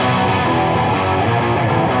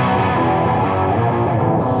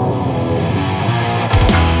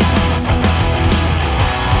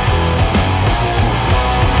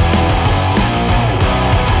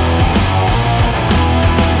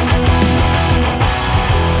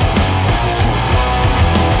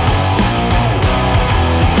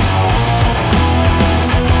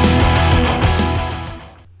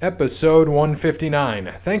episode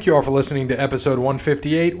 159. Thank you all for listening to episode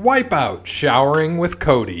 158, Wipeout, Showering with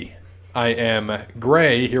Cody. I am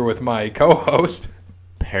Gray, here with my co-host,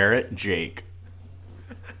 Parrot Jake.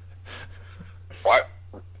 Why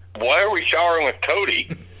are we showering with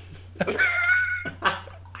Cody?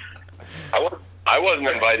 I wasn't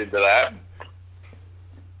invited to that.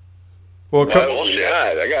 Well, God,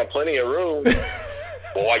 I got plenty of room.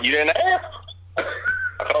 Well, you didn't ask. I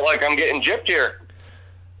felt like I'm getting gypped here.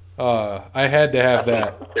 I had to have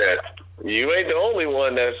that. Yeah. You ain't the only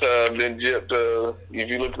one that's been gypped. If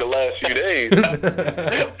you look at the last few days.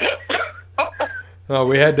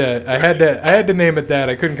 Oh, I had to name it that.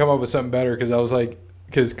 I couldn't come up with something better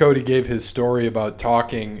because Cody gave his story about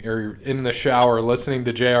talking or in the shower listening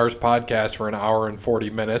to JR's podcast for an hour and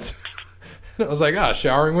 40 minutes. I was like,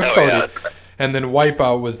 showering with Cody. Yeah. And then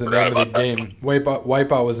Wipeout was the name of the game.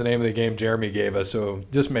 Wipeout was the name of the game Jeremy gave us, so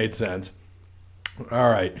it just made sense.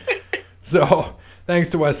 All right. So thanks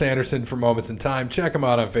to Wes Anderson for Moments in Time. Check him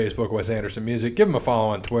out on Facebook, Wes Anderson Music. Give him a follow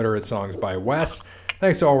on Twitter at Songs by Wes.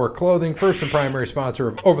 Thanks to All Work Clothing, first and primary sponsor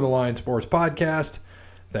of Over the Line Sports Podcast.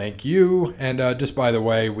 Thank you. And just by the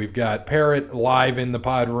way, we've got Parrot live in the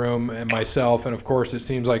pod room and myself. And, of course, it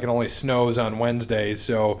seems like it only snows on Wednesdays.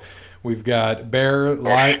 So we've got Bear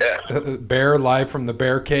live from the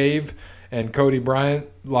Bear Cave and Cody Bryant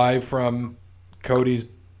live from Cody's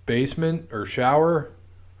basement or shower.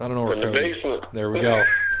 I don't know where Cody. Basement. There we go.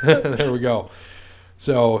 There we go.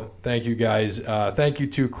 So thank you guys. Thank you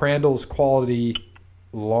to Crandall's Quality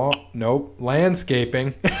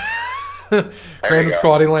Landscaping. Crandall's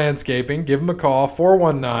Quality Landscaping. Give them a call,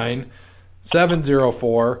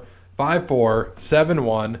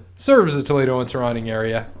 419-704-5471. Serves the Toledo and surrounding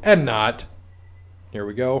area and not. Here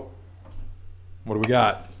we go. What do we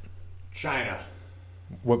got? China.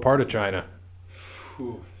 What part of China?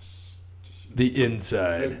 The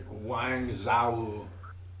inside. Guangzhou.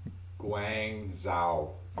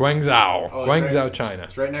 Guangzhou, China.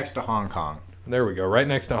 It's right next to Hong Kong. There we go, right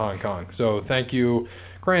next to Hong Kong. So thank you,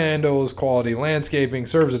 Crandall's Quality Landscaping,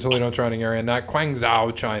 serves the Toledo and surrounding area, not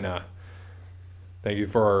Guangzhou, China. Thank you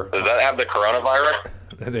for... Does that have the coronavirus?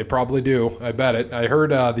 They probably do. I bet it. I heard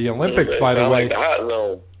the Olympics, by the way...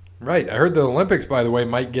 Right, I heard the Olympics, by the way,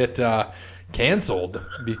 might get canceled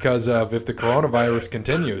because of if the coronavirus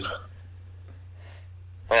continues.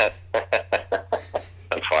 That's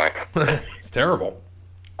fine. It's terrible.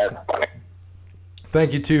 That's funny.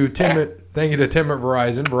 Thank you to Tim at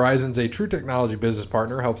Verizon. Verizon's a true technology business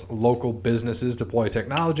partner, helps local businesses deploy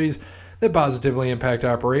technologies that positively impact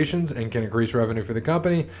operations and can increase revenue for the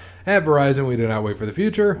company. At Verizon, we do not wait for the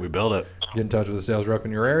future. We build it. Get in touch with a sales rep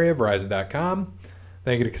in your area, Verizon.com.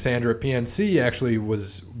 Thank you to Cassandra at PNC. Actually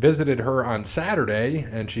visited her on Saturday,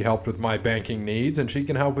 and she helped with my banking needs, and she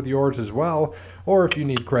can help with yours as well. Or if you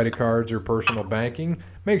need credit cards or personal banking,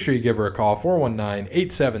 make sure you give her a call,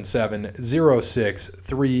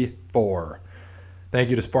 419-877-0634. Thank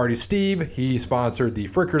you to Sparty Steve. He sponsored the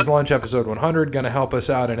Frickers Lunch, episode 100. Going to help us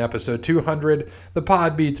out in episode 200. The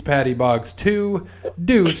Pod Beats Patty Boggs 2.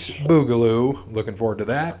 Deuce Boogaloo. Looking forward to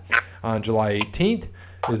that. On July 18th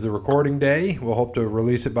is the recording day. We'll hope to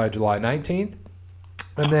release it by July 19th.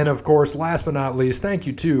 And then, of course, last but not least, thank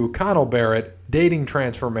you to Connell Barrett,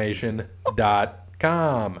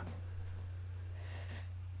 datingtransformation.com.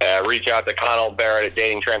 Reach out to Connell Barrett at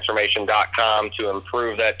datingtransformation.com to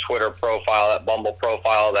improve that Twitter profile, that Bumble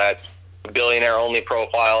profile, that billionaire-only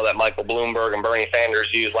profile that Michael Bloomberg and Bernie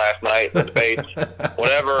Sanders used last night in the debates.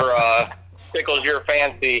 Whatever tickles your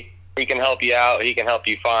fancy, he can help you out. He can help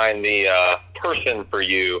you find the person for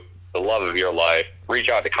you, the love of your life. Reach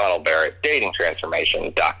out to Connell Barrett,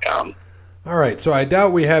 datingtransformation.com. All right, so I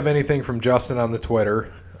doubt we have anything from Justin on the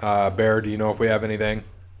Twitter. Bear, do you know if we have anything?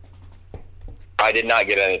 I did not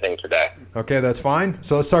get anything today. Okay, that's fine.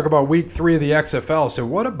 So let's talk about week 3 of the XFL. So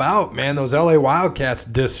what about, man, those LA Wildcats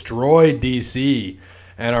destroyed DC,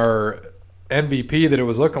 and our MVP that it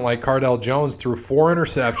was looking like, Cardell Jones, threw 4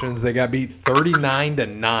 interceptions. They got beat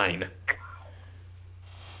 39-9.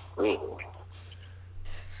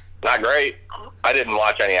 Not great. I didn't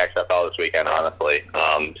watch any XFL this weekend, honestly.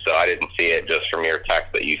 So I didn't see it just from your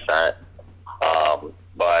text that you sent.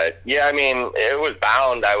 But, yeah, I mean, it was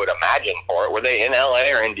bound, I would imagine, for it. Were they in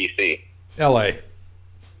L.A. or in D.C.? L.A.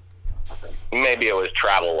 Maybe it was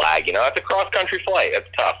travel lag. You know, it's a cross-country flight. It's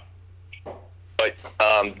tough. But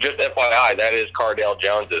just FYI, that is Cardell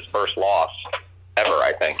Jones' first loss ever,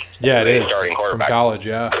 I think. Yeah, it is. Starting quarterback. From college,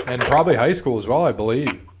 yeah. And probably high school as well, I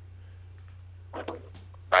believe.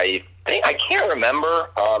 I can't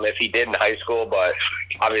remember if he did in high school, but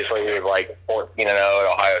obviously he was like 14-0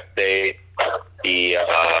 at Ohio State. He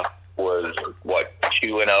was,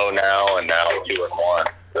 2-0 now, and now 2-1.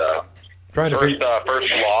 So Trying to first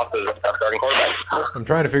figure, loss as a starting quarterback. I'm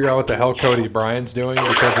trying to figure out what the hell Cody Bryant's doing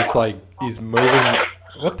because it's like he's moving.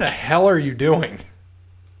 What the hell are you doing?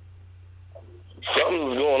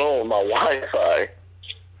 Something's going on with my Wi-Fi.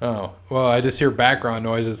 Oh, well, I just hear background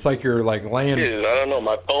noise. It's like you're like laying. Dude, I don't know.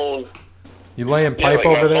 My phone. You laying Yeah, pipe like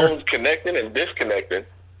over my there? phone's connected and disconnected.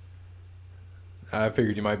 I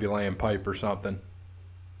figured you might be laying pipe or something.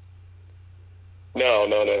 No.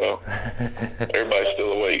 Everybody's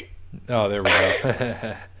still awake. Oh, there we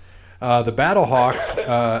go. The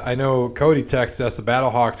Battlehawks, I know Cody texted us, the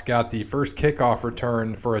Battlehawks got the first kickoff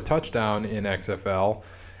return for a touchdown in XFL.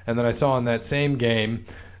 And then I saw in that same game,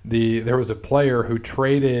 there was a player who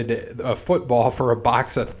traded a football for a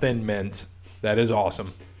box of Thin Mints. That is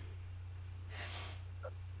awesome.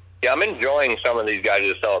 Yeah, I'm enjoying some of these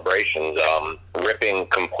guys' celebrations. Ripping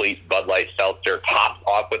complete Bud Light Seltzer tops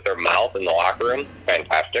off with their mouth in the locker room.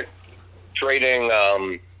 Fantastic. Trading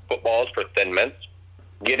footballs for Thin Mints.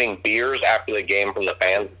 Getting beers after the game from the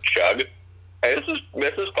fans. Chug. Hey, this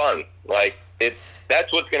is fun. Like,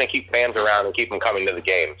 that's what's going to keep fans around and keep them coming to the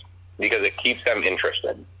games because it keeps them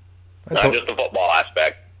interested. Not just the football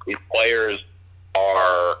aspect. These players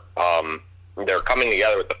are they're coming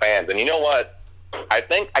together with the fans. And you know what? I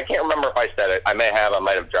can't remember if I said it. I might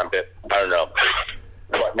have dreamt it. I don't know.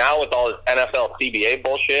 But now with all this NFL CBA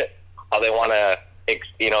bullshit, how they want to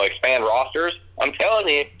expand rosters, I'm telling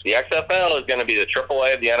you, the XFL is going to be the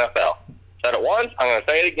AAA of the NFL. Said it once, I'm going to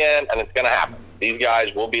say it again, and it's going to happen. These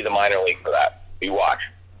guys will be the minor league for that. You watch.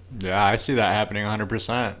 Yeah, I see that happening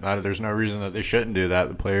 100%. There's no reason that they shouldn't do that.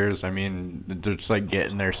 The players, I mean, they're just like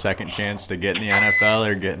getting their second chance to get in the NFL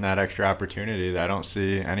or getting that extra opportunity. I don't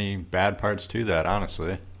see any bad parts to that,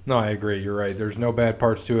 honestly. No, I agree. You're right. There's no bad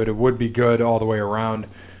parts to it. It would be good all the way around.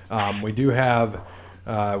 We do have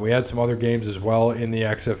we had some other games as well in the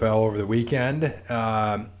XFL over the weekend.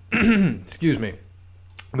 Excuse me.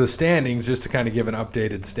 The standings, just to kind of give an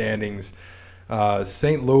updated standings,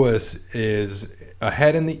 St. Louis is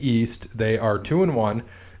ahead in the East. They are 2-1.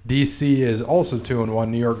 DC is also 2-1.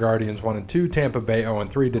 New York Guardians 1-2. Tampa Bay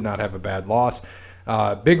 0-3. Did not have a bad loss.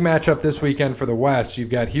 Big matchup this weekend for the West.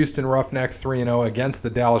 You've got Houston Roughnecks 3-0 against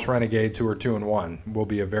the Dallas Renegades, who are 2-1. Will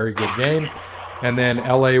be a very good game. And then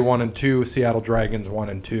LA 1-2. Seattle Dragons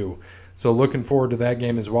 1-2. So looking forward to that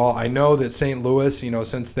game as well. I know that St. Louis,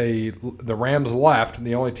 since the Rams left,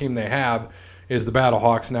 the only team they have is the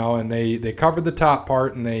Battlehawks now, and they covered the top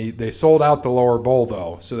part, and they sold out the lower bowl,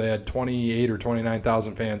 though. So they had 28 or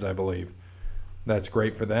 29,000 fans, I believe. That's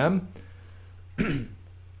great for them. And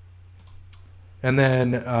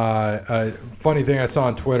then a funny thing I saw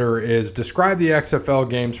on Twitter is describe the XFL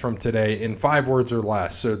games from today in 5 words or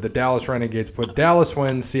less. So the Dallas Renegades put Dallas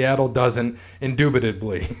wins, Seattle doesn't,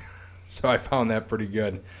 indubitably. So I found that pretty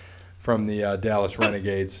good from the Dallas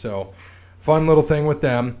Renegades. So fun little thing with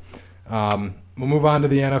them. We'll move on to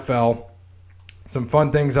the NFL. Some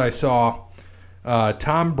fun things I saw.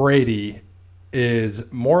 Tom Brady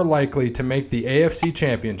is more likely to make the AFC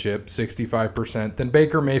Championship, 65%, than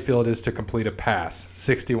Baker Mayfield is to complete a pass,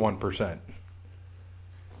 61%.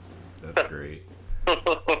 That's great.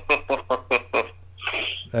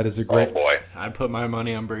 That is a great... Oh, boy. I'd put my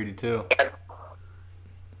money on Brady, too.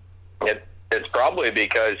 It's probably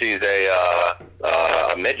because he's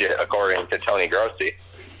a midget, according to Tony Grossi.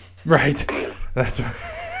 Right. That's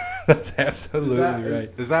absolutely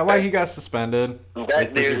right. Is that why he got suspended?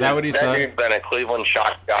 Is that what he said? That dude's been a Cleveland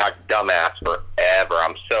shock jock dumbass forever.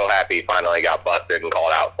 I'm so happy he finally got busted and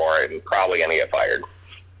called out for it and probably going to get fired.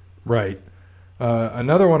 Right.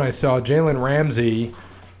 Another one I saw, Jalen Ramsey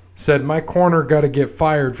said, my corner got to get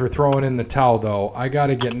fired for throwing in the towel, though. I got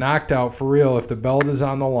to get knocked out for real if the belt is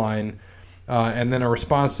on the line. And then a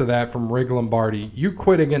response to that from Rig Lombardi, you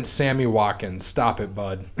quit against Sammy Watkins. Stop it,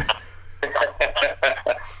 bud.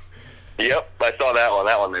 Yep, I saw that one.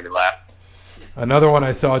 That one made me laugh. Another one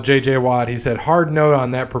I saw, J.J. Watt, he said, hard note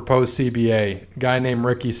on that proposed CBA. Guy named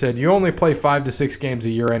Ricky said, you only play 5 to 6 games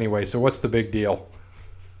a year anyway, so what's the big deal?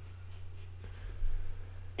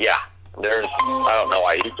 Yeah, I don't know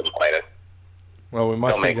why you complain it. Well, we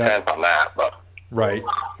must Don't have make sense on that, but right.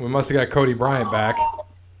 We must have got Cody Bryant back.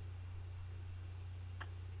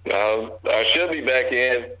 I should be back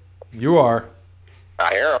in. You are.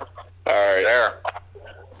 I hear him. All right, there.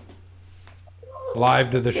 Live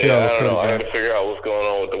to the show. Yeah, I don't Cody know. I Bryant. got to figure out what's going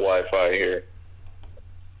on with the Wi-Fi here.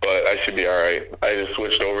 But I should be all right. I just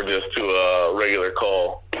switched over just to a regular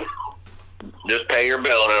call. Just pay your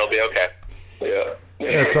bill and it'll be okay. Yeah.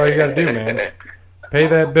 That's all you got to do, man. Pay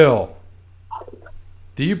that bill.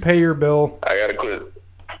 Do you pay your bill? I got to quit.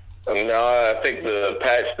 No, I think the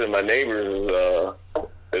patch to my neighbors is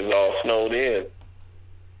It's all snowed in.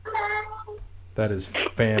 That is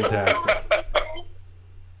fantastic.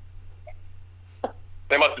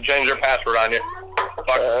 They must have changed their password on you.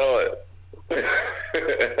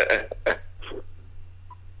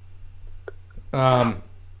 Fuck.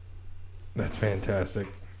 That's fantastic.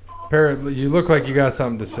 Parrot, you look like you got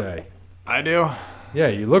something to say. I do. Yeah,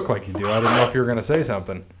 you look like you do. I didn't know if you were going to say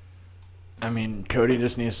something. I mean, Cody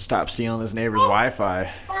just needs to stop stealing his neighbor's Wi-Fi.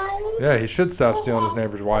 Yeah, he should stop stealing his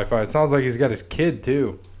neighbor's Wi-Fi. It sounds like he's got his kid,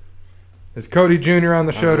 too. Is Cody Jr. on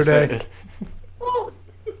the show today? No,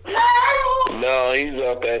 he's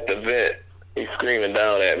up at the vent. He's screaming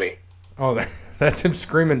down at me. Oh, that's him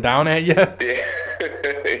screaming down at you? Yeah.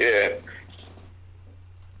 Yeah.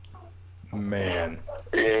 Man.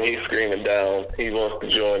 Yeah, he's screaming down. He wants to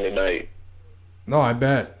join tonight. No, I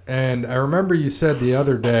bet. And I remember you said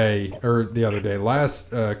last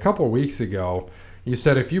couple of weeks ago, you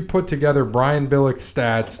said if you put together Brian Billick's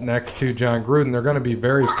stats next to John Gruden, they're going to be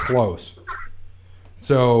very close.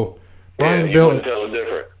 So, Brian Billick, tell the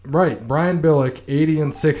difference. right? Brian Billick,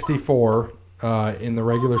 80-64 in the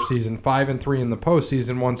regular season, 5-3 in the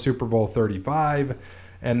postseason, won Super Bowl 35,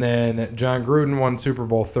 and then John Gruden won Super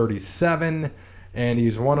Bowl 37, and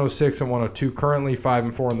he's 106-102 currently,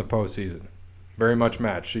 5-4 in the postseason. Very much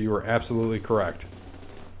matched. So you were absolutely correct.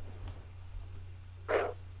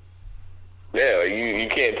 Yeah, you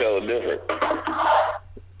can't tell the difference.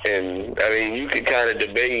 And, I mean, you could kind of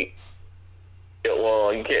debate,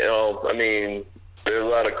 well, you can't, I mean, there's a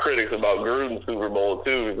lot of critics about Gruden's Super Bowl,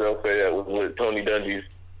 too, because they'll say that was with Tony Dungy's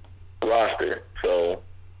roster. So,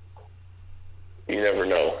 you never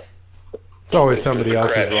know. It's always somebody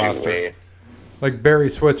else's roster. Man. Like Barry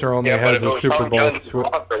Switzer only has but a if it Super was Bowl. Tony Dungy's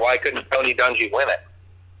roster, why couldn't Tony Dungy win it?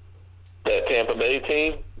 That Tampa Bay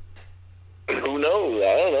team? Who knows?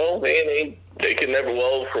 I don't know. Man, they could never,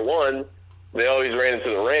 well, for one, they always ran into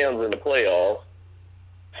the Rams in the playoffs.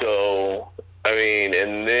 So, I mean,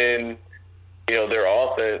 and then, you know, their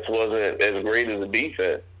offense wasn't as great as the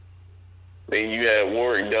defense. I mean, you had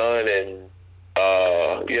Warwick Dunn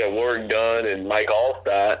and Mike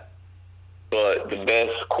Allstott, but the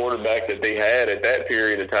best quarterback that they had at that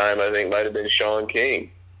period of time, I think, might have been Sean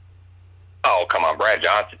King. Oh, come on. Brad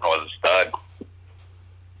Johnson was a stud.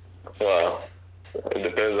 Well, it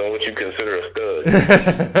depends on what you consider a stud.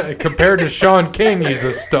 Compared to Sean King, he's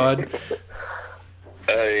a stud.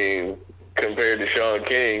 I mean, compared to Sean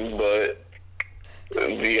King, but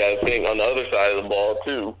you got to think on the other side of the ball,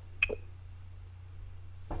 too.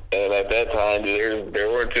 And at that time, there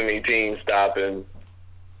weren't too many teams stopping,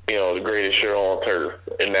 you know, the greatest show on turf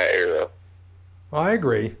in that era. Well, I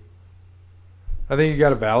agree. I think you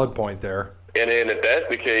got a valid point there. And then if that's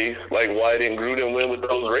the case, like, why didn't Gruden win with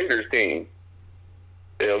those Raiders teams?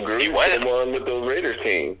 You know, Gruden won with those Raiders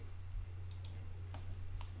teams.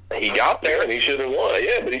 He got there. And he should have won.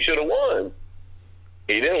 Yeah, but he should have won.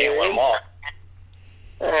 He didn't Can't win them all.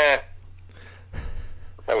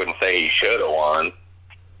 I wouldn't say he should have won.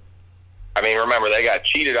 I mean, remember, they got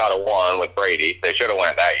cheated out of one with Brady. They should have won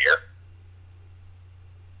it that year.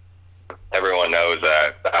 Everyone knows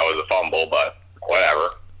that was a fumble, but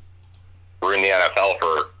whatever. We're in the NFL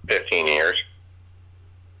for 15 years.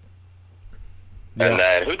 Yeah. And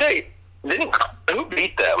then who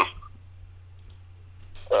beat them?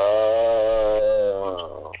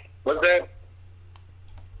 What's that?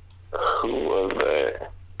 Who was that?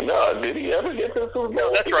 No, did he ever get to the Super Bowl?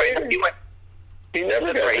 No, that's right. He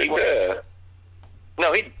never got right. there.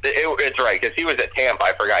 No, it's right, because he was at Tampa.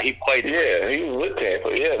 I forgot. He played. Yeah, he was with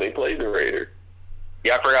Tampa. Yeah, they played the Raiders.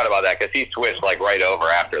 Yeah, I forgot about that, because he switched like right over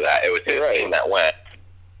after that. It was his team that went.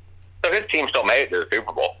 So his team still made it to the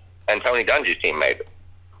Super Bowl, and Tony Dungy's team made it.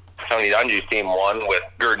 Tony Dungy's team won with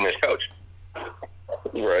Gruden as coach.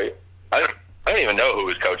 Right. I don't even know who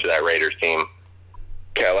was coach of that Raiders team.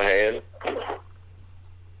 Callahan.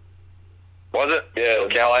 Was it? Yeah,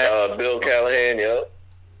 Callahan. Bill Callahan, yep.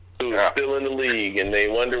 Who's still in the league, and they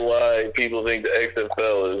wonder why people think the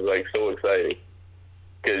XFL is like so exciting.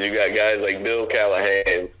 Because you got guys like Bill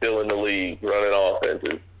Callahan still in the league running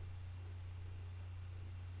offenses.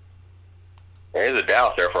 Yeah, he was at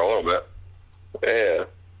Dallas there for a little bit. Yeah.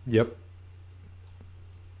 Yep.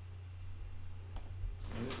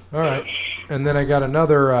 All right. And then I got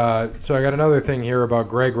another thing here about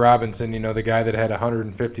Greg Robinson, you know, the guy that had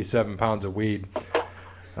 157 pounds of weed.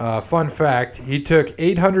 Fun fact, he took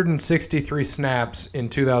 863 snaps in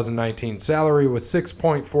 2019. Salary was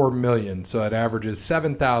 $6.4 million, so that averages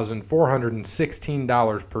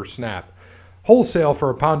 $7,416 per snap. Wholesale for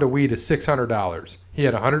a pound of weed is $600. He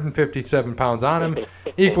had 157 pounds on him,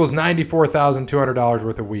 equals $94,200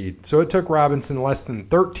 worth of weed. So it took Robinson less than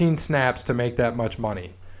 13 snaps to make that much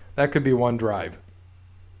money. That could be one drive.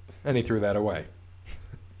 And he threw that away.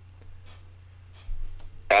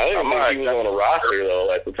 I don't think he was on a roster,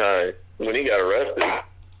 though, at the time when he got arrested.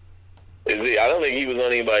 I don't think he was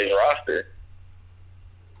on anybody's roster.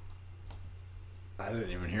 I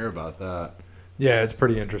didn't even hear about that. Yeah, it's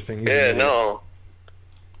pretty interesting. No.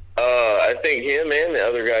 I think him and the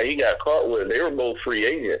other guy he got caught with, they were both free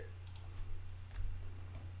agents.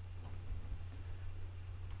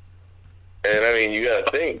 And, I mean, you got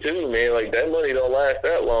to think, too, man, like, that money don't last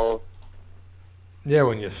that long. Yeah,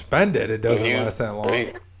 when you spend it, it doesn't last that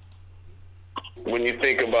long. When you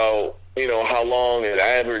think about, how long an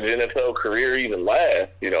average NFL career even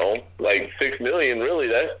lasts, like $6 million, really,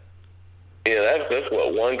 that's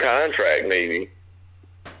what, one contract maybe.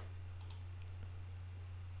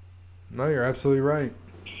 No, you're absolutely right.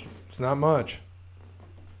 It's not much.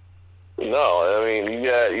 No, I mean,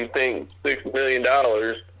 you think $6 million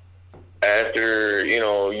after,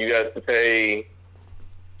 you got to pay,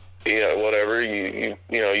 whatever, you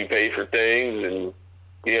pay for things and,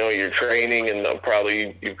 you're training and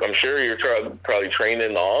I'm sure you're probably training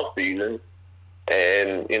in the off season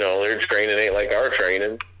and, their training ain't like our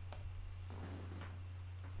training.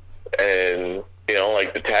 And,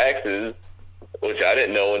 like the taxes, which I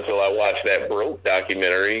didn't know until I watched that Broke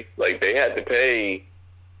documentary, like they had to pay,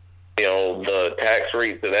 the tax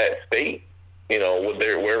rates of that state,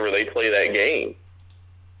 wherever they play that game.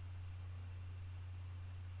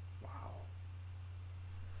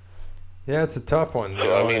 Yeah, it's a tough one.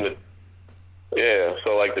 So, I mean,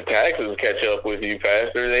 so like the taxes catch up with you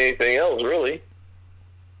faster than anything else, really.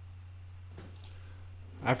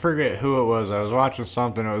 I forget who it was. I was watching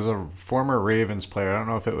something. It was a former Ravens player. I don't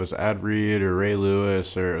know if it was Ed Reed or Ray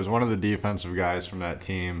Lewis, or it was one of the defensive guys from that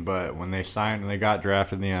team. But when they got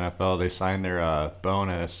drafted in the NFL, they signed their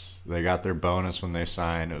bonus. They got their bonus when they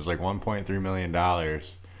signed. It was like $1.3 million.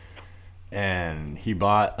 And he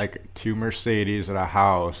bought like 2 Mercedes at a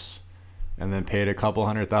house and then paid a couple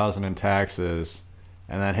 $100,000 in taxes.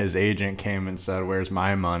 And then his agent came and said, "Where's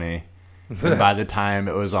my money?" And by the time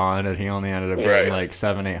it was on it, he only ended up getting like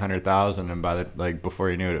 $700,000-800,000, and by the before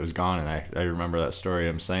he knew it, it was gone. And I remember that story.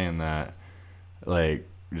 Him saying that, like,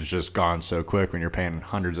 it's just gone so quick when you're paying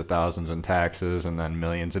hundreds of thousands in taxes and then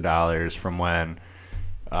millions of dollars from when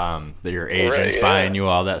your agent's buying you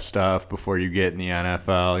all that stuff before you get in the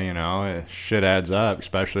NFL. Shit adds up,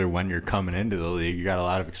 especially when you're coming into the league. You got a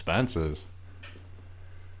lot of expenses.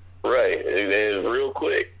 Right, it is real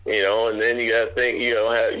quick, and then you got to think, you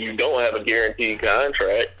don't have a guaranteed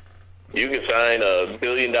contract. You can sign a $1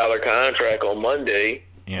 billion contract on Monday.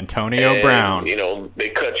 Antonio Brown. They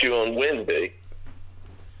cut you on Wednesday.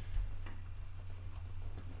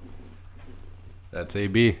 That's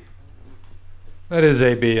AB. That is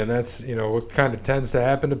AB, and that's, what kind of tends to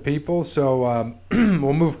happen to people. So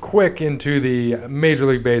we'll move quick into the Major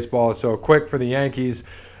League Baseball. So quick for the Yankees.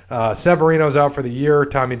 Severino's out for the year,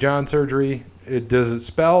 Tommy John surgery. Does it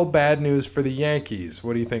spell bad news for the Yankees?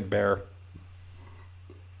 What do you think, Bear?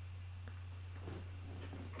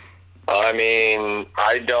 I mean,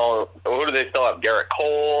 I don't. Who do they still have? Garrett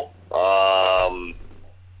Cole.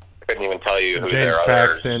 Couldn't even tell you who James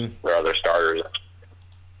Paxton. Their other starters.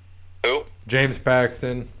 Who? James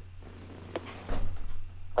Paxton.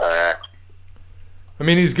 I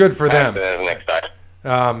mean, he's good for them. Next time.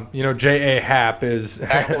 J.A. Happ is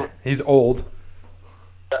he's old.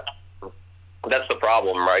 That's the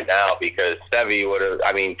problem right now because Sevy would have.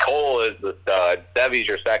 I mean, Cole is the stud. Sevy's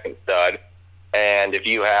your second stud, and if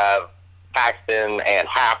you have Paxton and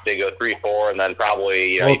Happ, they go 3-4, and then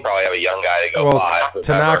probably you probably have a young guy to go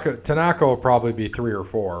 5. Tanaka will probably be 3 or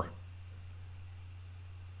 4.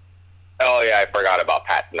 Oh yeah, I forgot about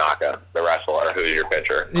Pat Tanaka, the wrestler. Who's your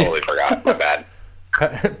pitcher? Totally forgot. My bad.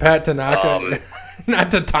 Pat Tanaka,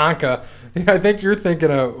 not Tatanka. I think you're thinking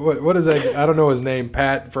of what is that? I don't know his name.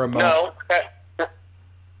 Pat from. No,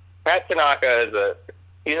 Pat Tanaka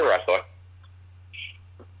he's a wrestler.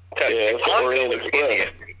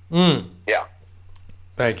 Yeah.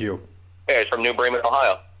 Thank you. Yeah, he's from New Bremen,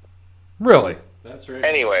 Ohio. Really? That's right.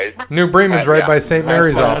 Anyways, New Bremen's right by St.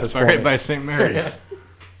 Mary's office. That's right by St. Mary's.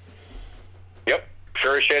 Yep,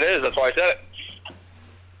 sure as shit is. That's why I said it.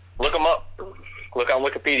 Look him up. Look on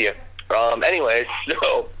Wikipedia. Anyways,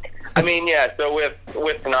 so I mean, yeah. So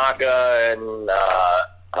with Tanaka and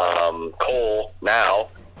Cole now,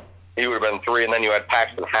 he would have been 3, and then you had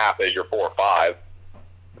Paxton Happ as your 4 or 5.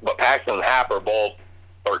 But Paxton and Happ are both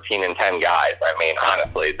 13 and 10 guys. I mean,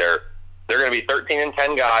 honestly, they're going to be 13 and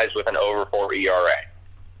 10 guys with an over 4 ERA.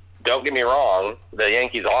 Don't get me wrong, the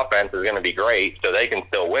Yankees' offense is going to be great, so they can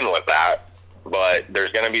still win with that. But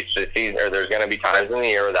there's going to be times in the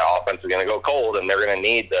year where that offense is going to go cold, and they're going to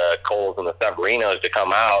need the Coles and the Severinos to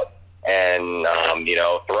come out and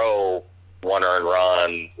throw one earned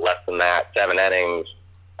run, less than that, 7 innings,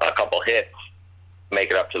 a couple hits, make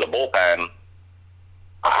it up to the bullpen.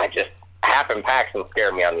 Happen Paxton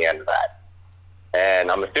scared me on the end of that.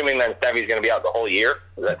 And I'm assuming then Sevy's going to be out the whole year.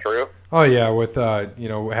 Is that true? Oh yeah, with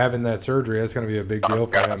having that surgery, that's going to be a big deal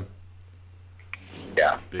for him.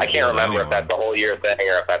 Yeah, I can't remember if that's the whole year thing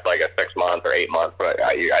or if that's like a 6 month or 8 months, but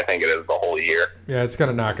I think it is the whole year. Yeah, it's going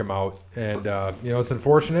to knock him out, and it's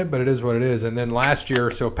unfortunate, but it is what it is. And then last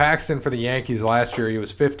year, so Paxton for the Yankees last year, he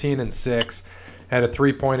was 15-6, had a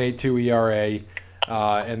 3.82 ERA.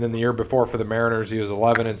 And then the year before for the Mariners, he was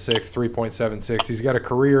 11-6, 3.76. He's got a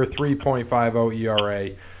career 3.50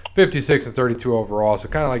 ERA, 56-32 overall. So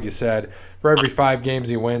kind of like you said, for every 5 games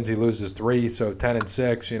he wins, he loses 3. So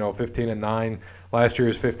 10-6, 15-9. Last year he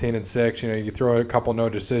was 15-6. You throw a couple no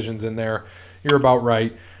decisions in there, you're about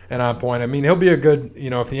right and on point. I mean, he'll be a good,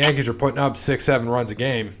 if the Yankees are putting up 6-7 runs a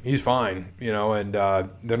game, he's fine. And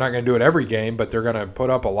they're not going to do it every game, but they're going to put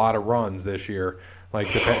up a lot of runs this year,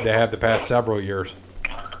 like they have the past several years.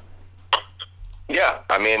 Yeah,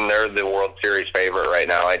 I mean, they're the World Series favorite right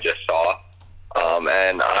now, I just saw.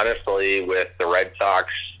 And honestly, with the Red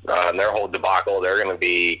Sox and their whole debacle, they're going to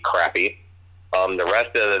be crappy. The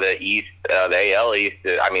rest of the East, the AL East,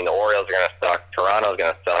 the Orioles are going to suck. Toronto's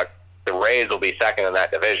going to suck. The Rays will be second in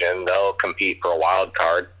that division. They'll compete for a wild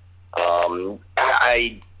card.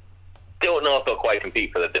 I don't know if they'll quite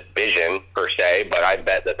compete for the division per se, but I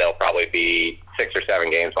bet that they'll probably be 6 or 7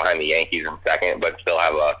 games behind the Yankees in second, but still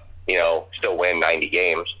have still win 90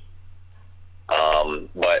 games.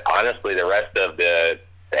 But honestly, the rest of the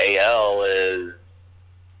AL is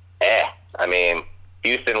I mean,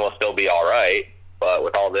 Houston will still be all right, but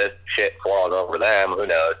with all this shit falling over them, who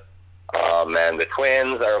knows? And the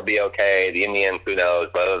Twins will be okay. The Indians, who knows?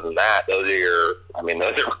 But other than that, those are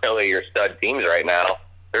really your stud teams right now.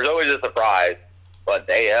 There's always a surprise, but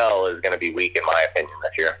the AL is going to be weak in my opinion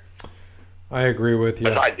this year. I agree with you.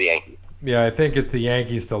 Besides the Yankees. Yeah, I think it's the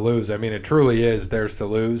Yankees to lose. I mean, it truly is theirs to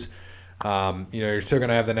lose. You're still going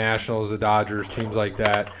to have the Nationals, the Dodgers, teams like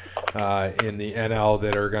that in the NL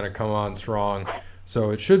that are going to come on strong.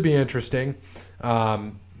 So it should be interesting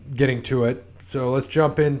getting to it. So let's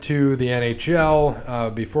jump into the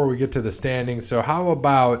NHL before we get to the standings. So how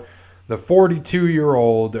about the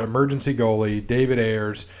 42-year-old emergency goalie, David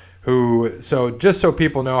Ayers, so just so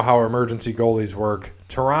people know how emergency goalies work,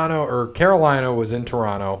 Carolina was in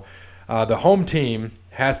Toronto. The home team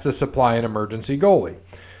has to supply an emergency goalie.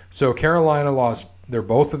 So Carolina lost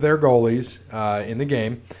both of their goalies in the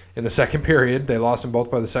game in the second period. They lost them both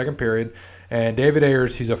by the second period. And David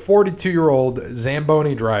Ayers, he's a 42-year-old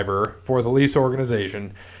Zamboni driver for the Leafs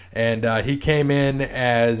organization. And he came in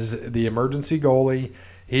as the emergency goalie.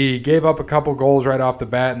 He gave up a couple goals right off the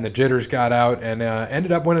bat, and the jitters got out, and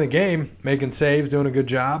ended up winning the game, making saves, doing a good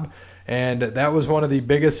job. And that was one of the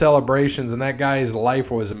biggest celebrations, and that guy's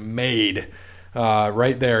life was made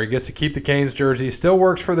right there. He gets to keep the Canes jersey. He still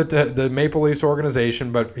works for the Maple Leafs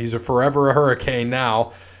organization, but he's forever a Hurricane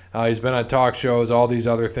now. He's been on talk shows, all these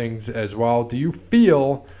other things as well. Do you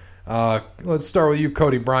feel, let's start with you,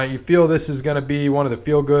 Cody Bryant, you feel this is going to be one of the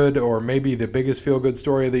feel-good or maybe the biggest feel-good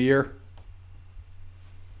story of the year?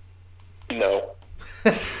 No.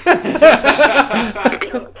 No.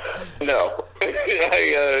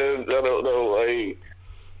 I don't know.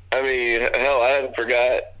 I mean, hell, I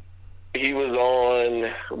forgot he was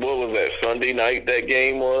on, what was that, Sunday night that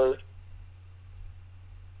game was?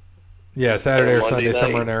 Yeah, Saturday or Monday Sunday, night.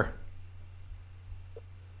 somewhere in there.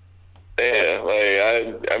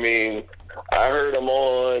 Yeah, I mean, I heard him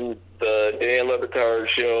on the Dan Le Batard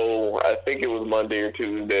show, I think it was Monday or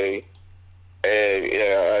Tuesday. And,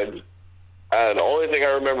 yeah, the only thing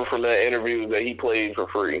I remember from that interview is that he played for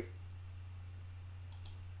free.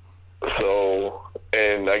 So,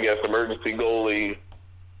 and I guess emergency goalies,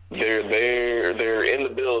 they're in the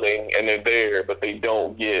building and they're there, but they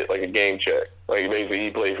don't get like a game check. Like basically,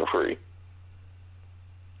 he played for free.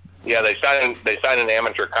 Yeah, they signed an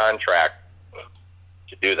amateur contract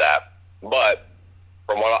to do that. But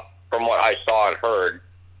from what I saw and heard,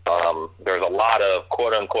 there's a lot of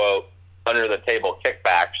quote unquote under the table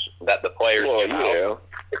kickbacks that the players give out,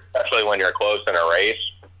 especially when you're close in a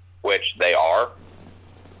race, which they are.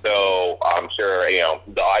 So I'm sure,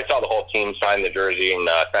 I saw the whole team sign the jersey and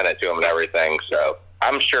send it to him and everything. So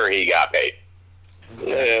I'm sure he got paid.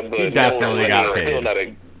 Yeah, but He definitely got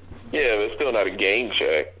paid. It's still not a game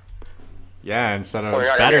check. Yeah, instead of Well,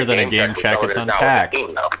 it's better than a game check, it's it's not with the untaxed.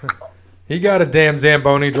 team, though. He got a damn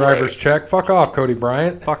Zamboni driver's check. Fuck off, Cody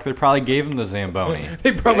Bryant. Fuck, they probably gave him the Zamboni.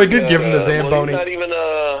 They probably did give him the Zamboni. Well, he's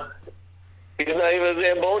not even a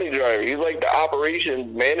Zamboni driver. He's like the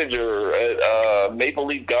operations manager at Maple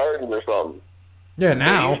Leaf Gardens or something. Yeah,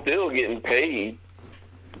 now. He's still getting paid.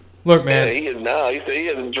 Look, man. Yeah, he is now. He said he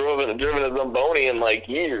hasn't driven a Zamboni in like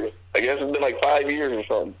years. I guess it's been like 5 years or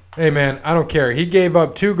something. Hey, man, I don't care. He gave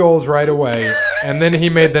up 2 goals right away, and then he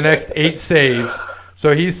made the next 8 saves.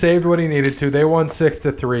 So he saved what he needed to. They won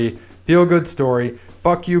 6-3. Feel good story.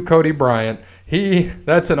 Fuck you, Cody Bryant.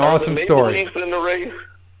 That's an awesome story. Are the Maple Leafs in the race?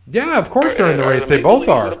 Yeah, of course they're in the race. the They both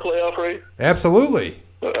Maple are. Leafs in the playoff race? Absolutely.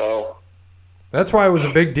 Oh. That's why it was a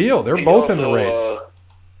big deal. They're both in the race.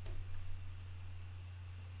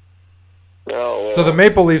 So the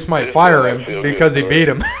Maple Leafs might fire him because he beat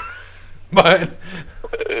him. But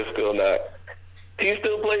it's still not. He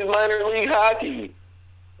still plays minor league hockey.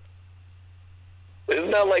 It's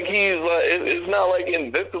not like it's not like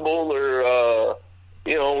Invincible or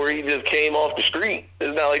where he just came off the street.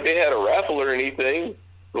 It's not like they had a raffle or anything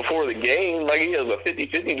before the game. Like he has a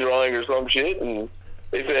 50-50 drawing or some shit, and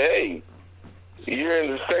they say, "Hey, you're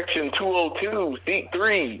in section 202, seat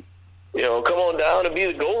 3. Come on down and be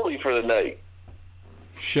the goalie for the night."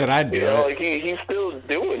 Shit, I'd do it. Like he's still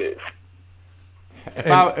doing it. If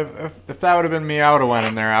that would have been me, I would have went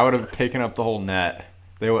in there. I would have taken up the whole net.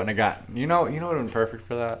 They wouldn't have gotten. You know what would have been perfect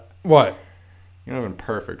for that? what? You know what would have been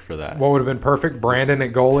perfect for that? What would have been perfect? Brandon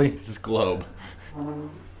at goalie? This Globe.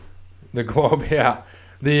 The Globe, yeah.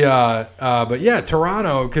 But yeah,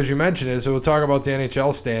 Toronto, because you mentioned it, so we'll talk about the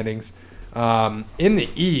NHL standings. In the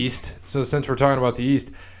East, so since we're talking about the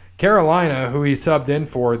East, Carolina, who he subbed in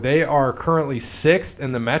for, they are currently 6th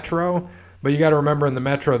in the Metro. But you got to remember, in the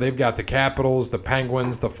Metro, they've got the Capitals, the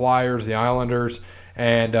Penguins, the Flyers, the Islanders,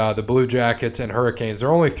 and the Blue Jackets and Hurricanes.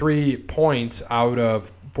 They're only 3 points out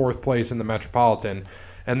of 4th place in the Metropolitan.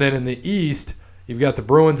 And then in the East, you've got the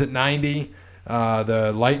Bruins at 90,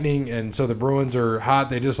 the Lightning, and so the Bruins are hot.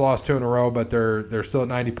 They just lost 2 in a row, but they're still at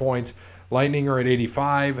 90 points. Lightning are at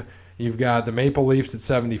 85. You've got the Maple Leafs at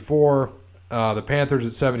 74, the Panthers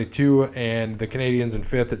at 72, and the Canadiens in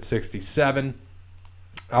 5th at 67.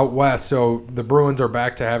 Out west, so the Bruins are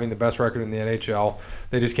back to having the best record in the NHL.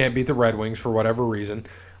 They just can't beat the Red Wings for whatever reason.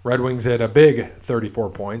 Red Wings at a big 34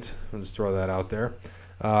 points. I'll just throw that out there.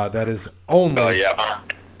 That is only... Oh, yeah.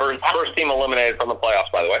 First team eliminated from the playoffs,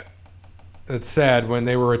 by the way. It's sad when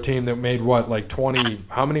they were a team that made, 20...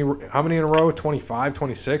 How many in a row? 25,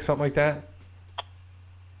 26, something like that?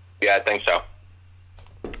 Yeah, I think so.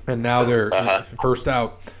 And now they're first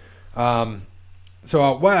out. So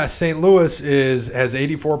out west, St. Louis has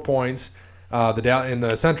 84 points. In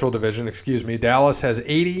the Central Division, Dallas has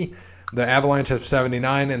 80. The Avalanche have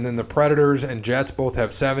 79, and then the Predators and Jets both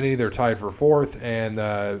have 70. They're tied for 4th, and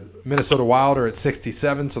the Minnesota Wild are at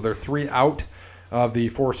 67, so they're 3 out of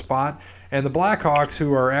the 4th spot. And the Blackhawks,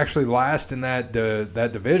 who are actually last in that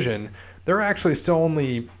division, they're actually still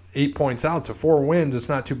only 8 points out, so 4 wins. It's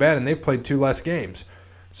not too bad, and they've played 2 less games.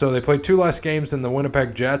 So they played 2 less games than the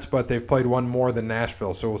Winnipeg Jets, but they've played 1 more than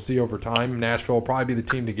Nashville. So we'll see over time. Nashville will probably be the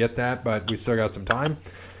team to get that, but we still got some time.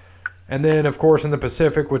 And then, of course, in the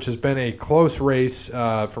Pacific, which has been a close race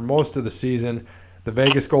for most of the season, the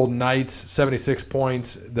Vegas Golden Knights, 76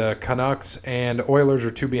 points. The Canucks and Oilers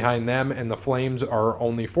are 2 behind them, and the Flames are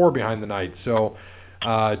only 4 behind the Knights. So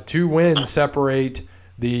 2 wins separate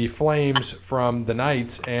the Flames from the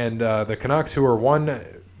Knights, and the Canucks, who are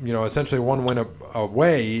essentially 1 win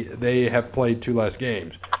away, they have played 2 less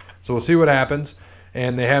games. So we'll see what happens.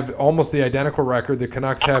 And they have almost the identical record. The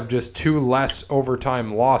Canucks have just 2 less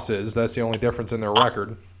overtime losses. That's the only difference in their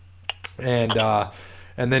record.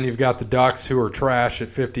 And then you've got the Ducks, who are trash at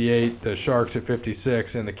 58, the Sharks at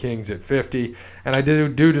 56, and the Kings at 50. And I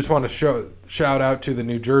do just want to shout out to the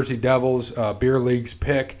New Jersey Devils, Beer League's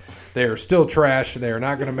pick. They are still trash. They are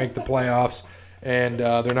not going to make the playoffs, and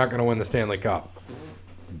they're not going to win the Stanley Cup.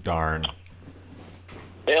 Darn.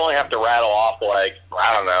 They only have to rattle off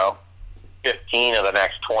 15 of the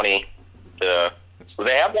next 20 to.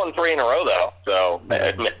 They have won 3 in a row though, so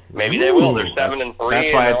maybe they will. They're 7-3.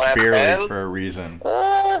 That's why it's beer 10. league for a reason.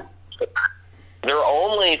 They're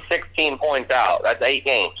only 16 points out. That's 8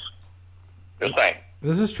 games. Just saying.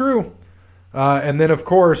 This is true. And then, of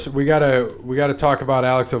course, we gotta talk about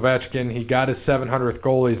Alex Ovechkin. He got his 700th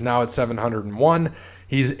goal. He's now at 701.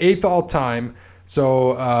 He's 8th all time.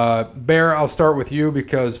 So, Bear, I'll start with you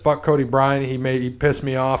because fuck Cody Bryant. He pissed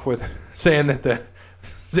me off with saying that the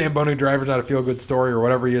Zamboni driver's not a feel-good story or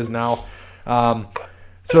whatever he is now.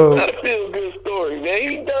 So Not a feel-good story, man.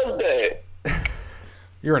 He does that.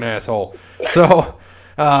 You're an asshole. So,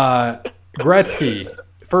 Gretzky,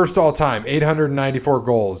 first all time, 894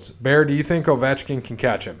 goals. Bear, do you think Ovechkin can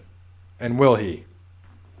catch him? And will he?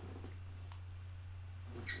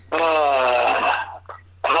 How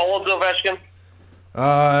old's Ovechkin?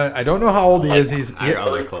 I don't know how old he is.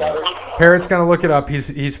 Parrot's going to look it up.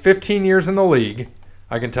 He's 15 years in the league.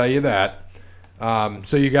 I can tell you that.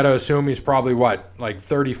 So you got to assume he's probably like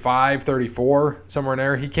 35, 34, somewhere in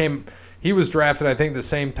there. He was drafted, I think, the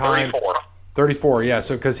same time. 34, yeah.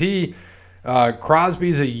 So because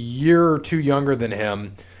Crosby's a year or two younger than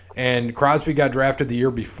him, and Crosby got drafted the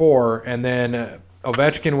year before, and then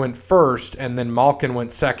Ovechkin went first, and then Malkin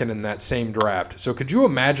went second in that same draft. So could you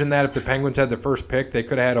imagine that if the Penguins had the first pick, they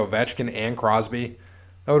could have had Ovechkin and Crosby?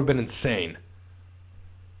 That would have been insane.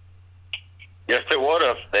 Yes, it would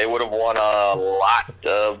have. They would have won a lot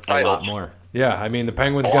of titles. A lot more. Yeah, I mean, the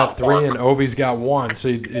Penguins got 3 and Ovi's got 1.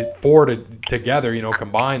 So 4 together,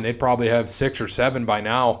 combined, they'd probably have 6 or 7 by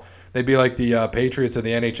now. They'd be like the Patriots of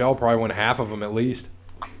the NHL, probably win half of them at least.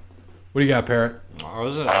 What do you got, Parrot?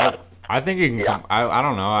 I think he can come. I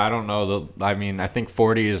don't know. I don't know. I think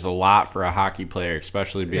 40 is a lot for a hockey player,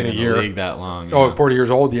 especially being in the league that long. 40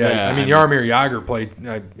 years old, yeah. I mean, Jaromir Jagr played.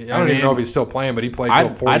 I don't even know if he's still playing, but he played till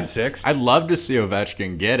 46. I'd love to see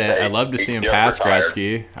Ovechkin get it. I'd love to see him pass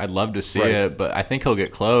Gretzky. I'd love to see it, but I think he'll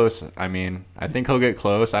get close. I think he'll get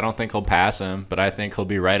close. I don't think he'll pass him, but I think he'll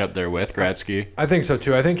be right up there with Gretzky. I think so,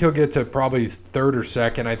 too. I think he'll get to probably third or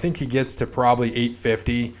second. I think he gets to probably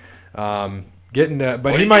 850.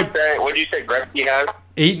 But he might. What did you say Gretzky has?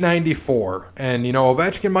 894, and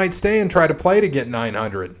Ovechkin might stay and try to play to get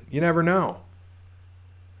 900. You never know.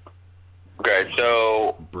 Okay,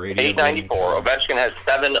 so 894. Ovechkin has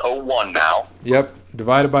 701 now. Yep,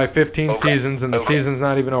 divided by 15 seasons, and the season's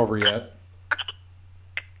not even over yet.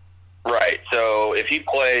 Right. So if he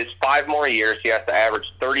plays 5 more years, he has to average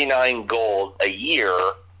 39 goals a year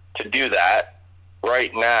to do that.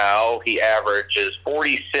 Right now, he averages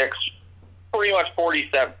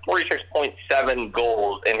 46.7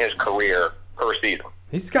 goals in his career per season.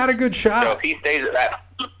 He's got a good shot. So if he stays at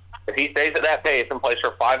that pace and plays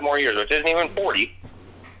for 5 more years, which isn't even 40,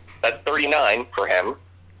 that's 39 for him.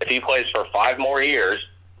 If he plays for 5 more years,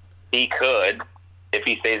 he could, if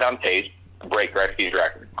he stays on pace, break Gretzky's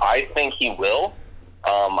record. I think he will.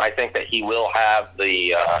 I think that he will have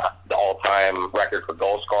the all-time record for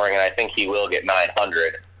goal scoring, and I think he will get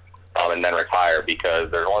 900. And then retire, because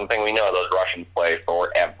there's one thing we know: those Russians play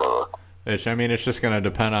forever. It's just going to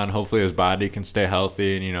depend on hopefully his body can stay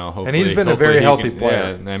healthy, and hopefully. And he's been a very healthy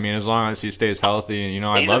player. Yeah, as long as he stays healthy, and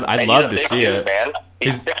I'd love to see it. Man.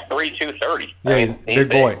 He's 6'3", 230. Yeah, he's a big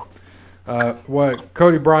boy.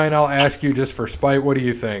 Cody Bryan, I'll ask you just for spite. What do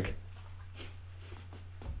you think?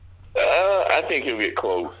 I think he'll get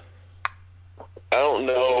close. I don't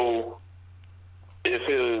know. I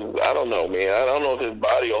don't know, man. I don't know if his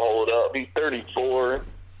body will hold up. He's 34,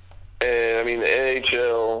 and the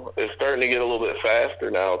NHL is starting to get a little bit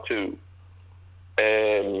faster now too.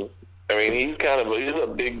 And he's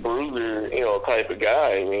a big bruiser, type of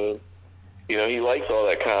guy. He likes all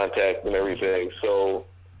that contact and everything. So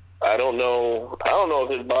I don't know if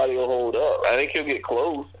his body will hold up. I think he'll get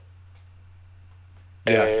close.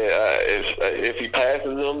 Yeah. And if he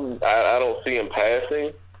passes him, I don't see him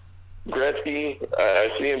passing Gretzky.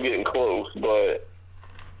 I see him getting close, but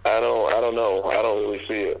I don't know. I don't really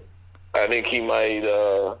see it. I think he might.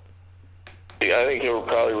 I think he'll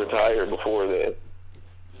probably retire before then.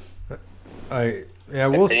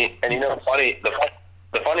 We'll see. And funny.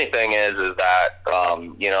 The funny thing is that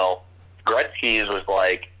Gretzky's was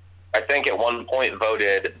I think at one point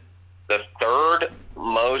voted the 3rd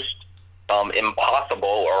most impossible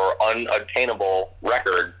or unattainable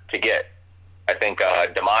record to get. I think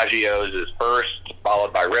DiMaggio's is first,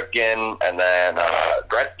 followed by Ripken, and then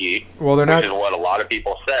Gretzky, which is what a lot of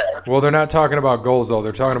people said. Well, they're not talking about goals, though.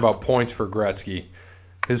 They're talking about points for Gretzky.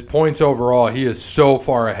 His points overall, he is so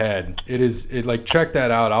far ahead. Check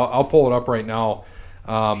that out. I'll pull it up right now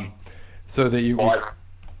so that you... Well,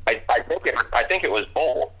 I think it was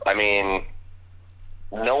both.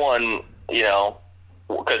 No one,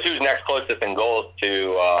 because who's next closest in goals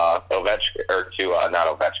to Ovechkin, or to not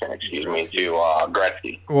Ovechkin, excuse me, to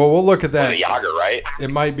Gretzky? Well, we'll look at that. Jagr, right? It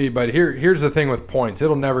might be, but here's the thing with points: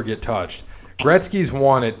 it'll never get touched. Gretzky's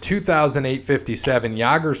won at 2,857.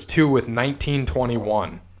 Jagr's 2 with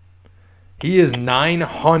 1921. He is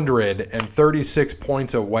 936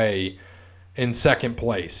 points away in second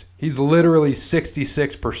place. He's literally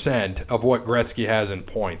 66% of what Gretzky has in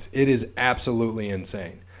points. It is absolutely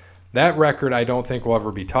insane. That record I don't think will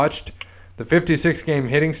ever be touched. The 56-game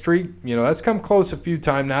hitting streak, that's come close a few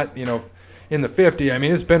times, not, in the 50.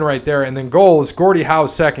 It's been right there. And then goals, Gordie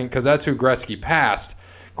Howe's second, because that's who Gretzky passed.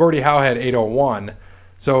 Gordie Howe had 801.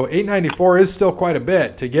 So 894 is still quite a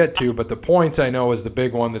bit to get to, but the points I know is the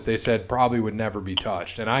big one that they said probably would never be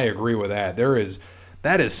touched, and I agree with that.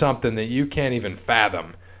 That is something that you can't even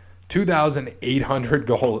fathom. 2,800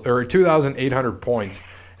 goals or 2,800 points,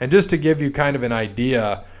 and just to give you kind of an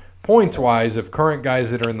idea, points-wise, of current guys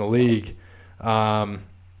that are in the league, we'll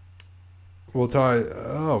talk.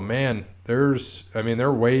 Oh man, they're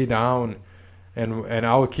way down, and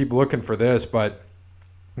I'll keep looking for this, but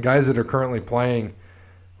guys that are currently playing.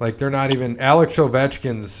 Like, they're not even – Alex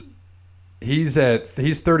Ovechkin's – he's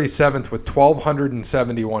 37th with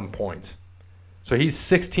 1,271 points. So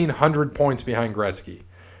he's 1,600 points behind Gretzky.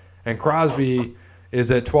 And Crosby is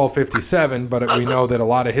at 1,257, but we know that a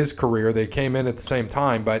lot of his career – they came in at the same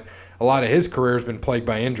time, but a lot of his career has been plagued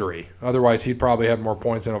by injury. Otherwise, he'd probably have more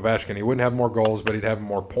points than Ovechkin. He wouldn't have more goals, but he'd have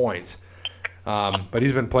more points. But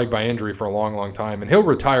he's been plagued by injury for a long, long time, and he'll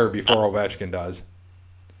retire before Ovechkin does.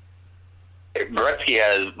 Gretzky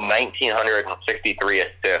has 1,963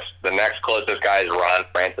 assists. The next closest guy is Ron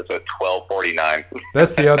Francis with 1,249.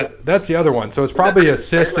 That's the other one. So it's probably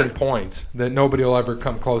assists and points that nobody will ever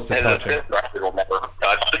come close to touching. His record will never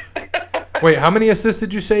touch. Wait, how many assists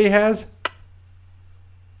did you say he has?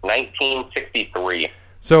 1963.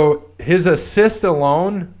 So his assist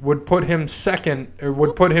alone would put him second, or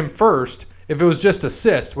would put him first. If it was just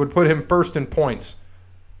assist, would put him first in points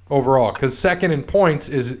overall, because second in points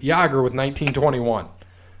is Jagr with 1921.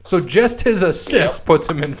 So just his assist puts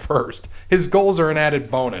him in first. His goals are an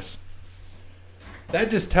added bonus. That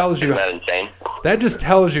just tells you. Isn't that insane? That just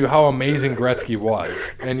tells you how amazing Gretzky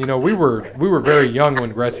was. And we were very young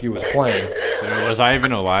when Gretzky was playing. So was I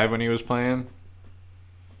even alive when he was playing?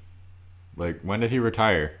 Like, when did he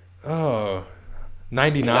retire? Oh,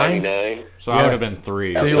 99? 99. So I would have been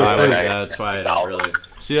 3. So you So were I would, 3. that's why I don't really.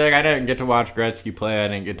 See, like, I didn't get to watch Gretzky play. I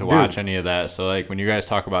didn't get to watch any of that. So, like, when you guys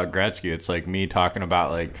talk about Gretzky, it's like me talking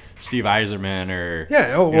about, like, Steve Yzerman or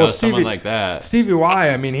someone like that. Stevie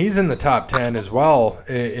Y, I mean, he's in the top 10 as well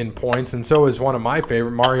in points, and so is one of my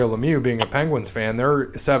favorite, Mario Lemieux, being a Penguins fan.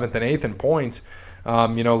 They're 7th and 8th in points.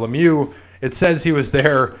 Lemieux, it says he was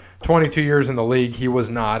there 22 years in the league. He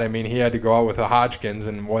was not. I mean, he had to go out with the Hodgkins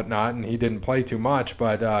and whatnot, and he didn't play too much.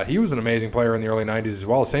 But he was an amazing player in the early 90s as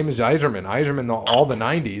well. Same as Yzerman. Yzerman, all the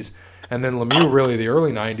 90s, and then Lemieux really the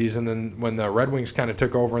early 90s. And then when the Red Wings kind of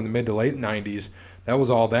took over in the mid to late 90s, that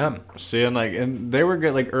was all them. See, and they were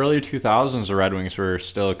good. Like, early 2000s, the Red Wings were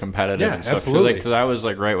still competitive. Yeah, and stuff. absolutely. Because I was,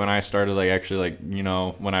 like, right when I started, like, actually, like,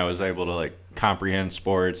 when I was able to, like, comprehend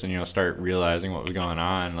sports and, start realizing what was going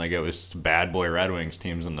on. Like, it was bad boy Red Wings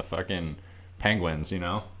teams and the fucking Penguins,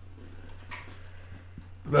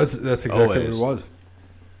 That's exactly what it was.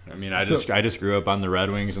 I mean, I just grew up on the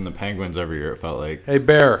Red Wings and the Penguins every year, it felt like. Hey,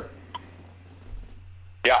 Bear.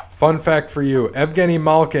 Yeah. Fun fact for you. Evgeny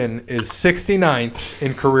Malkin is 69th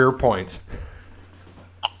in career points.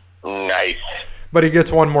 Nice. But he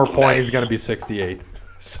gets one more point. Nice. He's going to be 68th.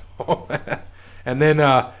 So, and then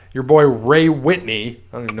your boy Ray Whitney,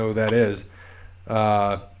 I don't even know who that is,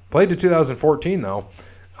 played to 2014, though.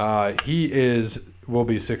 He will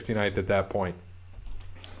be 69th at that point.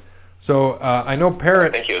 So I know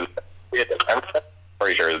Parrott. I think he was a defenseman.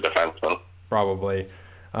 Pretty sure he was a defenseman. Probably.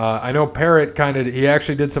 I know Parrott he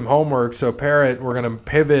actually did some homework. So Parrott, we're going to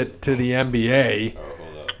pivot to the NBA. Oh,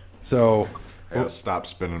 hold up. So I gotta stop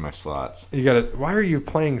spinning my slots. why are you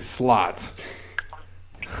playing slots?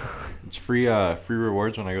 It's free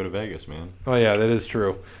rewards when I go to Vegas, man. Oh yeah, that is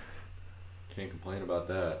true. Can't complain about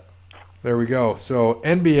that. There we go. So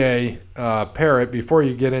NBA, Parrott, before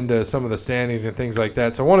you get into some of the standings and things like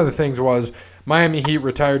that. So one of the things was Miami Heat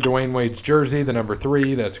retired Dwayne Wade's jersey, the number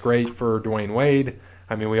 3. That's great for Dwayne Wade.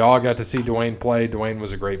 I mean, we all got to see Dwayne play. Dwayne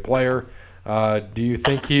was a great player. Do you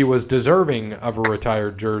think he was deserving of a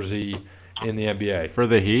retired jersey in the NBA? For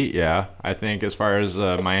the Heat, yeah. I think as far as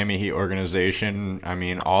the Miami Heat organization, I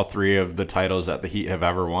mean, all 3 of the titles that the Heat have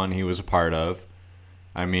ever won, he was a part of.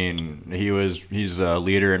 I mean, he's a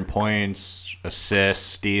leader in points, assists,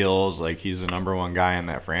 steals. Like, he's the number 1 guy in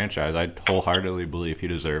that franchise. I wholeheartedly believe he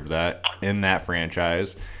deserved that in that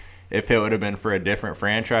franchise. If it would have been for a different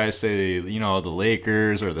franchise, say, the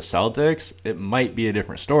Lakers or the Celtics, it might be a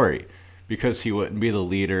different story because he wouldn't be the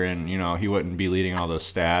leader and, he wouldn't be leading all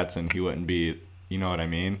those stats and he wouldn't be, you know what I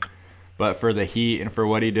mean? But for the Heat and for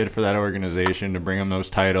what he did for that organization to bring him those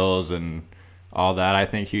titles and all that, I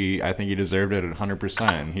think he deserved it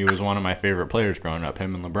 100%. He was one of my favorite players growing up,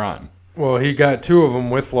 him and LeBron. Well, he got 2 of them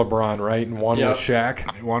with LeBron, right? And one with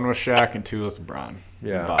Shaq. 1 with Shaq and 2 with LeBron.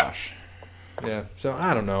 Yeah. Bosh. Yeah. So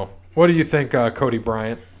I don't know. What do you think, Cody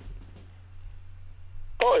Bryant?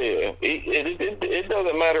 Oh yeah, it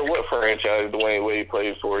doesn't matter what franchise Dwayne Wade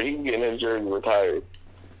plays for. He can get his jersey retired.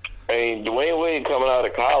 I mean, Dwayne Wade coming out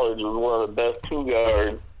of college was one of the best two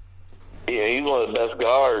guards. Yeah, he's one of the best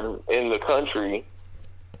guards in the country.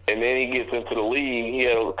 And then he gets into the league. He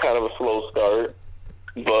had kind of a slow start,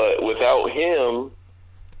 but without him,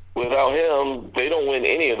 they don't win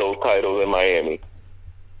any of those titles in Miami.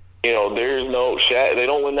 You know, there's no Shaq. They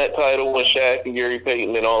don't win that title when Shaq and Gary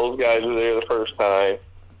Payton and all those guys were there the first time.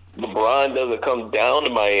 LeBron doesn't come down to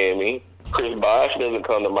Miami. Chris Bosh doesn't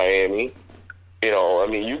come to Miami. You know, I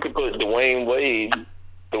mean, you could put Dwayne Wade,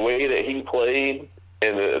 the way that he played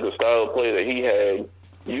and the style of play that he had,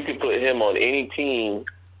 you could put him on any team,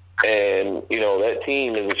 and, you know, that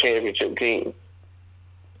team is a championship team.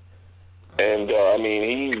 And, I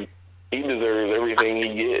mean, he deserves everything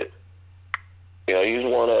he gets. You know, he's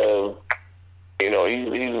one of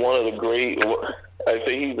the great, I'd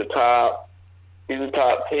say he's the top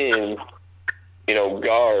 10, you know,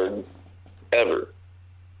 guard ever.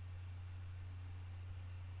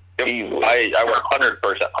 Easily. I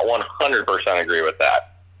 100% agree with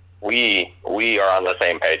that. We are on the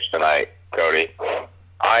same page tonight, Cody.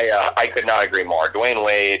 I could not agree more. Dwayne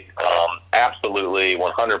Wade, absolutely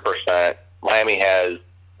 100%. Miami has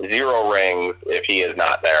 0 rings if he is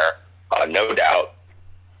not there, no doubt.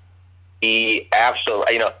 He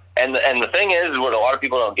absolutely, you know, and the thing is, what a lot of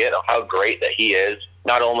people don't get how great that he is.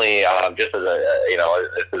 Not only just as as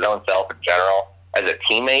his own self in general, as a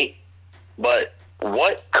teammate, but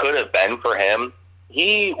what could have been for him.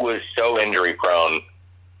 He was so injury prone.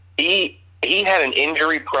 He had an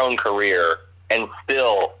injury prone career and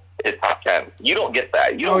still is top 10. You don't get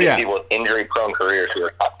that. You don't get people with injury prone careers who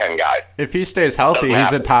are top 10 guys. If he stays healthy,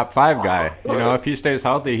 he's a top 5 guy. You know, if he stays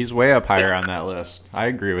healthy, he's way up higher on that list. I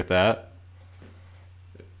agree with that.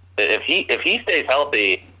 If he stays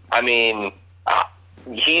healthy, I mean,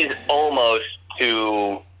 he's almost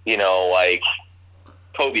to, you know, like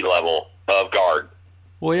Kobe level of guard.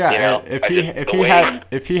 Well, yeah, you know, if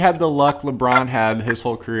he had the luck LeBron had his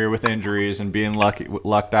whole career with injuries and being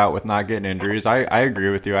lucked out with not getting injuries, I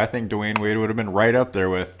agree with you. I think Dwayne Wade would have been right up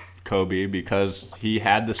there with Kobe because he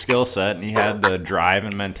had the skill set and he had the drive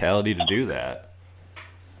and mentality to do that.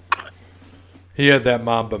 He had that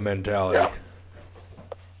Mamba mentality. Yeah.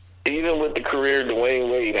 Even with the career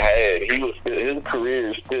Dwayne Wade had, his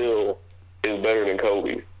career still is better than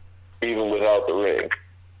Kobe's, even without the ring.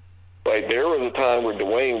 Like, there was a time where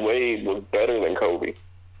Dwayne Wade was better than Kobe.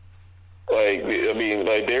 Like, I mean,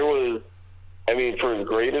 for as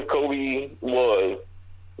great as Kobe was,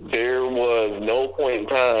 there was no point in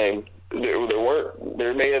time,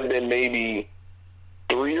 there may have been maybe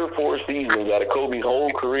 3 or 4 seasons out of Kobe's whole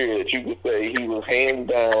career that you could say he was hands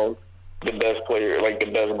down the best player, like the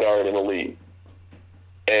best guard in the league.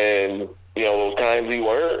 And, you know, those times he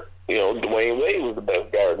weren't, you know, Dwayne Wade was the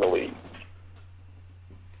best guard in the league.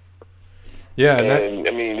 Yeah, and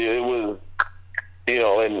I mean, it was, you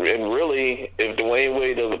know, and really, if Dwayne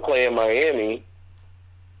Wade doesn't play in Miami,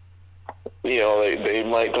 you know, they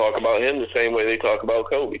might talk about him the same way they talk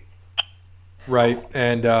about Kobe. Right,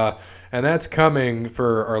 and that's coming,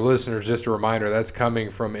 for our listeners, just a reminder, that's coming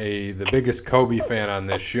from the biggest Kobe fan on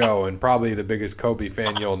this show, and probably the biggest Kobe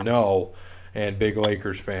fan you'll know, and big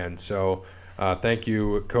Lakers fan. So thank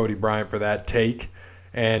you, Cody Bryant, for that take.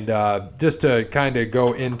 And just to kind of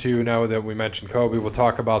go into, now that we mentioned Kobe, we'll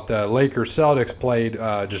talk about the Lakers-Celtics played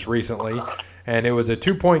just recently. And it was a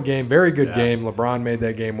 2-point game, very good game. LeBron made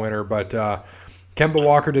that game winner. But Kemba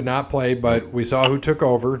Walker did not play, but we saw who took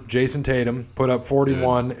over. Jason Tatum put up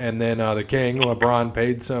 41, and then the King, LeBron,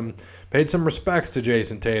 paid some respects to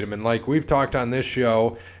Jason Tatum. And like we've talked on this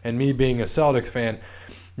show, and me being a Celtics fan,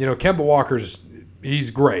 you know, Kemba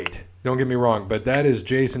he's great. Don't get me wrong, but that is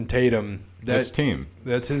Jason Tatum. That's team.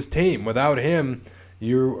 That's his team. Without him,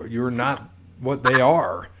 you're not what they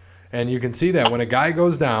are. And you can see that when a guy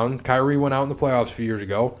goes down. Kyrie went out in the playoffs a few years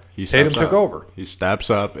ago. Tatum took over. He steps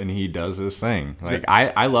up and he does his thing. Like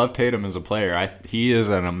I love Tatum as a player. He is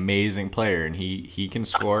an amazing player, and he can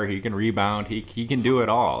score, he can rebound, he can do it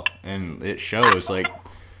all, and it shows. Like,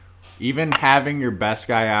 even having your best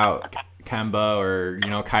guy out, Kemba or, you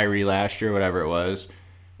know, Kyrie last year, whatever it was.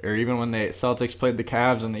 Or even when the Celtics played the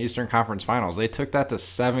Cavs in the Eastern Conference Finals, they took that to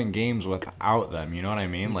 7 games without them. You know what I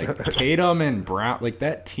mean? Like, Tatum and Brown, like,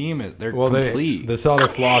 that team they're complete. The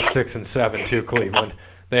Celtics lost 6 and 7 to Cleveland.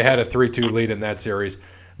 They had a 3-2 lead in that series.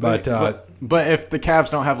 But if the Cavs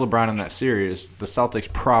don't have LeBron in that series, the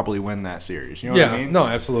Celtics probably win that series. You know what I mean? No,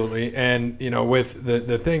 absolutely. And, you know, with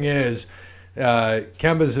the thing is,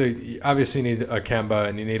 Kemba's obviously you need a Kemba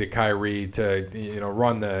and you need a Kyrie to, you know,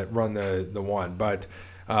 run the one. But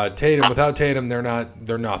Tatum, without Tatum, they're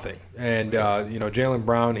nothing. And Jaylen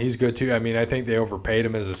Brown, he's good too. I mean, I think they overpaid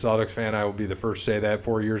him as a Celtics fan. I will be the first to say that.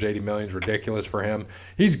 4 years, $80 million is ridiculous for him.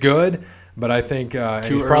 He's good, but I think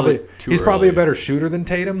he's probably a better shooter than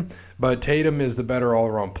Tatum. But Tatum is the better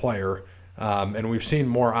all-around player, and we've seen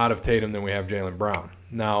more out of Tatum than we have Jaylen Brown.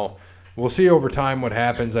 Now, we'll see over time what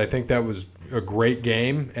happens. I think that was a great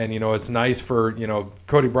game, and it's nice for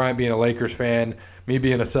Cody Bryant being a Lakers fan, me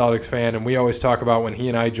being a Celtics fan, and we always talk about when he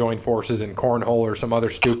and I join forces in cornhole or some other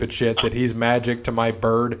stupid shit that he's Magic to my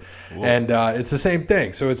Bird. Whoa. And it's the same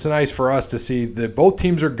thing. So it's nice for us to see that both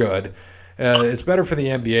teams are good. It's better for the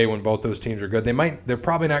NBA when both those teams are good. They're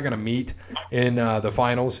probably not going to meet in the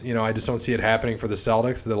finals. I just don't see it happening for the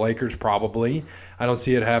Celtics. The Lakers probably. I don't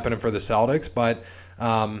see it happening for the Celtics, but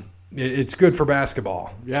it's good for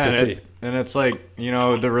basketball to see. And it's like,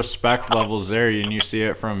 the respect levels there, and you see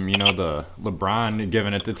it from, the LeBron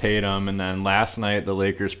giving it to Tatum, and then last night the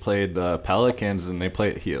Lakers played the Pelicans, and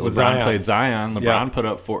LeBron played Zion.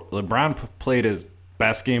 LeBron played his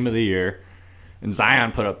best game of the year, and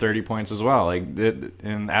Zion put up 30 points as well.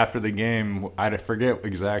 And after the game, I forget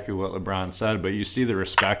exactly what LeBron said, but you see the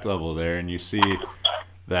respect level there, and you see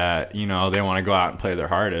that, they want to go out and play their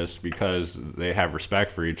hardest because they have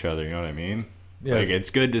respect for each other, you know what I mean? Yes. It's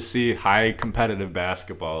good to see high competitive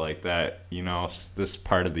basketball like that, this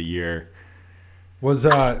part of the year. Who was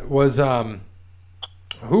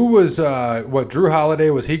Drew Holiday,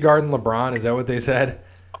 was he guarding LeBron? Is that what they said?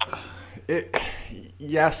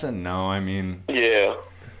 Yes and no. I mean, yeah,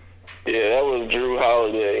 that was Drew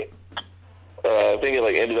Holiday. I think it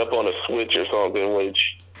ended up on a switch or something,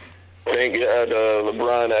 which thank God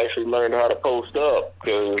LeBron actually learned how to post up,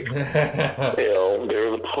 because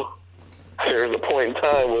there was a point in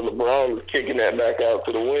time when LeBron was kicking that back out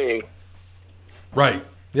to the wing. Right.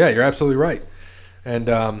 Yeah, you're absolutely right. And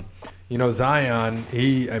Zion,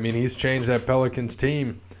 he's changed that Pelicans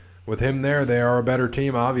team. With him there, they are a better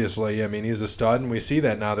team, obviously. I mean, he's a stud, and we see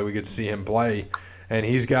that now that we get to see him play. And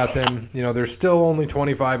he's got them, they're still only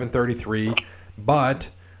 25 and 33, but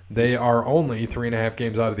they are only 3.5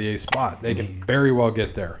 games out of the 8th spot. They can very well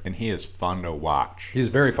get there. And he is fun to watch. He's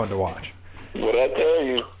very fun to watch. What did I tell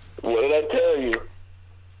you?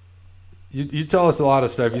 You tell us a lot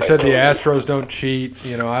of stuff. You said the Astros don't cheat.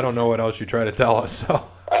 I don't know what else you try to tell us. So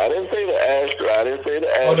I didn't say the Astros.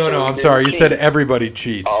 Oh, no, I'm sorry. You said everybody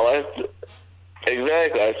cheats.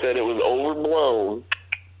 Exactly. I said it was overblown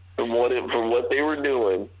from what they were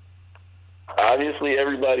doing. Obviously,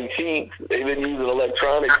 everybody cheats. They've been using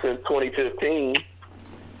electronics since 2015.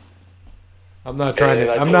 I'm not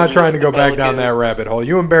trying to go back down that rabbit hole.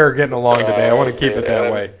 You and Bear are getting along today. I want to keep it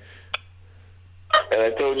that way. And I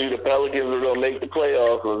told you the Pelicans were going to make the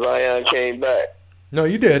playoffs when Zion came back. No,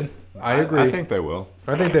 you did. I agree. I think they will.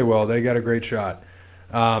 They got a great shot.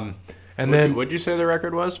 What did you say the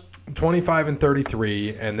record was? 25 and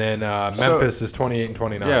 33, and then Memphis is 28 and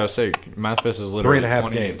 29. Yeah, I was saying Memphis is literally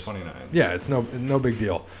 3.5 games. 29. Yeah, it's no big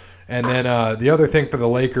deal. And then the other thing for the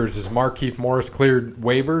Lakers is Markieff Morris cleared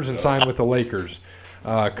waivers and signed with the Lakers.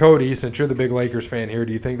 Cody, since you're the big Lakers fan here,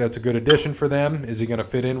 do you think that's a good addition for them? Is he going to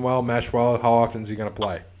fit in well, mesh well? How often is he going to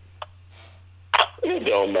play? It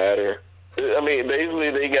don't matter. I mean, basically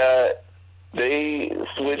they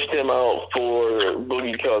switched him out for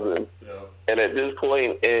Boogie Cousins. Yeah. And at this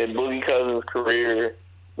point in Boogie Cousins' career,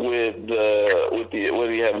 with what do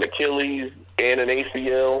you have, an Achilles and an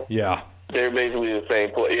ACL? Yeah. They're basically the same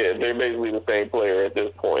player. Yeah, they're basically the same player at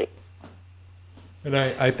this point. And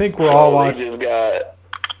I think we're all watching.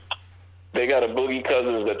 They got a Boogie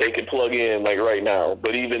Cousins that they could plug in right now,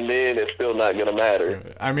 but even then, it's still not going to matter.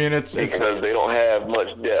 I mean, because they don't have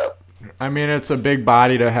much depth. I mean, it's a big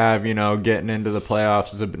body to have, getting into the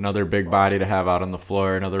playoffs is another big body to have out on the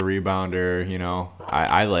floor, another rebounder,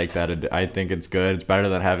 I like that. I think it's good. It's better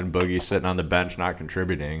than having Boogie sitting on the bench not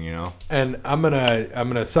contributing, And I'm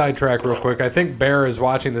gonna sidetrack real quick. I think Bear is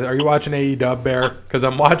watching this. Are you watching AEW, Bear? Because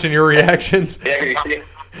I'm watching your reactions. Yeah, you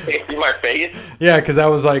see my face? Yeah, because I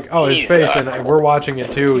was like, oh, his face, and we're watching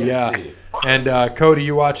it too, yeah. And Cody,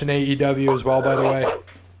 you watching AEW as well, by the way?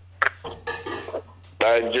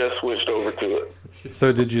 I just switched over to it.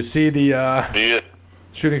 So did you see the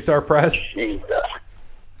Shooting Star Press?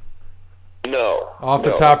 No. Off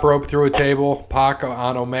the top rope through a table, Pac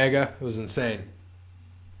on Omega. It was insane.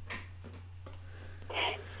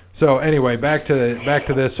 So anyway, back to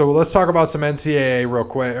this. So let's talk about some NCAA real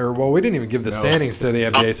quick. We didn't even give the standings to the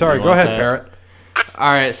NBA. Sorry, go ahead, Parrot.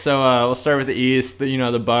 All right, so we'll start with the East.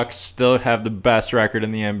 The Bucks still have the best record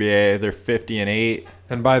in the NBA. They're 50-8.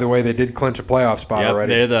 And by the way, they did clinch a playoff spot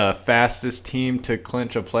already. They're the fastest team to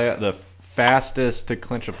clinch the fastest to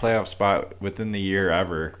clinch a playoff spot within the year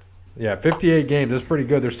ever. Yeah, 58 games. That's pretty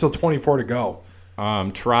good. There's still 24 to go.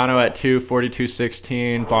 Toronto at 2,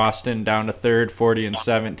 42-16. Boston down to 3rd,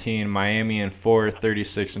 40-17. Miami in 4th,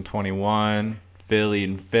 36-21. Philly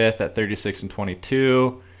in 5th at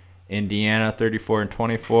 36-22. Indiana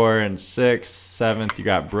 34-24 and 6th. 7th, you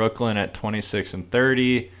got Brooklyn at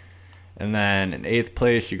 26-30. And then in 8th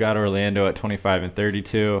place, you got Orlando at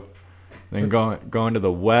 25-32. Then going to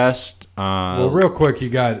the West. Well, real quick, you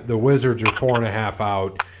got the Wizards are 4.5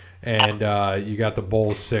 out, and you got the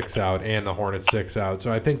Bulls 6 out, and the Hornets 6 out.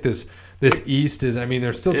 So I think this East is. I mean,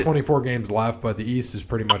 there's still 24 games left, but the East is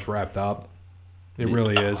pretty much wrapped up. It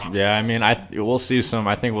really is. Yeah, I mean, we'll see some.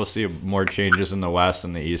 I think we'll see more changes in the West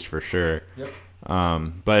and the East for sure. Yep.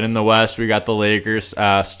 But in the West, we got the Lakers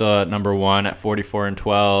still at number 1 at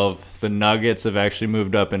 44-12. The Nuggets have actually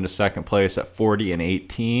moved up into second place at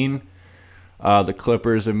 40-18. The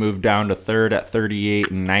Clippers have moved down to 3rd at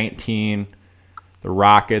 38-19. The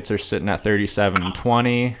Rockets are sitting at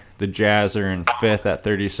 37-20. The Jazz are in 5th at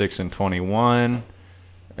 36-21.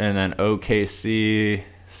 And then OKC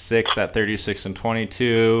 6th at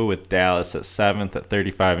 36-22, with Dallas at 7th at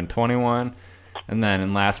 35-21. And then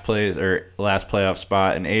in last playoff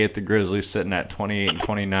spot in 8th, the Grizzlies sitting at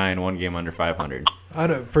 28-29, 1 game under 500.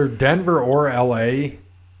 For Denver or LA,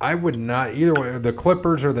 I would not either way. The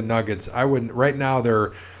Clippers or the Nuggets. I wouldn't. Right now,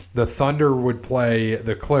 the Thunder would play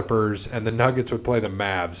the Clippers and the Nuggets would play the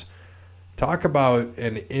Mavs. Talk about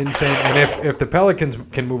an insane. And if the Pelicans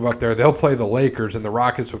can move up there, they'll play the Lakers and the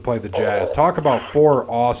Rockets would play the Jazz. Talk about 4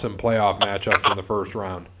 awesome playoff matchups in the first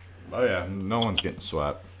round. Oh yeah, no one's getting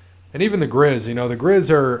swept. And even the Grizz, the Grizz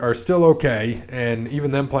are still okay, and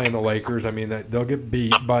even them playing the Lakers, I mean, they'll get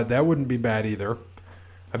beat, but that wouldn't be bad either.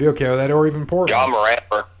 I'd be okay with that, or even Portland. John Morant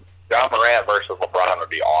versus LeBron would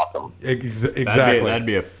be awesome. Exactly.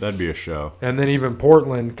 That'd be a show. And then even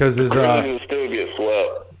Portland, because Grizzlies will still get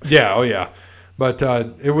swept. yeah, oh yeah, but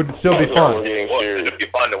it would still be fun. It'd be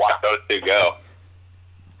fun to watch those two go.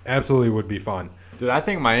 Absolutely would be fun. Dude, I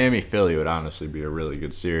think Miami-Philly would honestly be a really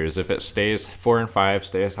good series. If it stays 4-5,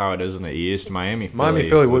 stays how it is in the East,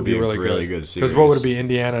 Miami-Philly would be really good series. Because what would it be,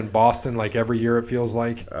 Indiana and Boston, like every year it feels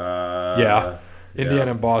like? Yeah.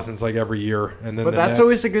 Indiana and Boston's like every year. And then but that's Nets.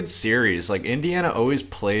 always a good series. Like, Indiana always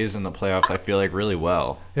plays in the playoffs, I feel like, really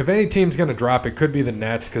well. If any team's going to drop, it could be the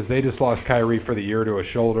Nets because they just lost Kyrie for the year to a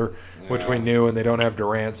shoulder, which we knew, and they don't have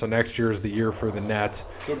Durant. So next year is the year for the Nets.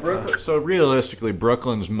 So realistically,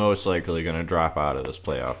 Brooklyn's most likely going to drop out of this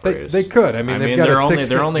playoff race. They could. I mean, they've got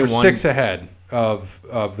they're 6 ahead of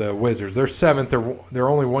the Wizards. They're 7th. They're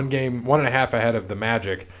only 1.5 ahead of the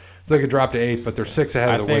Magic. So they could drop to 8th, but they're 6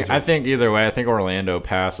 ahead of the Wizards. I think either way, I think Orlando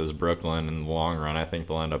passes Brooklyn in the long run. I think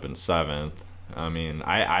they'll end up in 7th. I mean,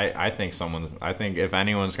 I think if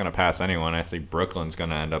anyone's going to pass anyone, I think Brooklyn's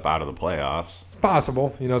going to end up out of the playoffs. It's possible.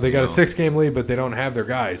 They got a 6-game lead, but they don't have their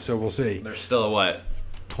guys, so we'll see. There's still,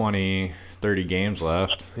 20, 30 games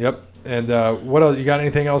left. Yep. And what else? You got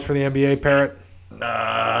anything else for the NBA, Parrot?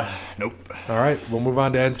 Nope. All right, we'll move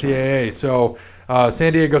on to NCAA. So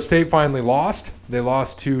San Diego State finally lost. They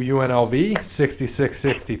lost to UNLV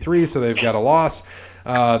 66-63, so they've got a loss.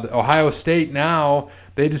 Ohio State now,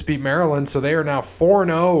 they just beat Maryland, so they are now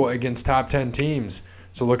 4-0 against top 10 teams.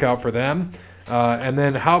 So look out for them. And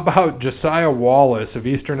then how about Josiah Wallace of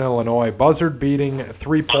Eastern Illinois, buzzard-beating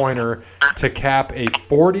three-pointer to cap a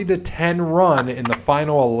 40-10 run in the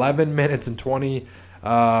final 11 minutes and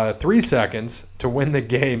 23 seconds to win the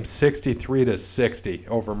game 63-60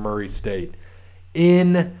 over Murray State.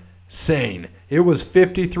 Insane. It was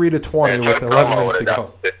 53-20 with 11 minutes to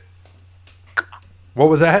go. What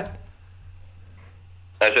was that?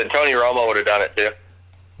 I said Tony Romo would have done it too.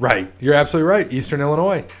 Right. You're absolutely right. Eastern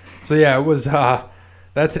Illinois. So, yeah, it was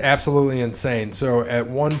that's absolutely insane. So, at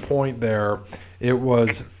one point there, it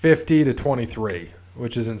was 50-23,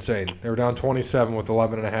 which is insane. They were down 27 with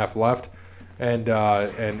 11.5 left, and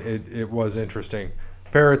it was interesting.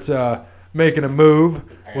 Parrott's making a move.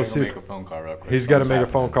 We'll see. Make a phone call real quick. He's got to make a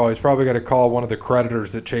phone call. He's probably got to call one of the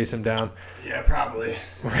creditors that chase him down. Yeah, probably.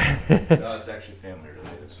 No, it's actually family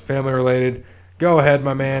related. Family related. Go ahead,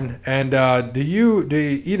 my man. And do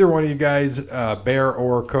either one of you guys, Bear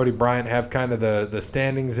or Cody Bryant, have kind of the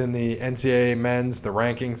standings in the NCAA men's, the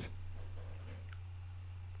rankings?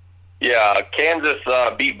 Yeah, Kansas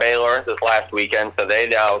beat Baylor this last weekend, so they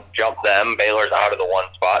now jump them. Baylor's out of the 1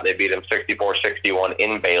 spot. They beat them 64-61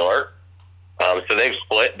 in Baylor. So they've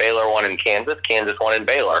split. Baylor won in Kansas. Kansas won in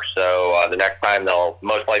Baylor. So the next time they'll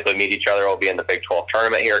most likely meet each other will be in the Big 12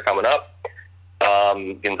 tournament here coming up.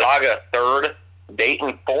 Gonzaga 3rd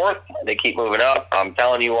Dayton 4th. They keep moving up. I'm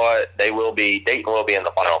telling you what, Dayton will be in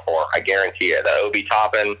the Final Four. I guarantee it. That Obi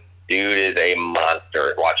Toppin dude is a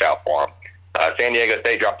monster. Watch out for him. San Diego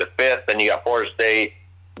State dropped to 5th. Then you got Florida State.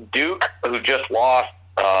 Duke, who just lost.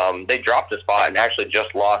 They dropped a spot and actually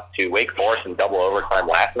just lost to Wake Forest in double overtime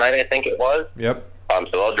last night, I think it was. Yep. So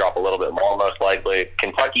they'll drop a little bit more, most likely.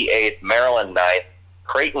 Kentucky 8th, Maryland 9th,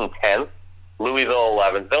 Creighton 10th, Louisville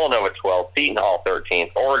 11th, Villanova 12th, Seton Hall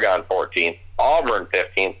 13th, Oregon 14th, Auburn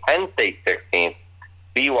 15th, Penn State 16th,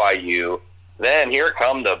 BYU. Then here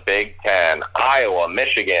come the Big Ten, Iowa,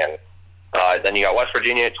 Michigan. Then you got West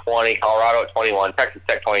Virginia at 20, Colorado at 21, Texas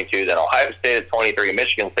Tech 22, then Ohio State at 23,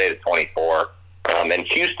 Michigan State at 24, and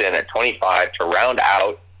Houston at 25 to round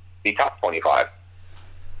out the top 25.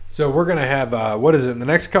 So we're going to have, in the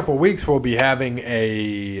next couple of weeks we'll be having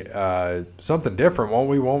a something different, won't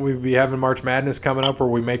we? Won't we be having March Madness coming up where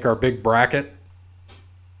we make our big bracket?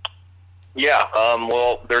 Yeah,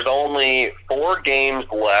 well, there's only 4 games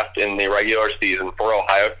left in the regular season for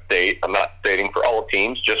Ohio State. I'm not stating for all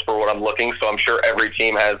teams, just for what I'm looking. So I'm sure every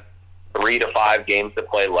team has 3 to 5 games to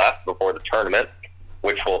play left before the tournament,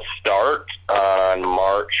 which will start on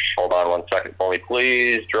March. Hold on one second for me,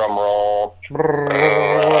 please. Drum roll.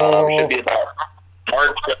 Should be about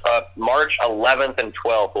March 11th and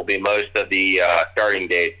 12th will be most of the starting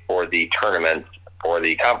dates for the tournament, for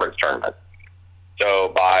the conference tournament.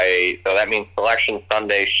 So that means Selection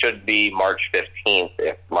Sunday should be March 15th,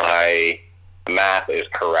 if my math is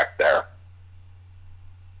correct there.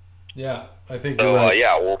 Yeah, I think so. You're right.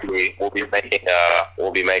 Yeah, we'll be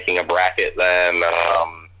making a bracket then.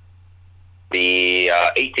 The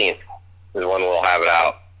 18th is when we'll have it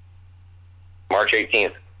out. March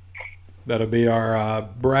 18th. That'll be our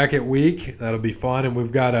bracket week. That'll be fun, and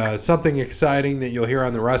we've got something exciting that you'll hear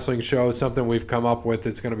on the wrestling show, something we've come up with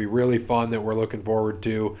that's going to be really fun that we're looking forward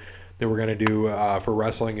to, that we're going to do for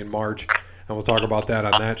wrestling in March, and we'll talk about that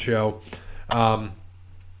on that show.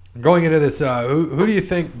 Going into this, who do you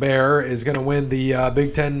think, Bear, is going to win the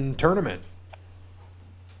Big Ten tournament?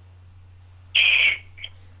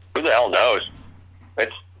 Who the hell knows?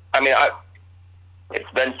 It's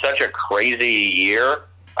been such a crazy year.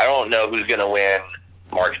 I don't know who's going to win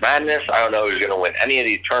March Madness. I don't know who's going to win any of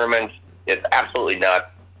these tournaments. It's absolutely nuts.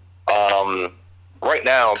 Right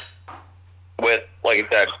now, with, like I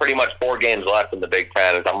said, pretty much 4 games left in the Big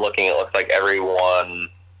Ten, as I'm looking, it looks like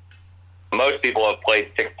most people have played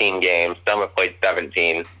 16 games. Some have played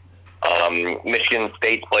 17. Michigan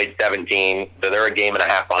State's played 17, so they're a game and a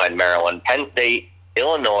half behind Maryland. Penn State,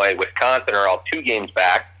 Illinois, Wisconsin are all 2 games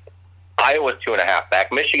back. Iowa's 2.5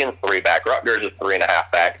 back. Michigan's 3 back. Rutgers is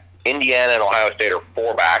 3.5 back. Indiana and Ohio State are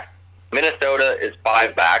 4 back. Minnesota is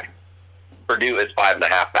 5 back. Purdue is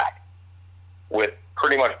 5.5 back, with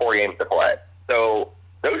pretty much 4 games to play. So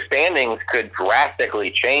those standings could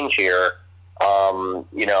drastically change here.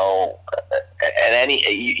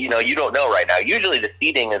 You don't know right now. Usually the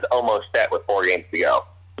seeding is almost set with 4 games to go.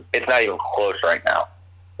 It's not even close right now.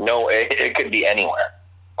 No, it could be anywhere.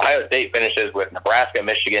 Ohio State finishes with Nebraska,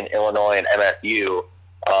 Michigan, Illinois, and MSU.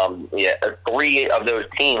 3 of those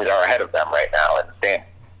teams are ahead of them right now in the standings.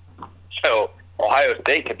 So Ohio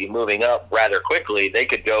State could be moving up rather quickly. They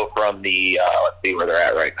could go from the let's see where they're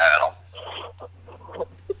at right now.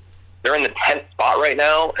 They're in the 10th spot right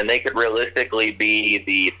now, and they could realistically be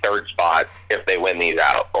the 3rd spot if they win these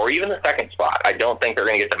out, or even the 2nd spot. I don't think they're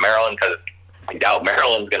going to get to Maryland because I doubt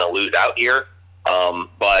Maryland's going to lose out here.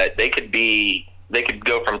 But they could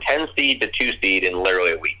go from 10 seed to 2 seed in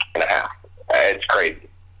literally a week and a half. It's crazy.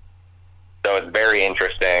 So it's very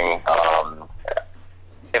interesting.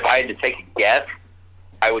 If I had to take a guess,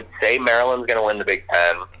 I would say Maryland's going to win the Big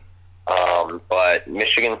Ten. But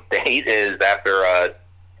Michigan State is, after a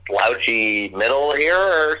slouchy middle here,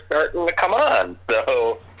 are starting to come on.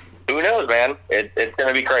 So who knows, man? It's going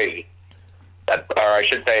to be crazy. Or I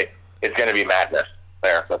should say, it's going to be madness.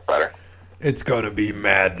 There, that's better. It's going to be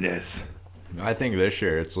madness. I think this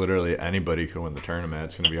year it's literally anybody can win the tournament.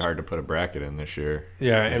 It's going to be hard to put a bracket in this year.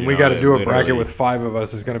 Yeah, and we got to do a bracket with 5 of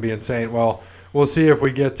us. Is going to be insane. Well, we'll see if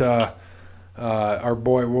we get our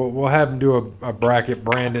boy. We'll have him do a bracket,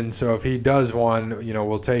 Brandon. So if he does one,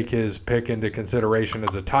 we'll take his pick into consideration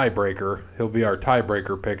as a tiebreaker. He'll be our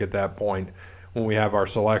tiebreaker pick at that point when we have our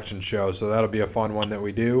selection show. So that'll be a fun one that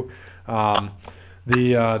we do.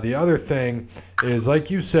 The other thing is,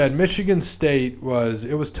 like you said, Michigan State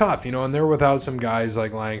was tough, and they're without some guys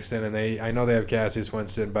like Langston, and I know they have Cassius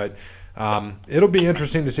Winston, but it'll be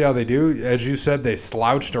interesting to see how they do. As you said, they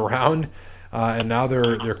slouched around, and now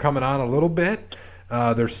they're coming on a little bit.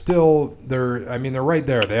 They're right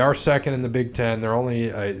there. They are second in the Big Ten. They're only,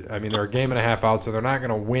 they're a game and a half out, so they're not going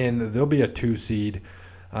to win. They'll be a 2 seed,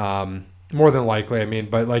 more than likely.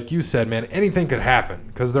 But like you said, man, anything could happen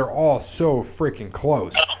because they're all so freaking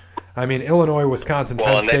close. Illinois, Wisconsin,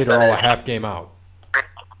 Penn State are all a half game out.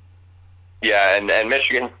 Yeah, and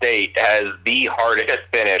Michigan State has the hardest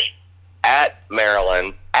finish at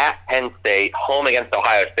Maryland, at Penn State, home against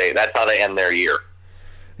Ohio State. That's how they end their year.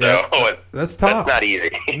 Yeah, that's tough. That's not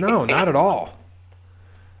easy. No, not at all.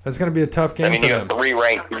 That's going to be a tough game for them. You have 3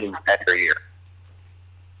 ranked teams every year.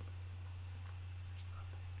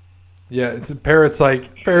 Yeah, Parrot's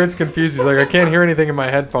confused. He's like, I can't hear anything in my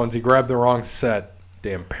headphones. He grabbed the wrong set.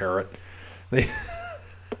 Damn Parrot. He's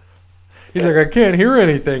like, I can't hear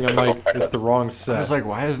anything. I'm like, it's the wrong set. I was like,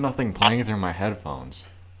 why is nothing playing through my headphones?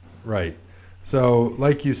 Right. So,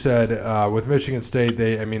 like you said, with Michigan State,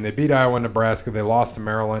 they beat Iowa and Nebraska. They lost to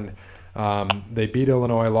Maryland. They beat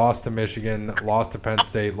Illinois, lost to Michigan, lost to Penn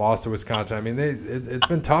State, lost to Wisconsin. It's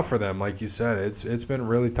been tough for them, like you said. It's been a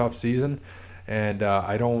really tough season, and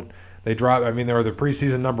they dropped. They were the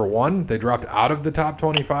preseason number 1. They dropped out of the top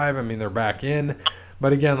 25. They're back in,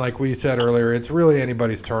 but again, like we said earlier, it's really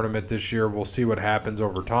anybody's tournament this year. We'll see what happens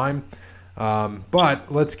over time.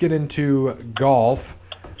 But let's get into golf.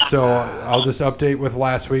 So I'll just update with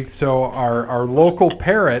last week. So our local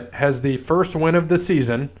Parrot has the first win of the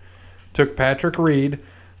season. Took Patrick Reed.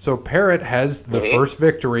 So Parrot has the first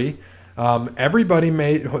victory. Everybody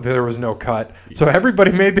made. There was no cut. So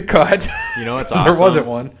everybody made the cut. You know what's awesome? There wasn't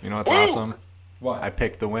one. You know what's awesome? What? I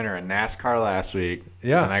picked the winner in NASCAR last week.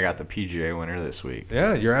 Yeah. And I got the PGA winner this week.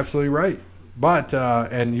 Yeah, you're absolutely right. But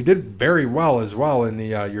and you did very well as well in the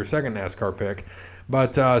your second NASCAR pick.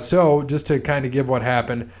 But so just to kind of give what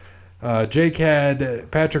happened, Jake had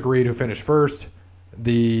Patrick Reed, who finished first.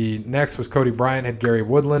 The next was Cody Bryant, had Gary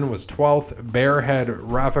Woodland, was 12th. Bear had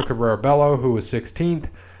Rafa Cabrera-Bello, who was 16th.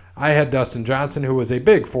 I had Dustin Johnson, who was a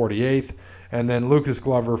big 48th. And then Lucas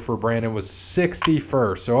Glover for Brandon was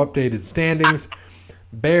 61st. So updated standings.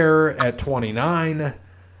 Bear at 29.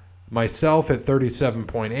 Myself at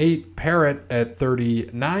 37.8. Parrot at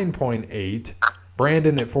 39.8.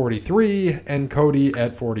 Brandon at 43, and Cody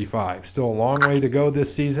at 45. Still a long way to go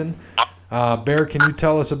this season. Bear, can you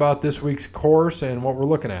tell us about this week's course and what we're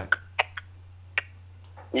looking at?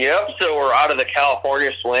 Yep, so we're out of the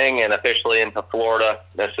California swing and officially into Florida.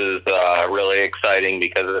 This is really exciting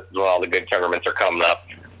because this is when all the good tournaments are coming up.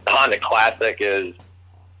 The Honda Classic is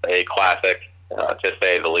a classic, to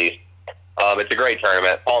say the least. It's a great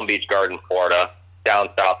tournament. Palm Beach Gardens, Florida. Down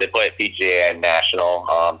south, they play at PGA and National.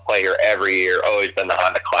 Play here every year. Always been the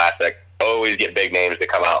Honda Classic. Always get big names to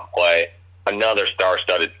come out and play. Another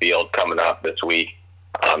star-studded field coming up this week.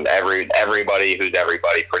 Everybody who's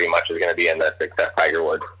everybody pretty much is going to be in this except Tiger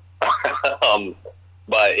Woods.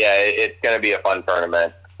 But yeah, it's going to be a fun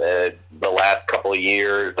tournament. The last couple of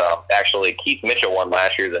years, actually Keith Mitchell won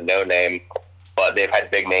last year as a no-name, but they've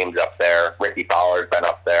had big names up there. Ricky Fowler's been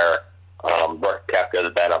up there. Brooks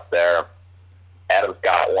Koepka's been up there. Adam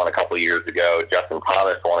Scott won a couple of years ago. Justin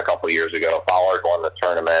Thomas won a couple of years ago. Fowler's won the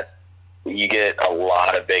tournament. You get a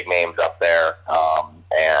lot of big names up there,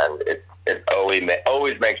 and it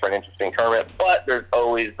always makes for an interesting tournament. But there's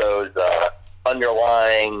always those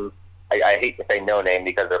underlying, I hate to say no name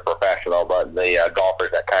because they're professional, but the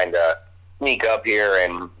golfers that kind of sneak up here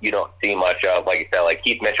and you don't see much of. Like you said, like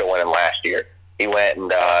Keith Mitchell went in last year. He went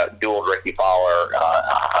and dueled Ricky Fowler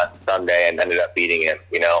on Sunday and ended up beating him.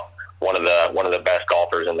 One of the best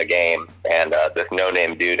golfers in the game, and this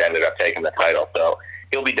no-name dude ended up taking the title. So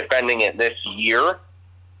he'll be defending it this year,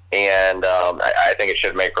 and I think it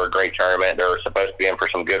should make for a great tournament. They're supposed to be in for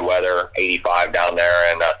some good weather, 85 down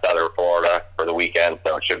there in southern Florida for the weekend,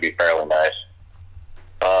 so it should be fairly nice.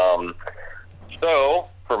 So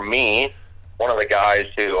for me, one of the guys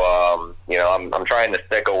who I'm trying to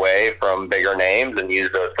stick away from bigger names and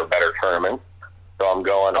use those for better tournaments. So I'm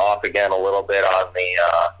going off again a little bit on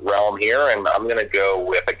the realm here, and I'm going to go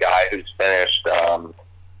with a guy who's finished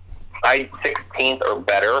 16th or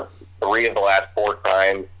better 3 of the last 4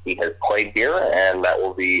 times he has played here, and that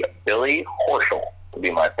will be Billy Horschel will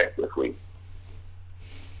be my pick this week.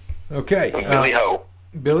 Okay. Billy Ho.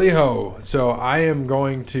 Billy Ho. So I am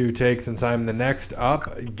going to take, since I'm the next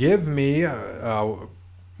up, give me a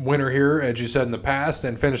winner here, as you said in the past,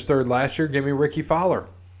 and finished 3rd last year. Give me Ricky Fowler.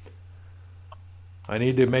 I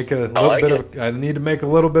need to make a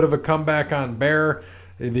little bit of a comeback on Bear.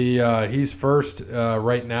 He's first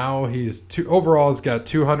right now. He's overall has got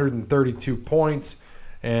 232 points,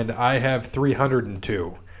 and I have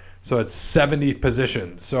 302. So it's 70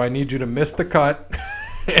 positions. So I need you to miss the cut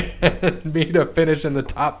and me to finish in the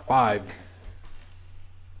top 5.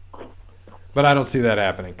 But I don't see that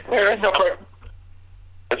happening. Yeah, no problem.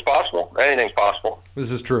 It's possible. Anything's possible.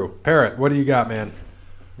 This is true. Parrot, what do you got, man?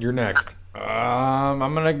 You're next. I'm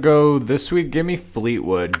gonna go this week. Give me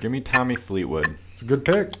Fleetwood. Give me Tommy Fleetwood. It's a good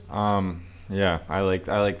pick. Yeah, I like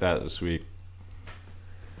that this week.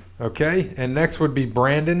 Okay, and next would be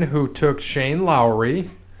Brandon, who took Shane Lowry.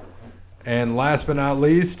 And last but not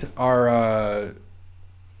least, our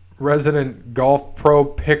resident golf pro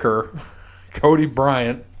picker, Cody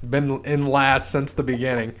Bryant, been in last since the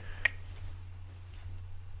beginning.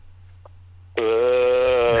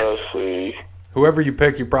 Let's see. Whoever you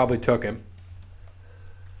pick, you probably took him.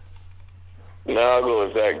 Now I'll go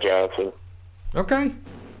with Zach Johnson. Okay.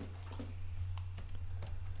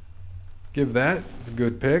 Give that. It's a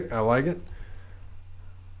good pick. I like it.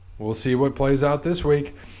 We'll see what plays out this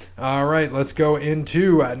week. All right, let's go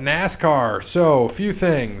into NASCAR. So, a few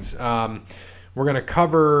things. We're going to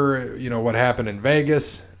cover, what happened in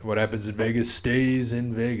Vegas. What happens in Vegas stays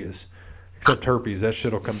in Vegas. Except herpes. That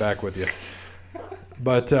shit will come back with you.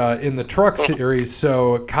 But in the truck series,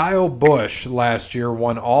 so Kyle Busch last year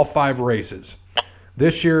won all 5 races.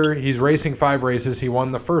 This year, he's racing 5 races. He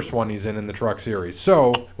won the first one he's in the truck series.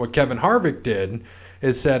 So what Kevin Harvick did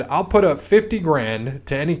is said, I'll put up $50,000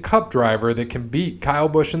 to any Cup driver that can beat Kyle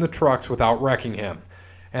Busch in the trucks without wrecking him.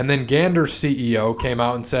 And then Gander's CEO came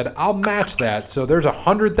out and said, I'll match that. So there's a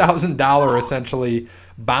 $100,000 essentially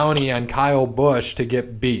bounty on Kyle Busch to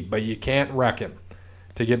get beat, but you can't wreck him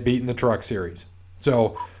to get beat in the truck series.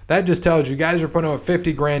 So that just tells you guys are putting up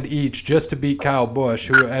 $50,000 each just to beat Kyle Busch,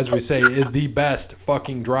 who, as we say, is the best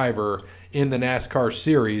fucking driver in the NASCAR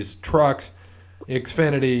series. Trucks,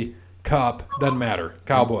 Xfinity, Cup, doesn't matter.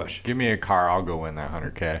 Kyle Busch. Give me a car, I'll go win that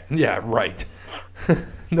 $100K. Yeah, right.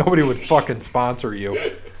 Nobody would fucking sponsor you.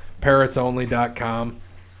 Parrotsonly.com.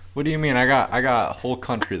 What do you mean? I got a whole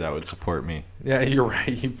country that would support me. Yeah, you're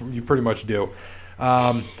right. You pretty much do.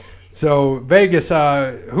 So Vegas,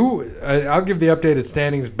 I'll give the updated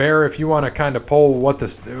standings. Bear, if you want to kind of poll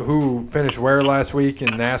who finished where last week in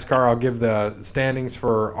NASCAR, I'll give the standings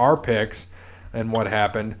for our picks and what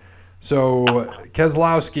happened. So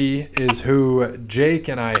Keselowski is who Jake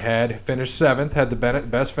and I had finished 7th, had the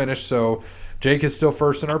best finish. So Jake is still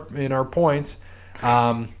first in our points.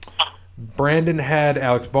 Brandon had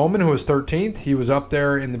Alex Bowman, who was 13th. He was up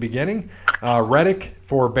there in the beginning. Reddick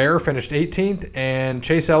for Bear finished 18th, and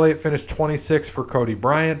Chase Elliott finished 26th for Cody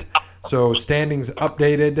Bryant. So standings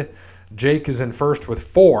updated. Jake is in first with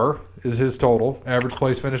 4 is his total. Average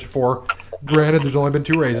place finished 4. Granted, there's only been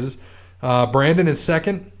 2 races. Brandon is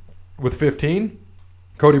second with 15.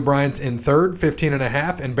 Cody Bryant's in third,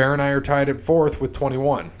 15.5, and Bear and I are tied at 4th with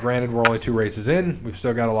 21. Granted, we're only 2 races in. We've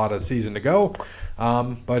still got a lot of season to go.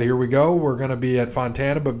 But here we go. We're going to be at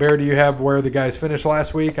Fontana. But, Bear, do you have where the guys finished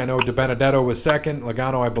last week? I know DiBenedetto was second.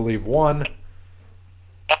 Logano, I believe, won.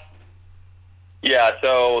 Yeah,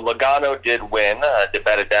 so Logano did win.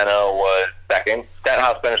 DiBenedetto was second.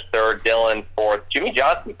 Stenhouse finished third. Dillon fourth. Jimmy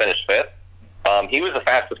Johnson finished 5th. He was the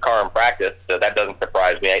fastest car in practice, so that doesn't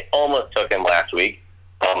surprise me. I almost took him last week.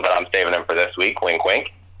 But I'm saving him for this week. Wink,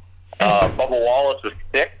 wink. Bubba Wallace was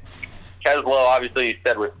 6th. Keslow, obviously, you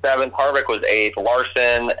said, was 7th. Harvick was 8th.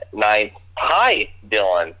 Larson, 9th. Ty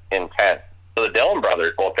Dillon in 10th. So the Dillon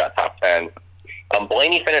brothers both got top 10.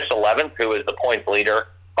 Blaney finished 11th, who is the points leader,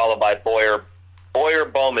 followed by Boyer,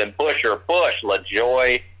 Bowman, Busher, Busch,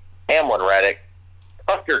 LaJoy, Hamlin, Reddick,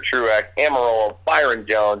 Custer, Truex, Amarola, Byron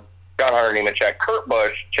Jones, John Hunter, Nemechek, Kurt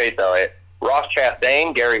Busch, Chase Elliott, Ross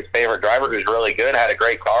Chastain, Gary's favorite driver, who's really good, had a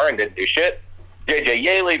great car and didn't do shit. J.J.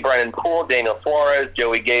 Yaley, Brennan Poole, Daniel Suarez,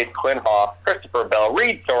 Joey Gates, Quinn Hoff, Christopher Bell,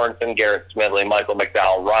 Reed Sorensen, Garrett Smedley, Michael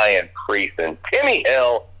McDowell, Ryan Creason, Timmy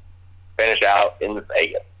Hill finish out in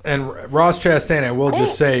Vegas. And Ross Chastain, I will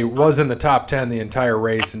just say, was in the top 10 the entire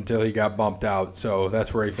race until he got bumped out. So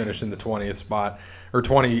that's where he finished in the 20th spot, or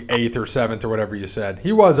 28th or 7th or whatever you said.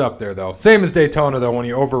 He was up there, though. Same as Daytona, though, when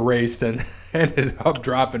he over-raced and ended up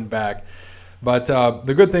dropping back. But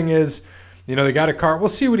the good thing is, they got a car. We'll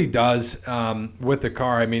see what he does with the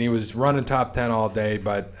car. I mean, he was running top 10 all day,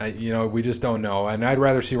 but, we just don't know. And I'd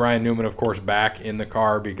rather see Ryan Newman, of course, back in the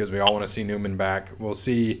car because we all want to see Newman back. We'll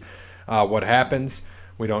see what happens.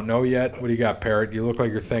 We don't know yet. What do you got, Parrot? You look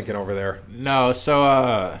like you're thinking over there. No,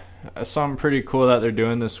 so something pretty cool that they're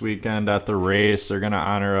doing this weekend at the race. They're going to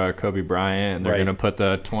honor Kobe Bryant, and they're going to put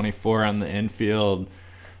the 24 on the infield.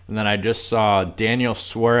 And then I just saw Daniel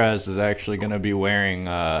Suarez is actually going to be wearing,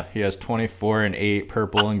 he has 24 and 8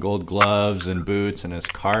 purple and gold gloves and boots, and his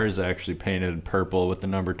car is actually painted purple with the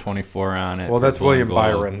number 24 on it. Well, that's William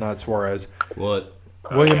Byron, not Suarez. Well,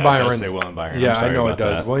 William It Byron's. does say William Byron. I'm Yeah, I sorry know it about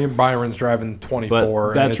does. that. William Byron's driving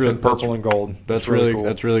 24, and it's in purple and gold. That's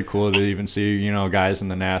really cool to even see, guys in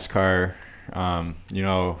the NASCAR,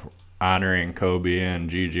 honoring Kobe and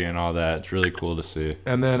Gigi and all that. It's really cool to see.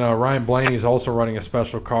 And then Ryan Blaney's also running a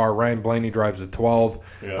special car. Ryan Blaney drives a 12,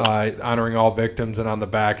 honoring all victims. And on the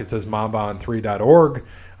back, it says MambaOn3.org.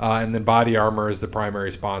 And then Body Armor is the primary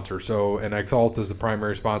sponsor. So, and Exalt is the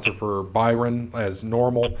primary sponsor for Byron as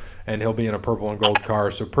normal. And he'll be in a purple and gold car.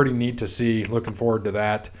 So, pretty neat to see. Looking forward to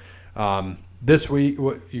that. This week,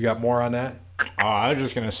 you got more on that? Oh, I was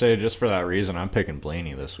just going to say, just for that reason, I'm picking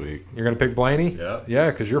Blaney this week. You're going to pick Blaney? Yeah.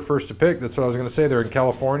 Yeah, because you're first to pick. That's what I was going to say. They're in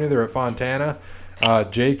California. They're at Fontana.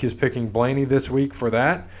 Jake is picking Blaney this week for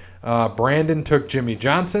that. Brandon took Jimmy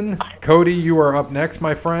Johnson. Cody, you are up next,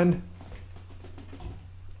 my friend.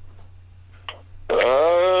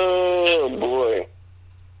 Oh, boy.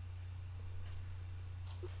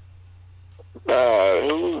 I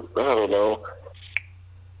don't know.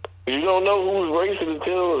 You don't know who's racing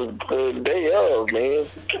until the day of, man.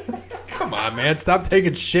 Come on, man. Stop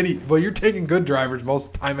taking shitty. Well, you're taking good drivers most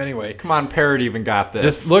of the time anyway. Come on, Parrott even got this.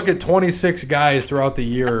 Just look at 26 guys throughout the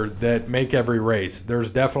year that make every race.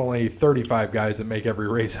 There's definitely 35 guys that make every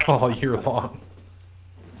race all year long.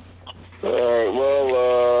 All right,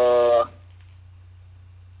 well,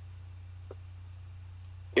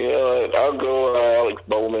 I'll go Alex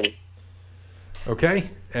Bowman. Okay.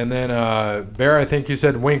 And then, Bear, I think you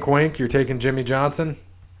said wink, wink. You're taking Jimmy Johnson?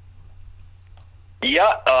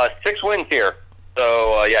 Yeah, 6 wins here.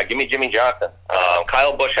 So, give me Jimmy Johnson.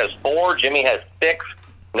 Kyle Busch has 4. Jimmy has 6.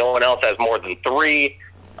 No one else has more than 3.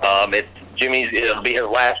 It'll be his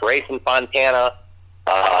last race in Fontana.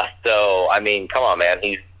 So, I mean, come on, man.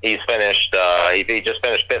 He's finished. He just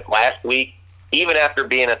finished 5th last week. Even after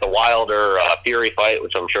being at the Wilder Fury fight,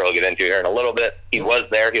 which I'm sure we'll get into here in a little bit, he was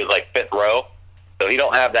there. He was like 5th row. So he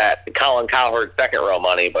don't have that Colin Cowherd 2nd row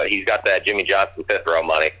money, but he's got that Jimmy Johnson 5th row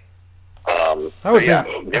money.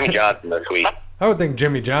 Jimmy Johnson this week. I would think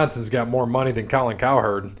Jimmy Johnson's got more money than Colin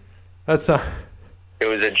Cowherd. That's It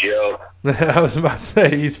was a joke. I was about to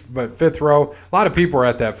say but 5th row. A lot of people were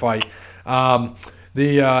at that fight. And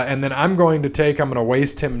then I'm going to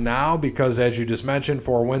waste him now because, as you just mentioned,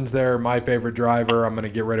 4 wins there. My favorite driver. I'm going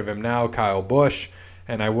to get rid of him now, Kyle Busch,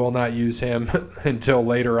 and I will not use him until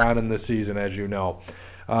later on in the season, as you know.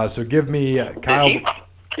 So give me Kyle.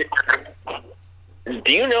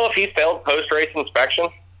 Do you know if he failed post-race inspection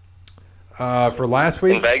For last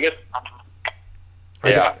week? in Vegas?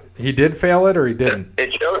 Yeah. He did fail it or he didn't?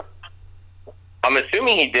 It shows. I'm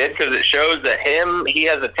assuming he did because it shows that he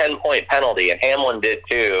has a 10-point penalty, and Hamlin did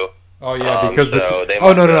too. Oh yeah, because no.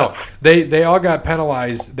 They all got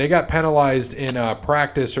penalized. They got penalized in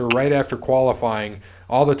practice or right after qualifying.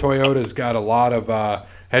 All the Toyotas got a lot of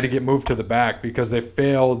had to get moved to the back because they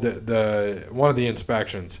failed one of the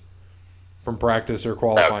inspections from practice or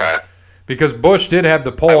qualifying. Okay. Because Busch did have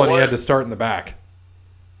the pole and he had to start in the back.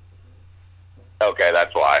 Okay,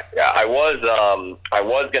 that's why. Yeah, I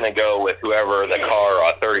was gonna go with whoever the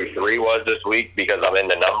car 33 was this week because I'm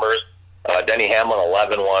into numbers. Denny Hamlin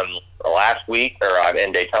 11 won last week, or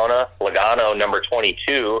in Daytona. Logano number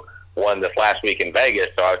 22 won this last week in Vegas.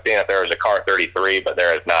 So I was seeing if there was a car 33, but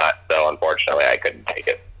there is not. So unfortunately, I couldn't take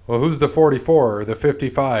it. Well, who's the 44 or the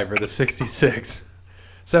 55 or the 66?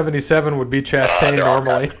 77 would be Chastain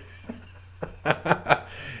normally.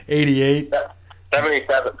 88.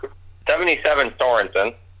 77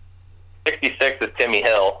 Sorensen. 66 is Timmy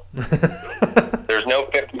Hill. There's no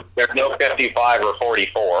 55 or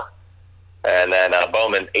 44. And then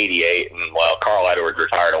Bowman's 88. And, Carl Edwards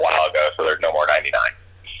retired a while ago, so there's no more 99.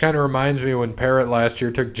 Kind of reminds me when Parrott last year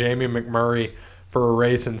took Jamie McMurray for a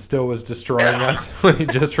race and still was destroying us when he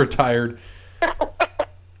just retired.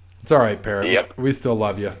 It's all right, Parrott. Yep. We still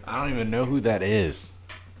love you. I don't even know who that is.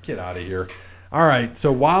 Get out of here. All right,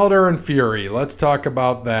 so Wilder and Fury. Let's talk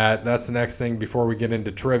about that. That's the next thing before we get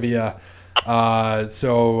into trivia.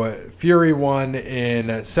 So Fury won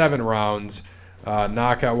in 7 rounds.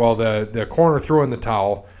 Knockout. Well, the corner threw in the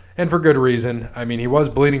towel, and for good reason. I mean, he was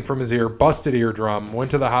bleeding from his ear, busted eardrum,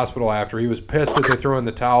 went to the hospital after. He was pissed that they threw in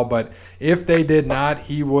the towel, but if they did not,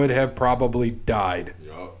 he would have probably died.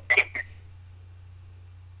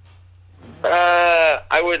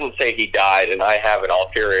 I wouldn't say he died, and I have an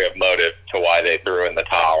ulterior motive to why they threw in the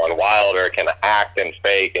towel. And Wilder can act and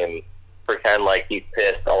fake and pretend like he's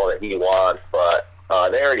pissed all that he wants, but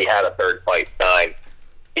they already had a third fight signed.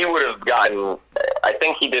 He would have gotten. I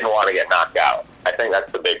think he didn't want to get knocked out. I think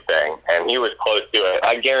that's the big thing, and he was close to it.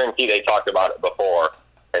 I guarantee they talked about it before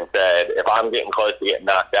and said, if I'm getting close to getting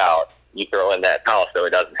knocked out, you throw in that towel so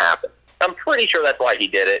it doesn't happen. I'm pretty sure that's why he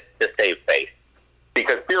did it, to save face. Because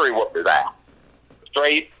Fury whooped his ass.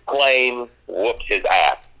 Straight, plain, whooped his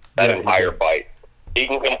ass. That entire fight. He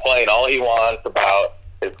can complain all he wants about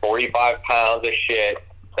his 45 pounds of shit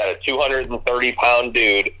that a 230-pound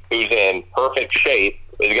dude who's in perfect shape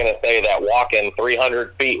is going to say that walking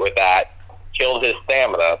 300 feet with that killed his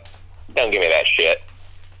stamina. Don't give me that shit.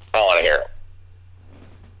 I don't want to hear it.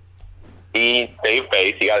 He saved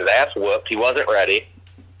face. He got his ass whooped. He wasn't ready.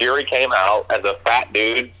 Fury came out as a fat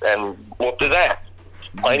dude and whooped his ass.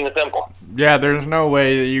 Plain and simple. Yeah, there's no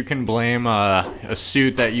way that you can blame a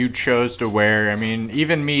suit that you chose to wear. I mean,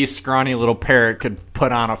 even me, scrawny little parrot, could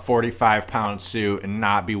put on a 45-pound suit and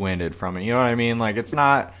not be winded from it. You know what I mean? Like, it's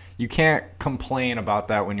not... You can't complain about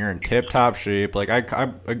that when you're in tip-top shape. Like,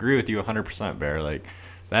 I agree with you 100%, Bear. Like,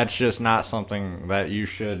 that's just not something that you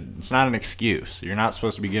should... It's not an excuse. You're not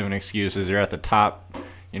supposed to be giving excuses. You're at the top...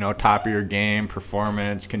 top of your game,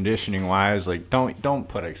 performance, conditioning-wise. Like, don't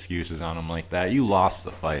put excuses on him like that. You lost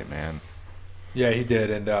the fight, man. Yeah, he did.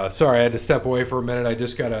 And sorry, I had to step away for a minute. I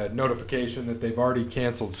just got a notification that they've already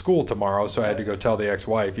canceled school tomorrow, so I had to go tell the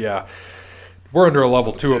ex-wife. Yeah, we're under a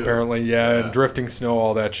level 2 apparently. Yeah, and drifting snow,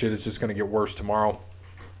 all that shit is just going to get worse tomorrow.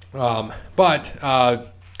 But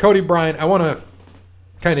Cody Bryant, I want to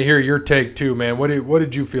kind of hear your take too, man. What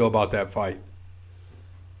did you feel about that fight?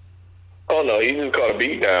 Oh no, he just caught a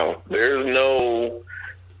beat down. There's no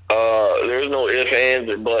ifs, ands,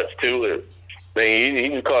 or buts to it. I mean, he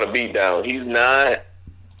just caught a beat down. He's not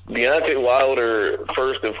Deontay Wilder.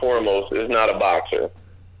 First and foremost, is not a boxer.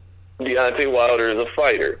 Deontay Wilder is a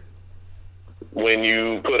fighter. When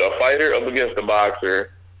you put a fighter up against a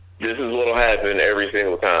boxer, this is what'll happen every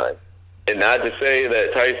single time. And not to say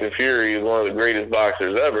that Tyson Fury is one of the greatest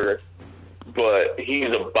boxers ever, but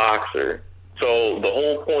he's a boxer. So the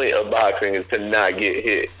whole point of boxing is to not get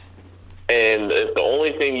hit. And if the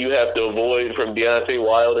only thing you have to avoid from Deontay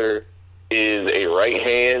Wilder is a right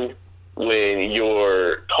hand when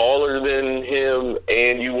you're taller than him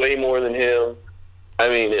and you weigh more than him, I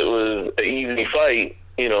mean, it was an easy fight.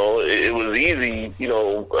 It was easy,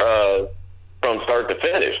 from start to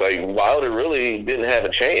finish. Like, Wilder really didn't have a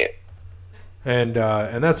chance. And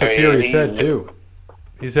that's what Fury said, too.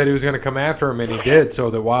 He said he was going to come after him, and he did. So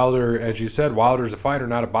that Wilder, as you said, Wilder's a fighter,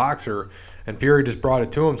 not a boxer. And Fury just brought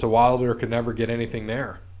it to him, so Wilder could never get anything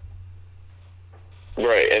there.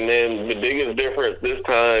 Right, and then the biggest difference this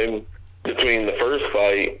time between the first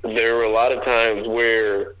fight, there were a lot of times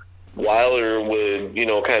where Wilder would,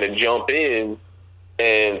 kind of jump in,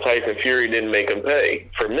 and Tyson Fury didn't make him pay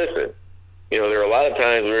for missing. There were a lot of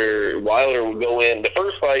times where Wilder would go in. The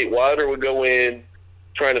first fight, Wilder would go in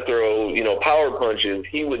trying to throw, power punches.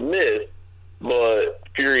 He would miss, but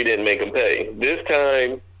Fury didn't make him pay. This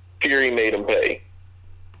time, Fury made him pay.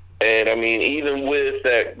 And, I mean, even with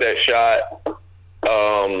that shot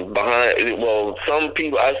behind, well, some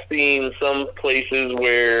people, I've seen some places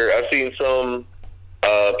where I've seen some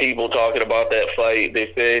people talking about that fight.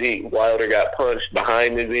 They said Wilder got punched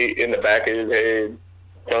behind in the back of his head.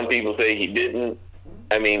 Some people say he didn't.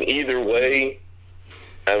 I mean, either way,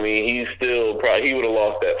 he would have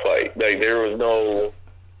lost that fight. Like, there was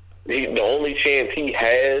the only chance he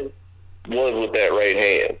had was with that right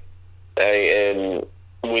hand. And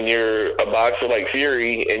when you're a boxer like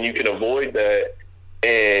Fury and you can avoid that,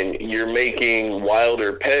 and you're making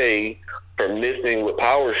Wilder pay for missing with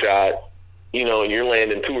power shots, and you're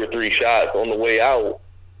landing 2 or 3 shots on the way out,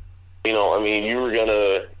 he was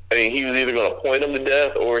either going to point him to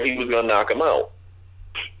death or he was going to knock him out.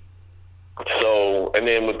 So, and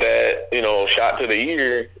then with that, shot to the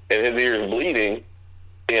ear and his ear is bleeding,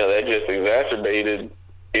 that just exacerbated,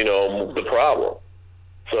 the problem.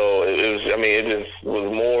 So it just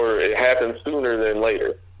was more, it happened sooner than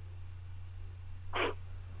later.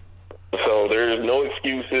 So there's no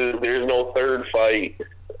excuses. There's no third fight.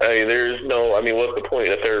 What's the point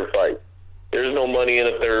in a third fight? There's no money in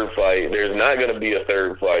a third fight. There's not going to be a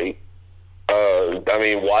third fight.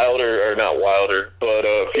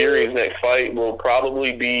 Fury's next fight will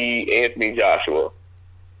probably be Anthony Joshua,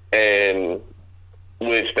 and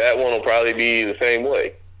which that one will probably be the same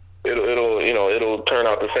way. It'll turn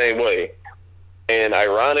out the same way. And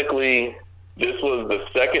ironically, this was the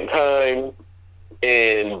second time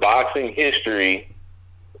in boxing history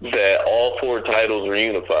that all 4 titles were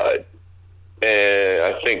unified. And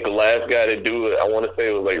I think the last guy to do it, I want to say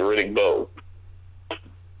it was like Riddick Bowe.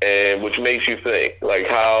 And which makes you think, like,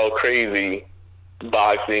 how crazy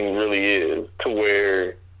boxing really is, to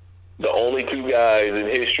where the only 2 guys in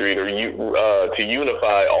history to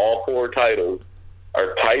unify all 4 titles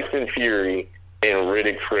are Tyson Fury and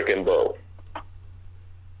Riddick frickin' Bowe.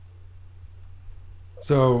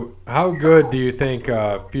 So, how good do you think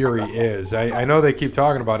Fury is? I know they keep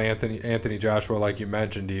talking about Anthony Joshua, like you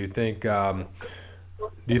mentioned. Do you think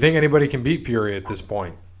anybody can beat Fury at this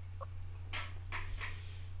point?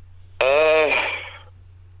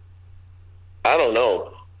 I don't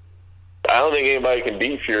know. I don't think anybody can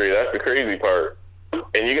beat Fury. That's the crazy part.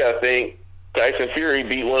 And you got to think Tyson Fury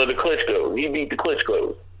beat one of the Klitschko's. He beat the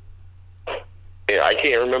Klitschko's. And I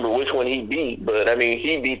can't remember which one he beat, but, I mean,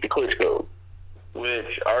 he beat the Klitschko's,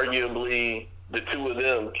 which arguably the two of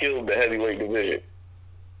them killed the heavyweight division.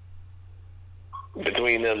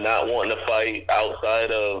 Between them not wanting to fight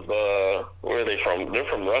outside of, where are they from? They're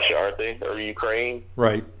from Russia, aren't they? Or Ukraine?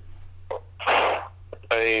 Right.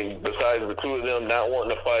 I mean, besides the two of them not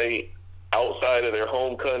wanting to fight outside of their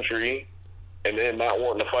home country and then not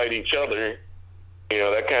wanting to fight each other, you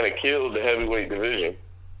know, that kind of killed the heavyweight division.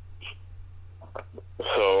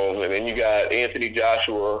 So, and then you got Anthony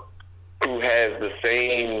Joshua, who has the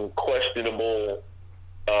same questionable,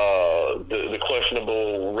 the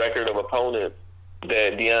questionable record of opponents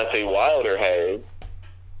that Deontay Wilder has,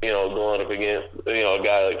 you know, going up against, you know, a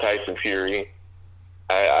guy like Tyson Fury.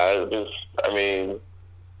 I mean,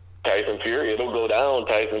 Tyson Fury, it'll go down.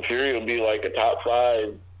 Tyson Fury will be like a top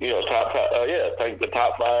five, you know, like the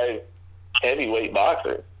top five heavyweight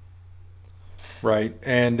boxer. Right.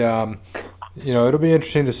 And, you know, it'll be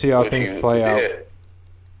interesting to see how things play out.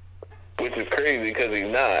 Which is crazy because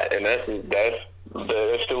he's not. And that's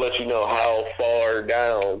to let you know how far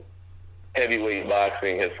down heavyweight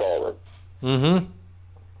boxing has fallen. Mm-hmm.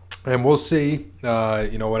 And we'll see,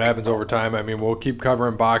 you know, what happens over time. I mean, we'll keep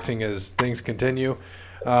covering boxing as things continue.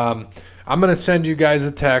 I'm going to send you guys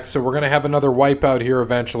a text, so we're going to have another wipeout here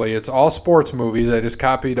eventually. It's all sports movies. I just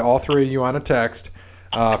copied all three of you on a text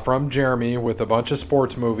from Jeremy with a bunch of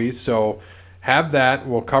sports movies. So have that.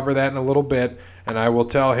 We'll cover that in a little bit, and I will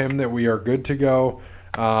tell him that we are good to go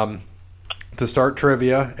to start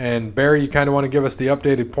trivia. And Barry, you kind of want to give us the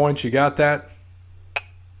updated points. You got that?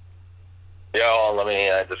 Yeah, well,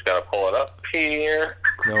 I just got to pull it up here.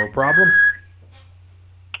 No problem.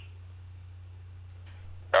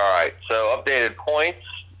 All right, so updated points.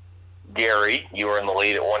 Gary, you are in the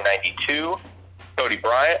lead at 192. Cody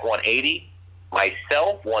Bryant, 180.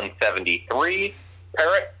 Myself, 173.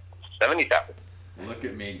 Parrott, 77. Look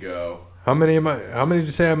at me go. How many did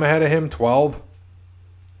you say I'm ahead of him? 12?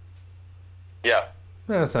 Yeah.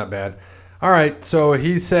 That's not bad. All right, so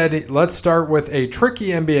he said, let's start with a tricky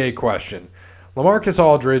NBA question. LaMarcus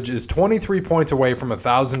Aldridge is 23 points away from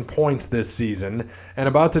 1,000 points this season and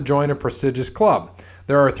about to join a prestigious club.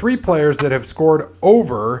 There are 3 players that have scored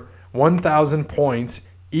over 1,000 points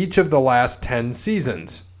each of the last 10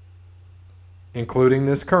 seasons, including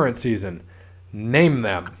this current season. Name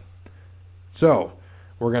them. So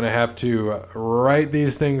we're going to have to write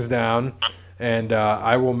these things down, and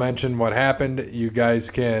I will mention what happened. You guys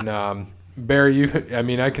can, Barry,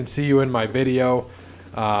 I can see you in my video.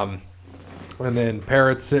 And then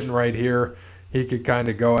Parrott's sitting right here. He could kind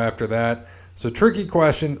of go after that. So tricky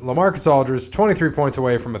question. LaMarcus Aldridge, 23 points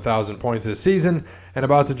away from 1,000 points this season and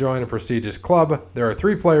about to join a prestigious club. There are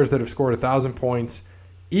 3 players that have scored 1,000 points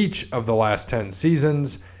each of the last 10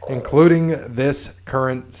 seasons, including this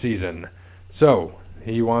current season. So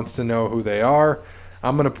he wants to know who they are.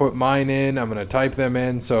 I'm going to put mine in. I'm going to type them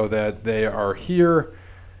in so that they are here,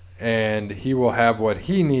 and he will have what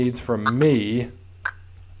he needs from me.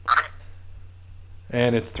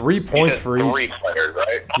 And it's 3 points for each. 3 players,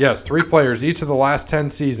 right? Yes, 3 players. Each of the last 10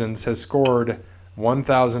 seasons has scored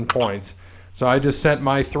 1,000 points. So I just sent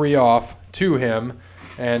my 3 off to him,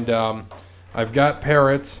 and I've got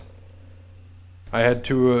Parrots. I had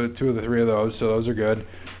two of the 3 of those, so those are good.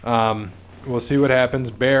 We'll see what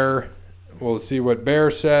happens. Bear, we'll see what Bear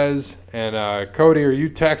says. And Cody, are you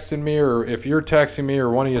texting me, or if you're texting me, or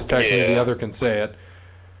one of you is texting me, the other can say it.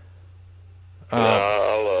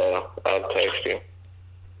 I'll text you.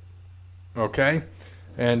 Okay.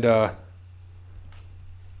 And,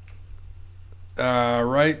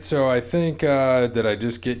 right, so I think, did I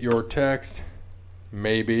just get your text?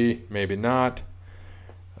 Maybe, maybe not.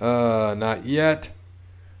 Not yet.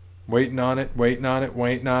 Waiting on it.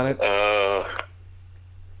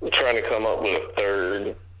 I'm trying to come up with a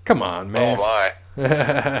third. Come on, man. Oh,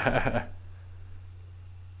 my.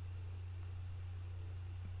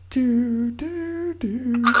 do.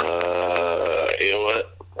 You know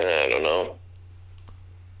what? I don't know.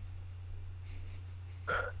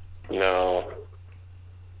 No.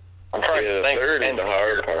 I'm trying to think. Third is the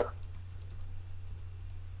hard part.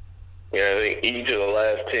 Yeah, I think each of the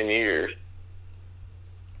last 10 years.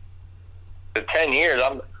 The 10 years,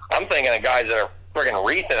 I'm thinking of guys that are freaking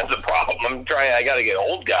recent as a problem. I got to get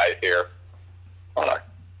old guys here.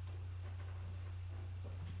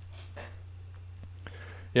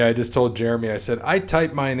 Yeah, I just told Jeremy, I said, I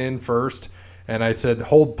typed mine in first, and I said,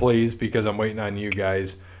 hold please, because I'm waiting on you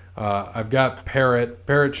guys. I've got Parrot.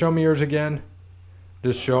 Parrot, show me yours again.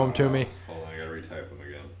 Just show them to me. Hold on, I gotta retype them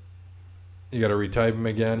again. You got to retype them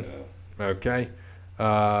again? Yeah. Okay.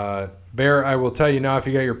 Bear, I will tell you now, if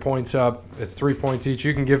you got your points up, it's 3 points each.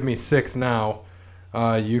 You can give me 6 now.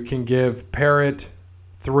 You can give Parrot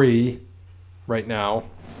 3 right now.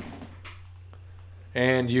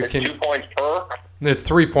 And you It's can... 2 points per? It's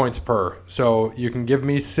 3 points per. So you can give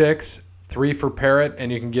me 6, 3 for Parrot,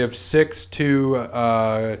 and you can give 6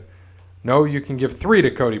 to... no, you can give 3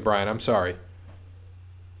 to Cody Bryant. I'm sorry.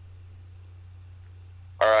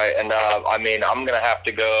 All right, and I'm going to have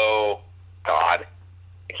to go... God,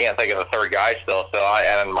 I can't think of the third guy still,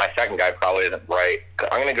 and my second guy probably isn't right.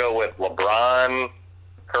 I'm going to go with LeBron,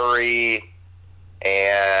 Curry,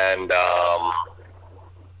 and... oh,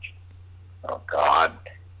 God.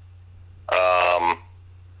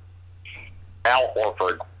 Al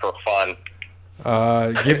Horford for fun.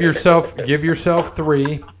 Give yourself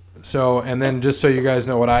 3. So, and then just so you guys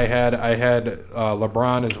know what I had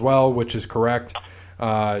LeBron as well, which is correct.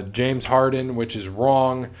 James Harden, which is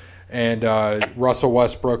wrong, and Russell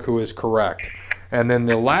Westbrook, who is correct. And then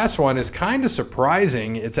the last one is kind of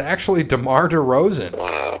surprising. It's actually DeMar DeRozan.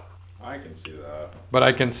 Wow. I can see that. But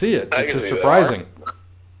I can see it. I It's can just see that. surprising.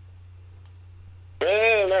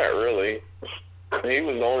 Not really. He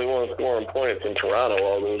was the only one scoring points in Toronto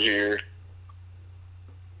all those years.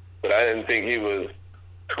 But I didn't think he was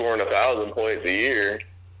scoring 1,000 points a year.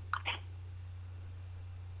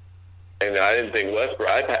 And I didn't think Westbrook.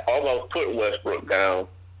 I almost put Westbrook down.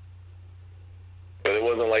 But it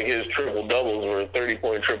wasn't like his triple-doubles were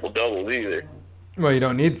 30-point triple-doubles either. Well, you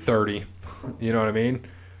don't need 30. You know what I mean?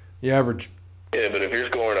 You average... Yeah, but if you're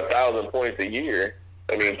scoring 1,000 points a year,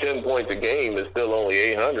 10 points a game is still only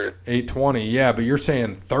 800. 820, yeah, but you're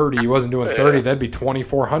saying 30. He wasn't doing 30. That'd be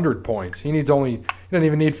 2,400 points. He doesn't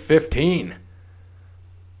even need 15.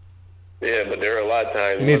 Yeah, but there are a lot of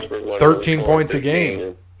times He needs Westbrook 13 scoring points a 15.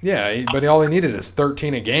 game. Yeah, but all he needed is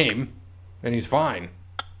 13 a game, and he's fine.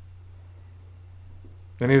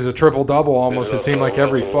 And he was a triple-double almost, it seemed like,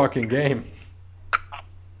 every fucking game.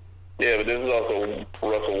 Yeah, but this is also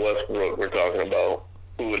Russell Westbrook we're talking about,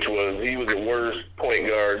 he was a worse point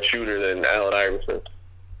guard shooter than Allen Iverson.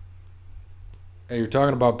 Hey, you're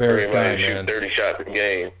talking about Bears He guy, might shoot man. 30 shots a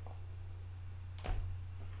game.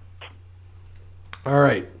 All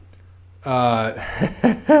right.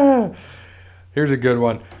 Here's a good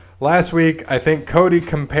one. Last week, I think Cody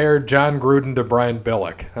compared John Gruden to Brian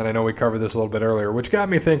Billick, and I know we covered this a little bit earlier, which got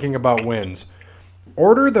me thinking about wins.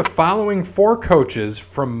 Order the following 4 coaches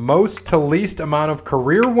from most to least amount of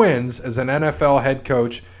career wins as an NFL head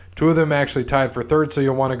coach. 2 of them actually tied for third, so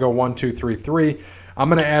you'll want to go 1, 2, 3, 3. I'm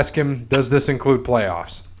going to ask him, does this include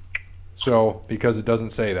playoffs? So, because it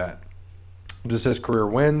doesn't say that. It just says career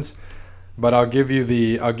wins. But I'll give you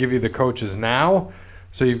the coaches now.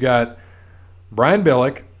 So you've got Brian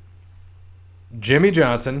Billick, Jimmy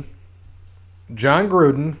Johnson, John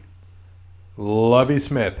Gruden, Lovie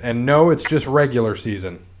Smith. And no, it's just regular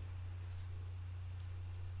season.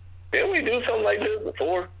 Didn't we do something like this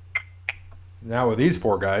before? Now with these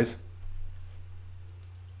 4 guys.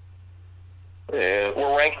 Yeah.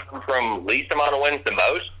 We're ranking from least amount of wins to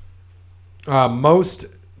most?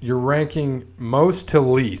 You're ranking most to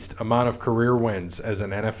least amount of career wins as an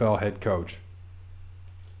NFL head coach.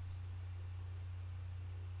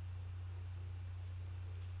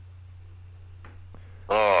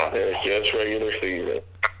 Oh, yeah, just regular season.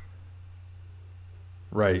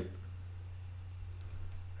 Right.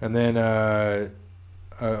 And then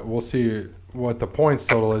we'll see what the points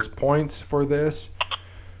total is. Points for this.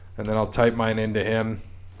 And then I'll type mine into him.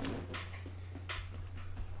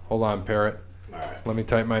 Hold on, Parrot. All right. Let me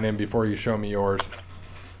type mine in before you show me yours.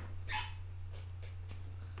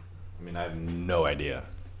 I have no idea.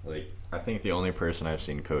 I think the only person I've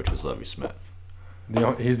seen coach is Lovie Smith.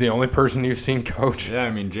 He's the only person you've seen coach. Yeah,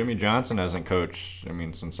 Jimmy Johnson hasn't coached,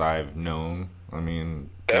 since I've known. That's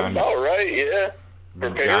about right, yeah. For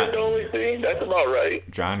parents to only see, that's about right.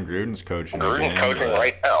 John Gruden's coaching Gruden's again. coaching but-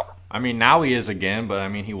 right now. Now he is again, but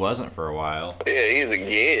he wasn't for a while. Yeah, he's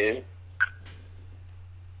again.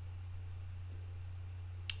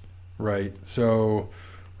 Right. So,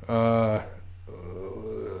 sorry,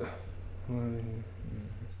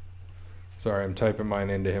 I'm typing mine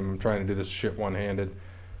into him. I'm trying to do this shit one-handed.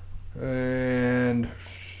 And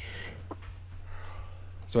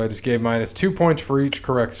so I just gave mine as 2 points for each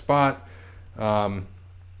correct spot. Do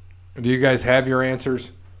you guys have your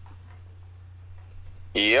answers?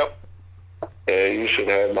 Yep. Yeah, you should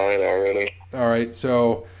have mine already. All right,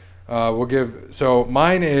 so we'll give. So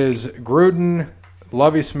mine is Gruden,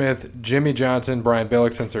 Lovie Smith, Jimmy Johnson, Brian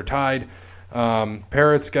Billick, since they're tied.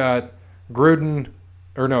 Parrot's got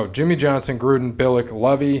Jimmy Johnson, Gruden, Billick,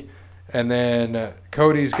 Lovie, and then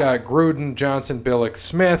Cody's got Gruden, Johnson, Billick,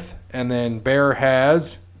 Smith, and then Bear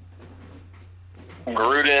has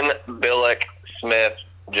Gruden, Billick, Smith,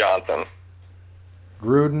 Johnson.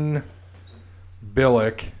 Gruden,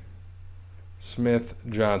 Billick, Smith,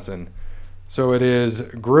 Johnson. So it is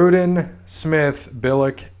Gruden, Smith,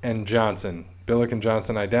 Billick, and Johnson. Billick and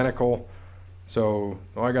Johnson identical. So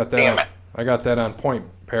I got that. I got that on point,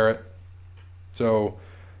 Parrot. So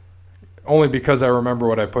only because I remember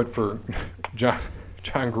what I put for John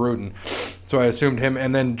Gruden. So I assumed him.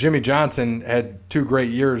 And then Jimmy Johnson had 2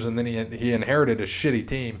 great years, and then he inherited a shitty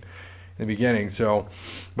team in the beginning. So,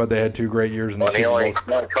 but they had 2 great years in the Super Bowls.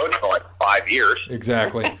 He only coached for like 5 years.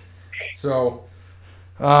 Exactly. So,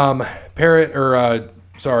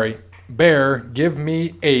 Bear, give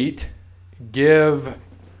me 8. Give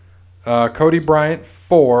Cody Bryant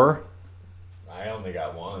 4. I only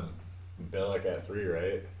got 1. Billick at 3,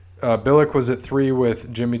 right? Billick was at 3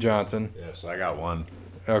 with Jimmy Johnson. Yeah, so I got 1.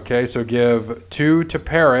 Okay, so give 2 to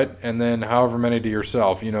Parrot, and then however many to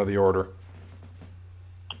yourself. You know the order.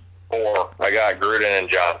 4. I got Gruden and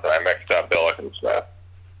Johnson. I mixed up Billick and Smith.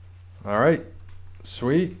 All right.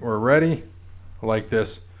 Sweet. We're ready. I like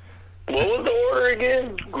this. What was the order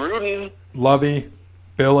again? Gruden. Lovey,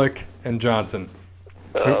 Billick, and Johnson.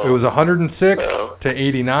 Oh. It was 106 Oh. to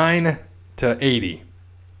 89 to 80.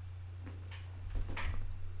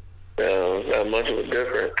 Yeah, not much of a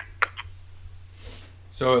difference.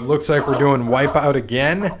 So it looks like we're doing Wipeout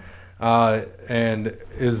again. And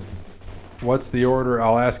what's the order?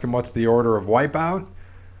 I'll ask him what's the order of Wipeout.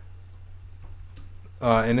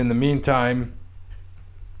 And in the meantime,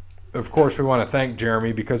 of course, we want to thank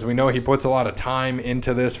Jeremy because we know he puts a lot of time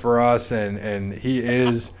into this for us, and he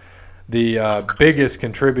is the biggest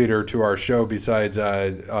contributor to our show besides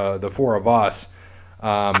the 4 of us.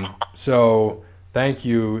 So thank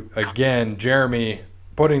you again, Jeremy,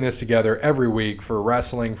 putting this together every week for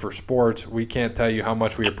wrestling, for sports. We can't tell you how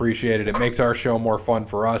much we appreciate it. It makes our show more fun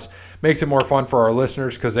for us, makes it more fun for our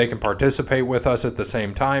listeners because they can participate with us at the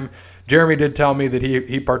same time. Jeremy did tell me that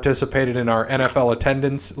he participated in our NFL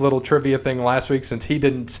attendance little trivia thing last week since he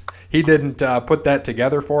didn't put that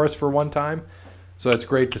together for us for one time. So that's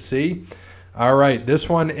great to see. All right, this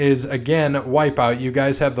one is, again, Wipeout. You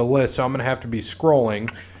guys have the list, so I'm going to have to be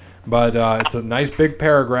scrolling. But it's a nice big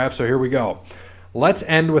paragraph, so here we go. Let's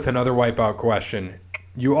end with another Wipeout question.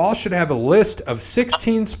 You all should have a list of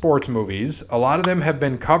 16 sports movies. A lot of them have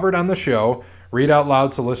been covered on the show. Read out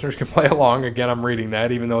loud so listeners can play along. Again, I'm reading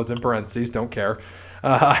that, even though it's in parentheses. Don't care.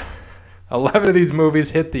 11 of these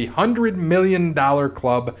movies hit the $100 million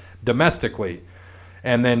club domestically,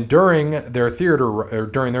 and then during their theater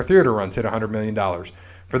runs hit $100 million.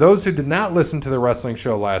 For those who did not listen to the wrestling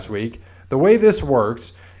show last week, the way this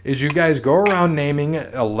works is you guys go around naming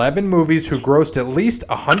 11 movies who grossed at least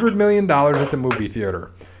 $100 million at the movie theater.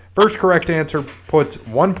 First correct answer puts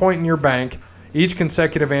 1 point in your bank. Each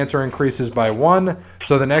consecutive answer increases by 1,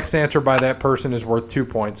 so the next answer by that person is worth 2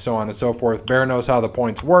 points, so on and so forth. Bear knows how the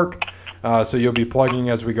points work, so you'll be plugging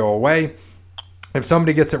as we go away. If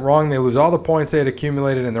somebody gets it wrong, they lose all the points they had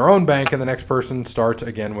accumulated in their own bank, and the next person starts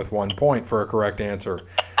again with 1 point for a correct answer.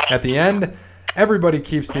 At the end, everybody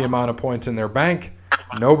keeps the amount of points in their bank.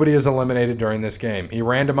 Nobody is eliminated during this game. He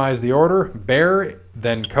randomized the order: Bear,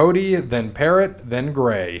 then Cody, then Parrot, then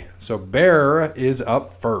Gray. So Bear is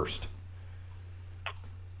up first.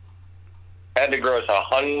 Had to gross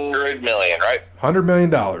 $100 million, right? $100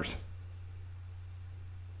 million. All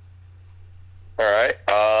right.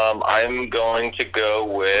 I'm going to go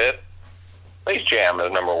with Space Jam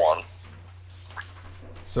as number 1.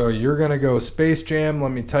 So you're going to go Space Jam.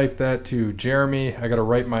 Let me type that to Jeremy. I got to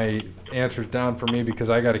write my answers down for me because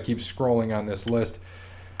I got to keep scrolling on this list.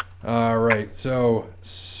 All right. So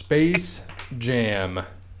Space Jam.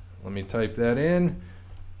 Let me type that in.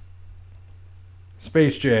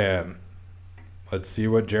 Space Jam. Let's see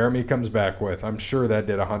what Jeremy comes back with. I'm sure that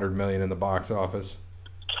did $100 million in the box office.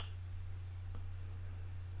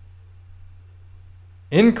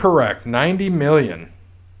 Incorrect. $90 million.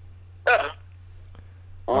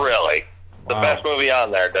 Really? The Wow. best movie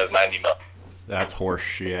on there does $90 million. That's horse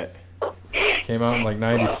shit. Came out in like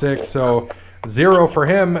 96. So 0 for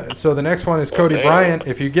him. So the next one is Cody Damn. Bryant.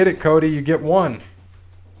 If you get it, Cody, you get 1.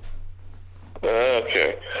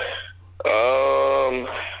 Okay. Well,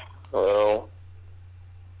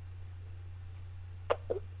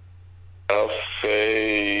 I'll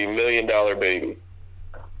say $1 Million Baby.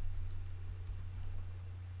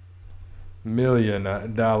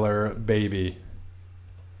 million baby.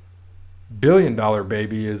 $1 billion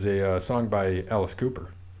baby is a song by Alice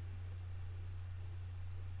Cooper.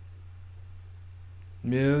 $1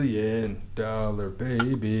 million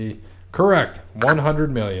baby. Correct.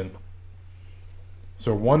 100 million.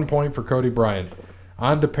 So 1 point for Cody Bryant.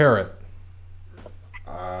 On to Parrot.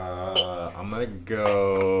 I'm gonna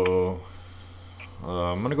go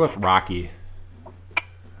with Rocky.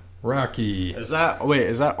 Rocky. Is that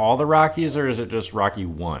all the Rockies or is it just Rocky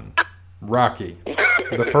 1? Rocky.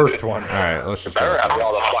 The first one. All right, let's just Better go. have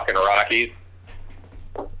all the fucking Rockies.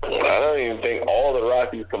 I don't even think all the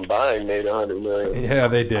Rockies combined made 100 million. Yeah,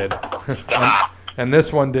 they did. and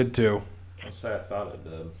this one did too. Let's say I thought it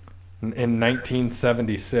did. In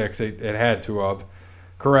 1976, it had to have.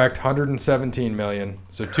 Correct, 117 million.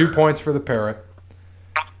 So 2 points for the Parrot.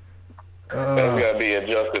 That's got to be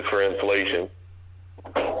adjusted for inflation.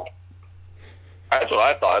 That's what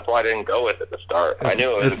I thought. That's why I didn't go with it at the start. I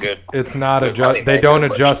knew it was a good. It's not good money They maker, don't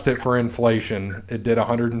but- adjust it for inflation. It did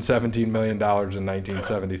 117 million dollars in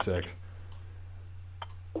 1976.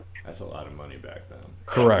 That's a lot of money back then.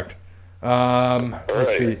 Correct.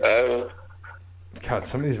 Let's see. Right. God,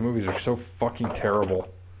 some of these movies are so fucking terrible.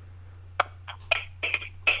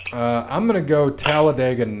 I'm going to go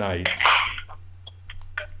Talladega Nights.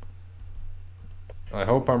 I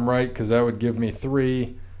hope I'm right because that would give me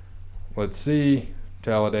 3. Let's see.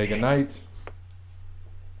 Talladega Nights.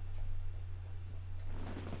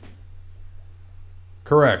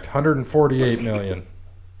 Correct. 148 million.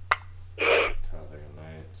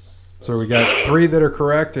 So we got 3 that are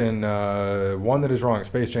correct and 1 that is wrong.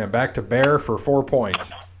 Space Jam. Back to Bear for 4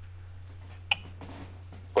 points.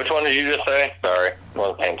 Which one did you just say? Sorry,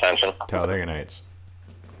 wasn't paying attention. Talladega Nights.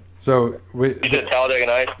 So You did Talladega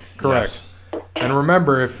Nights? correct. And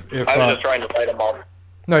remember, if I was just trying to write them all.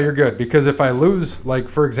 no, you're good because if I lose, like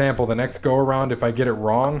for example, the next go around, if I get it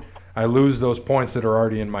wrong, I lose those points that are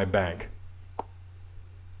already in my bank.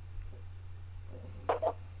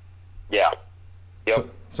 Yeah. Yep.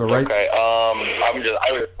 So right, Okay.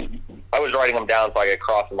 I was writing them down so I could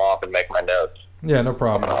cross them off and make my notes. yeah, no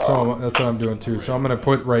problem. So that's what I'm doing too. So I'm gonna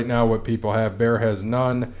put right now what people have. Bear has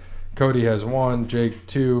none. Cody has 1, Jake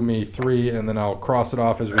 2, me 3, and then I'll cross it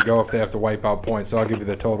off as we go if they have to wipe out points. So I'll give you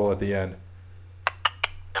the total at the end.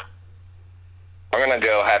 I'm gonna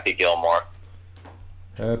go Happy Gilmore.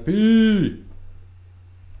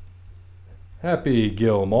 Happy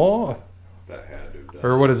Gilmore. That had to have done.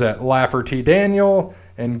 Or what is that? Lafferty Daniel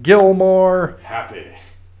and Gilmore. Happy.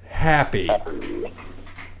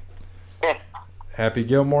 Happy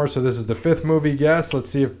Gilmore. So this is the 5th movie guess. Let's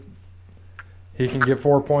see if he can get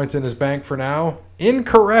 4 points in his bank for now.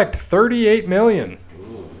 Incorrect. 38 million.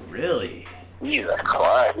 Ooh, really? Jesus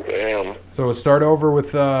Christ. Damn. So we'll start over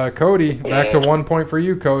with Cody. Back to 1 point for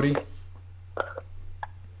you, Cody.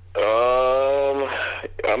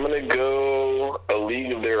 I'm gonna go A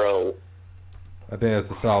League of Their Own. I think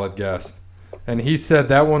that's a solid guess. And he said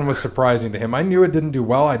that one was surprising to him. I knew it didn't do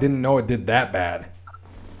well. I didn't know it did that bad.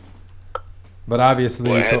 But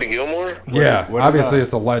obviously, What, it's Happy Gilmore? yeah. Obviously,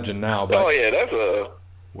 it's a legend now. But Oh yeah, that's a.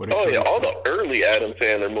 What Oh yeah, all the early Adam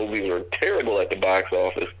Sandler movies were terrible at the box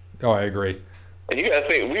office. oh, I agree. And you gotta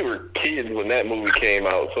think, we were kids when that movie came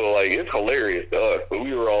out, so like it's hilarious to us, but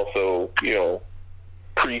we were also,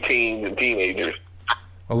 preteens and teenagers.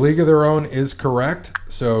 A League of Their Own is correct.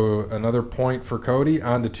 So another point for Cody.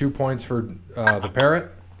 On to 2 points for the Parrot.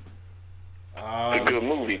 It's a good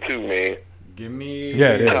movie too, man. Give me.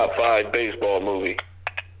 Yeah, it is. Top 5 baseball movie.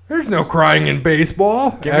 There's no crying in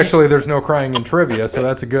baseball. me Actually, there's no crying in trivia, so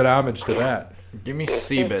that's a good homage to that. Give me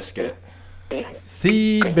Seabiscuit.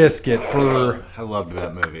 Seabiscuit for I loved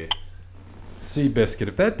that movie. Seabiscuit.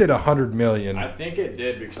 If that did 100 million, I think it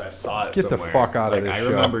did because I saw it Get the somewhere. fuck out of Like, this I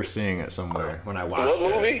show. remember seeing it somewhere when I watched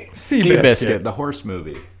What it. movie? Seabiscuit. The horse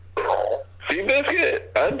movie. Seabiscuit?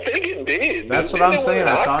 I think it did. That's what Didn't I'm it win saying. an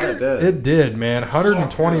I thought Oscar? it did. It did, man.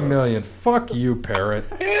 120 million. Fuck you, Parrot.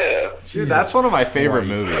 Yeah. Dude, that's one of my favorite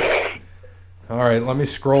Christ. movies. All right, let me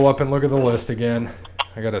scroll up and look at the list again.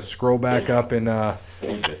 I got to scroll back up in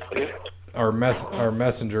Seabiscuit. our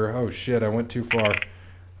messenger. Oh shit, I went too far.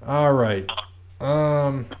 All right.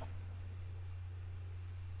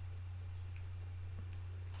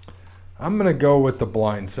 I'm gonna go with The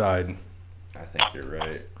Blind Side. I think you're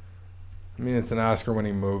right. I mean, it's an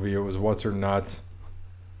Oscar-winning movie. It was What's Her Nuts.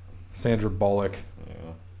 Sandra Bullock.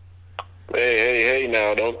 Yeah. Hey,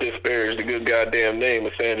 now, don't disparage the good goddamn name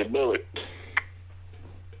of Sandra Bullock.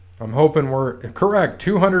 I'm hoping we're correct.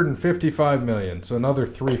 255 million. So another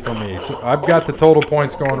 3 for me. So I've got the total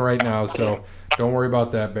points going right now. So don't worry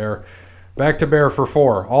about that, Bear. Back to Bear for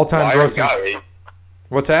 4. All-time I grossing. got it.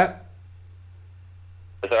 What's that?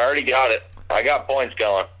 I already got it. I got points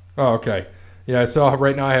going. Oh, okay. Yeah, I saw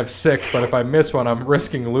right now I have 6, but if I miss one, I'm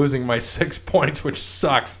risking losing my 6 points, which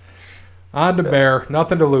sucks. On to Bear.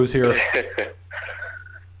 Nothing to lose here.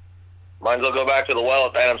 Might as well go back to the well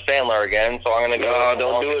with Adam Sandler again, so I'm going to go. No,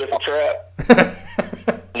 don't do it. It's a trap.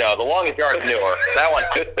 No, the longest yard's newer. That one.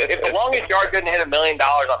 If the longest yard couldn't hit $1 million,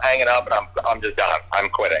 I'm hanging up and I'm just done. I'm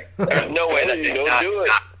quitting. There's no way that Hey, don't do it.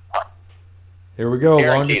 Here we go.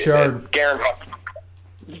 Guaranteed. Longest yard.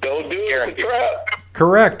 Don't do it. It's a trap.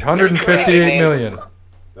 Correct. 158 million.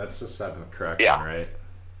 That's the 7th correct Yeah. one, right?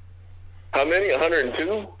 How many? 102?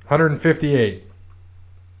 158.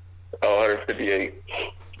 Oh, 158.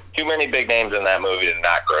 Too many big names in that movie to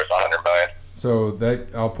not gross 100 million. So that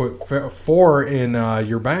I'll put 4 in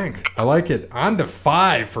your bank. I like it. On to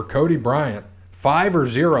 5 for Cody Bryant. 5 or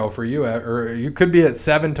 0 for you, or you could be at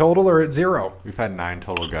 7 total or at 0. We've had 9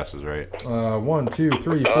 total guesses, right? 1, 2,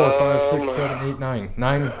 3, 4, 5, 6, 7, 8, 9.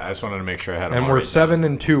 9, I just wanted to make sure I had them and all we're right 7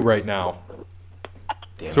 and 2 right now.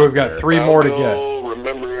 Damn, So we've got there. 3 more to get.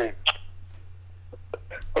 Remember.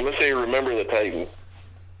 I'm gonna say remember the Titans.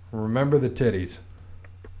 Remember the titties.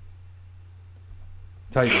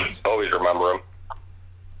 Titans. Always remember him.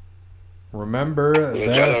 Remember Which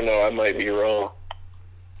I that. don't know. I might be wrong.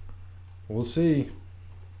 We'll see.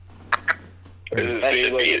 It doesn't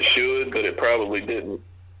seem like it should, but it probably didn't.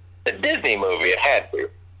 The Disney movie, it had to.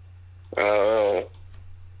 I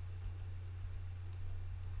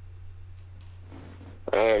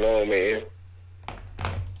don't know, man.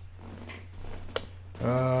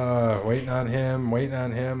 Waiting on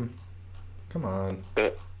him. Come on.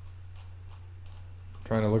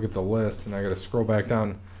 Trying to look at the list, and I got to scroll back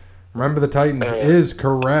down. Remember the Titans is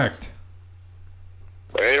correct.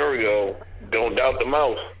 There we go. Don't doubt the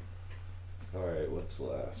mouse. All right, what's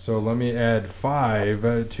last? So let me add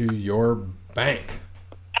 5 to your bank.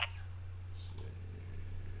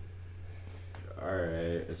 All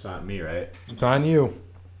right, it's not me, right? It's on you.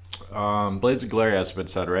 Blades of Glory has been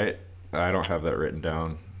said, right? I don't have that written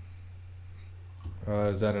down.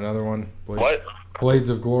 Is that another one? What? Blades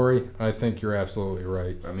of Glory. I think you're absolutely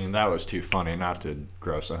right. I mean, that was too funny not to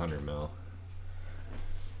gross 100 mil.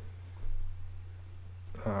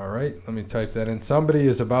 All right, let me type that in. Somebody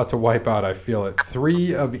is about to wipe out. I feel it.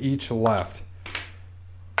 3 of each left.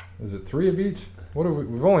 Is it 3 of each? What have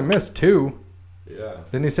we've only missed 2. Yeah.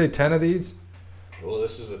 Didn't he say 10 of these? Well,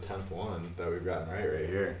 this is the 10th one that we've gotten right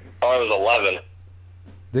here. Oh, it was 11.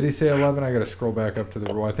 Did he say 11? I got to scroll back up to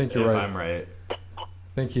the rule. I think you're If right. I'm right. I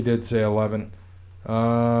think he did say 11.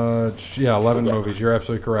 Yeah, 11 movies. You're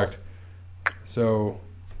absolutely correct. So,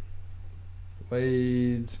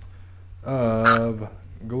 Blades of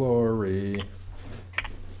Glory.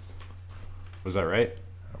 Was that right?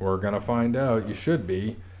 We're gonna find out. You should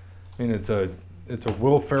be. I mean, it's a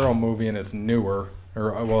Will Ferrell movie and it's newer,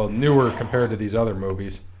 or well, newer compared to these other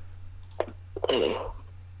movies.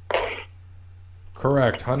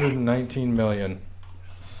 Correct. 119 million.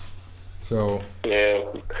 So. Yeah.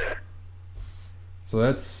 So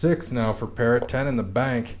that's 6 now for Parrot, 10 in the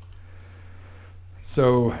bank.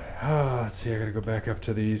 So, let's see, I gotta go back up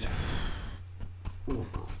to these.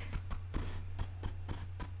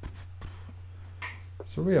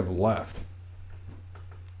 So we have left.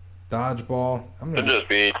 Dodgeball. I'm Should gonna, just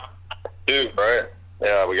be 2, right?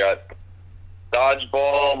 Yeah, we got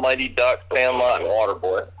Dodgeball, Mighty Duck, Sandlot, and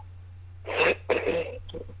Waterboy.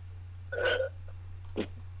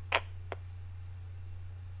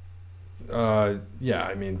 yeah,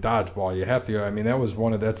 I mean, Dodgeball, you have to, I mean,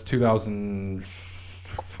 that's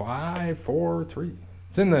 2005, 4, 3.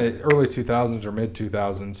 It's in the early 2000s or mid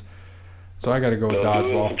 2000s. So I got to go with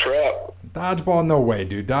Dodgeball. Trap. Dodgeball, no way,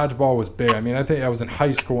 dude. Dodgeball was big. I mean, I think I was in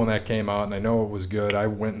high school when that came out, and I know it was good. I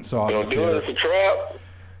went and saw it in Don't the do it. theater. It's a trap.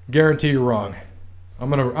 Guarantee you're wrong. I'm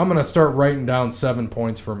gonna start writing down 7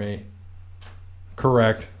 points for me.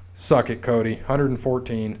 Correct. Suck it, Cody.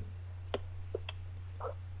 114.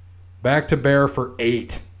 Back to Bear for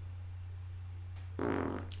 8.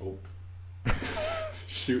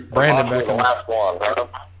 Shoot. Brandon Possibly back the on. last one, huh?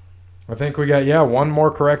 I think we got one more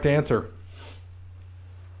correct answer.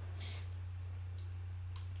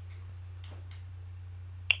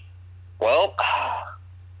 Well,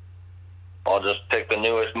 I'll just pick the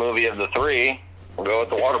newest movie of the 3. We'll go with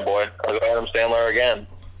the Waterboy. I'll go Adam Sandler again.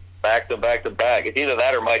 Back to back to back. It's either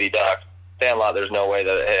that or Mighty Ducks. Sandlot, there's no way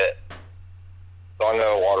that it hit. So I'm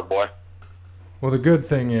going Waterboy. Well, the good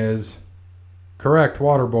thing is, correct,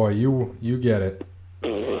 Waterboy. You get it.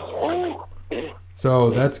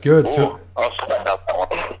 So that's good. So. I'll spend out that one.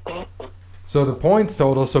 So the points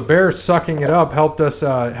total. So Bear sucking it up helped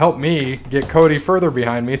me get Cody further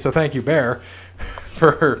behind me. So thank you, Bear,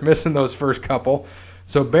 for missing those first couple.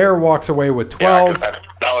 So Bear walks away with Yeah, 12. 'cause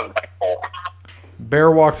that was my goal.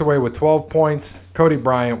 Bear walks away with 12 points. Cody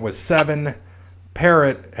Bryant with 7.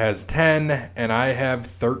 Parrott has 10, and I have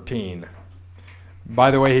 13.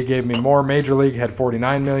 By the way, he gave me more. Major League had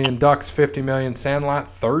 49 million, Ducks 50 million, Sandlot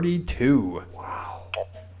 32.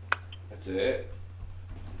 That's it.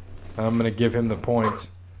 I'm going to give him the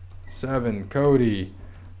points. 7, Cody.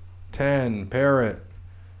 10, Parrott.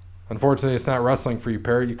 Unfortunately, it's not wrestling for you,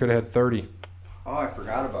 Parrott. You could have had 30. Oh, I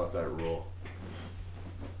forgot about that rule.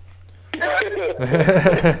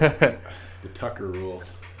 The Tucker rule.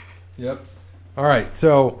 Yep. All right,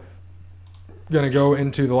 so going to go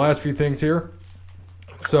into the last few things here.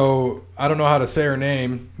 So I don't know how to say her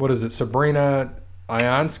name. What is it? Sabrina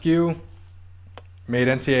Ionescu made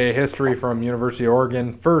NCAA history from University of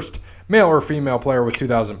Oregon. First male or female player with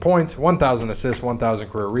 2,000 points, 1,000 assists, 1,000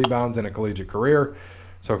 career rebounds in a collegiate career.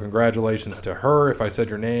 So congratulations to her. If I said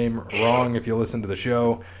your name wrong, if you listen to the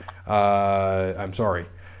show, I'm sorry.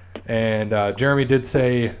 And Jeremy did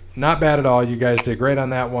say, not bad at all. You guys did great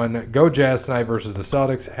on that one. Go Jazz tonight versus the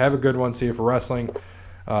Celtics. Have a good one. See you for wrestling.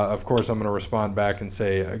 Of course, I'm going to respond back and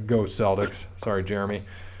say, go Celtics. Sorry, Jeremy.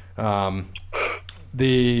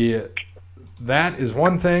 That is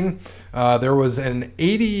one thing. There was an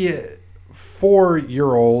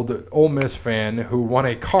 84-year-old Ole Miss fan who won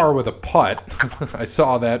a car with a putt. I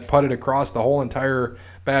saw that. Putted across the whole entire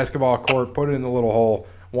basketball court, put it in the little hole,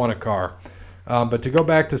 won a car. But to go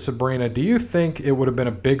back to Sabrina, do you think it would have been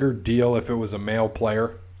a bigger deal if it was a male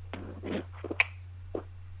player?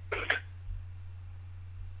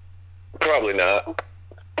 Probably not.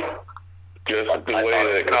 Just the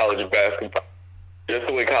way that college basketball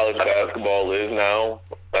is now.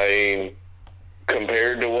 I mean,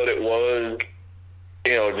 compared to what it was,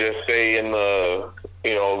 just say in the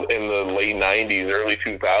late '90s, early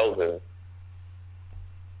 2000s.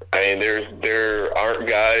 I mean, there aren't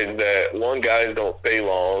guys guys don't stay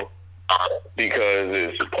long because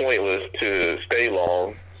it's pointless to stay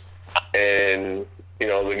long, and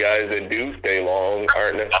the guys that do stay long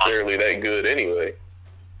aren't necessarily that good anyway.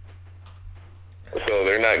 So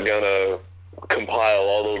they're not gonna compile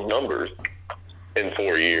all those numbers in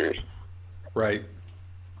 4 years. Right.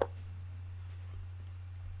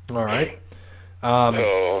 All right.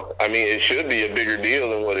 So, I mean, it should be a bigger deal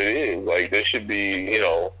than what it is. Like, this should be,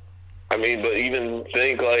 but even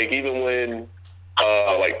think, like, even when,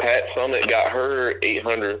 Pat Summitt got her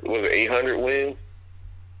 800 wins?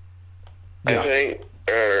 Yeah. I think.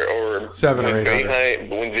 Or 7 or 800.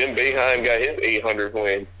 When Jim Boeheim got his 800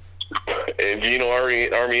 wins, and Gino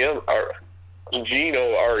Auriemma,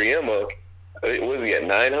 was he at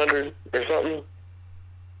 900 or something?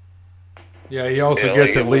 Yeah, he also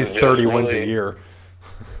gets at least 30 wins a year.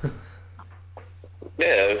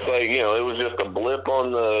 Yeah, it's like, it was just a blip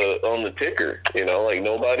on the ticker, like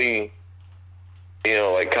nobody,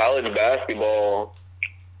 like college basketball,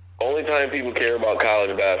 only time people care about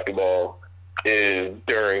college basketball is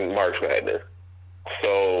during March Madness.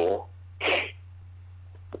 So, I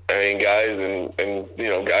mean, guys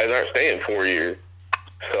guys aren't staying 4 years.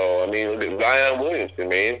 So, I mean, look at Zion Williamson,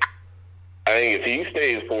 man. I think if he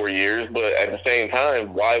stays 4 years, but at the same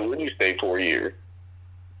time, why would you stay 4 years?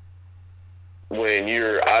 When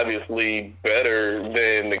you're obviously better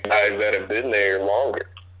than the guys that have been there longer.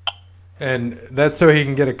 And that's so he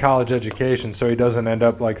can get a college education so he doesn't end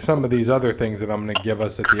up like some of these other things that I'm going to give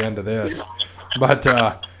us at the end of this. But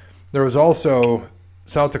there was also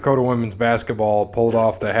South Dakota women's basketball pulled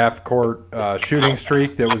off the half-court shooting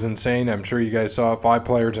streak that was insane. I'm sure you guys saw 5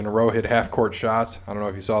 players in a row hit half-court shots. I don't know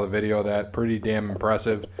if you saw the video of that. Pretty damn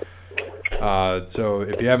impressive. So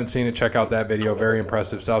if you haven't seen it, check out that video. Very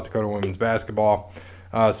impressive South Dakota women's basketball.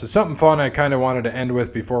 So something fun I kind of wanted to end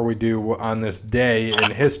with before we do on this day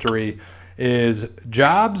in history is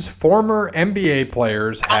jobs former NBA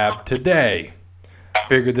players have today.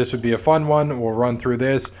 Figured this would be a fun one. We'll run through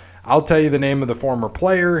this. I'll tell you the name of the former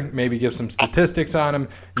player, maybe give some statistics on him.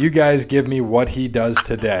 You guys give me what he does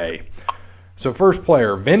today. So first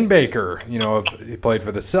player, Vin Baker. He played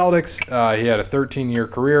for the Celtics. He had a 13-year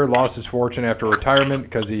career, lost his fortune after retirement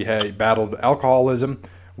because he had battled alcoholism.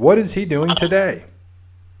 What is he doing today?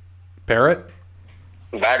 Parrott?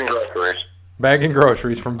 Bagging groceries. Bagging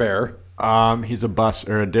groceries from Bear. He's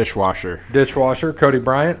a dishwasher. Dishwasher. Cody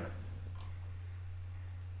Bryant?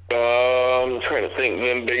 I'm trying to think.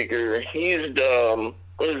 Vin Baker, he's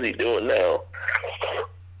what is he doing now?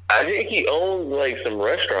 I think he owns like some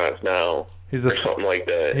restaurants now. He's something like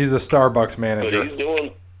that. He's a Starbucks manager. But he's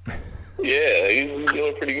doing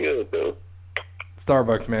pretty good though.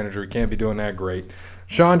 Starbucks manager. He can't be doing that great.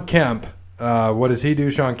 Sean Kemp, What does he do?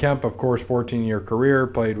 Sean Kemp, of course, 14-year career,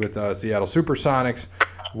 played with Seattle Supersonics.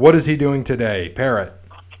 What is he doing today? Parrot.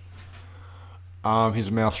 He's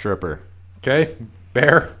a male stripper. Okay.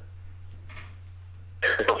 Bear.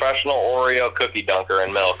 Professional Oreo cookie dunker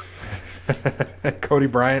in milk. Cody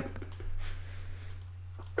Bryant.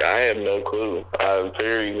 I have no clue. I'm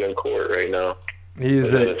sure he's in court right now.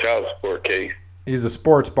 He's a child support case. He's the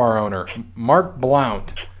sports bar owner. Mark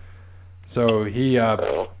Blount. So he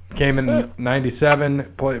came in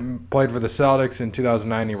 97, played for the Celtics. In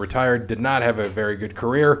 2009, he retired. Did not have a very good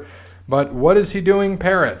career. But what is he doing,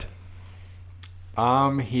 Parrot?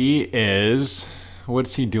 He is.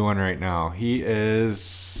 What's he doing right now? He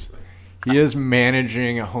is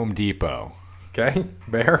managing a Home Depot. Okay,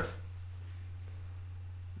 Bear.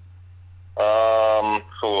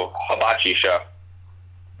 Hibachi chef.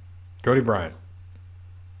 Cody Bryant.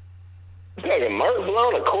 It's like a Mark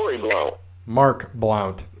Blount or Corey Blount? Mark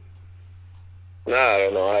Blount. Nah, I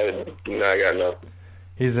don't know. I got nothing.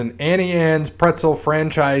 He's an Annie Ann's pretzel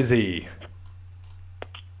franchisee.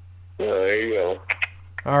 There you go.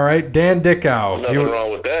 All right, Dan Dickau. Nothing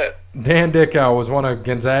wrong with that. Dan Dickau was one of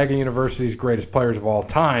Gonzaga University's greatest players of all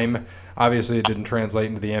time. Obviously, it didn't translate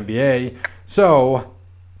into the NBA. So,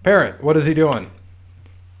 Parrot, what is he doing?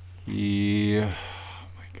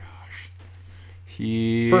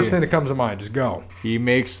 First thing that comes to mind, just go. He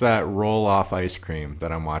makes that roll-off ice cream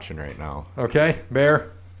that I'm watching right now. Okay,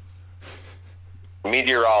 Bear.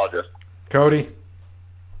 Meteorologist. Cody.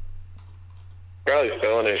 Probably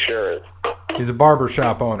selling insurance. He's a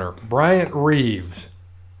barbershop owner. Bryant Reeves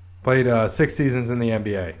played 6 seasons in the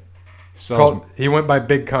NBA. He went by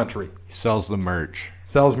Big Country. He sells the merch.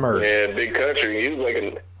 Sells merch. Yeah, Big Country. He was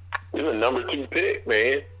a number 2 pick,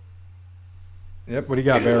 man. Yep, what do you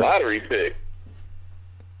got, He's Bear? a lottery pick.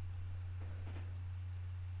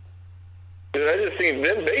 Dude, I just seen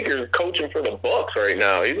Ben Baker's coaching for the Bucks right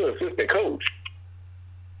now. He's an assistant coach.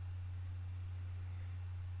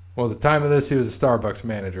 Well, at the time of this, he was a Starbucks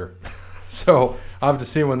manager. So, I'll have to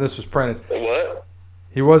see when this was printed. What?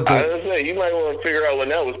 He was I the... was gonna say, you might want to figure out when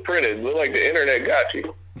that was printed. Look like the internet got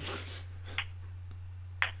you.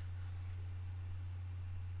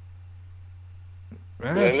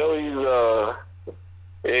 I know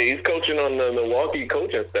he's coaching on the Milwaukee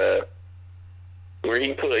coaching staff. Where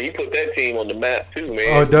he put that team on the map too, man.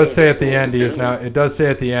 Oh, it does say at the end he is now. It does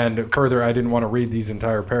say at the end. Further, I didn't want to read these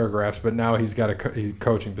entire paragraphs, but now he's got a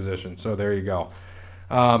coaching position. So there you go.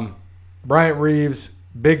 Bryant Reeves,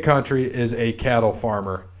 Big Country, is a cattle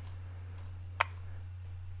farmer.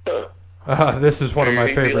 This is one of my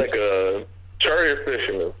favorites. He'd be like a charter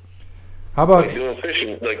fisherman. How about doing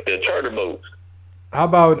fishing like the charter boats? How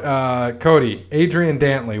about Cody? Adrian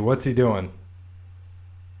Dantley, what's he doing?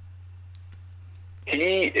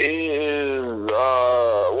 He is,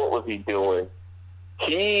 what was he doing?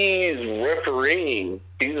 He's refereeing.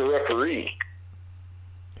 He's a referee.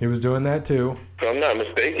 He was doing that too. If I'm not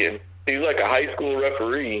mistaken. He's like a high school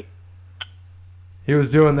referee. He was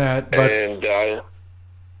doing that, but and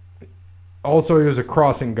also he was a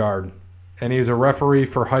crossing guard. And he's a referee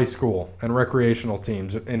for high school and recreational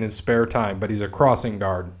teams in his spare time, but he's a crossing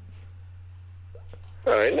guard.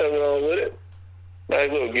 all right, nothing wrong with it.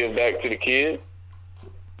 Nice little give back to the kids.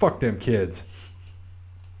 Fuck them kids.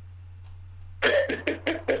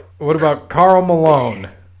 What about Karl Malone?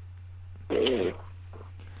 Shit,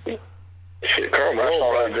 Karl Malone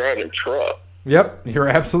probably driving a truck. Yep, you're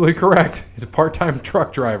absolutely correct. He's a part-time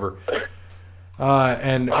truck driver.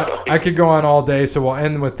 And I could go on all day, so we'll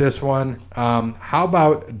end with this one. How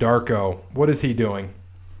about Darko? What is he doing?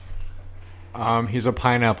 He's a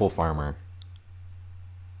pineapple farmer.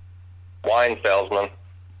 Wine salesman.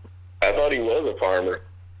 I thought he was a farmer.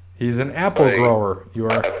 He's an apple grower.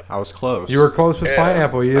 I was close. You were close with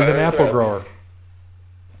pineapple. He is an apple grower.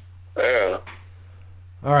 Yeah.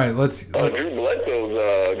 All right, let's. Drew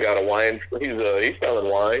Bledsoe's got a wine. He's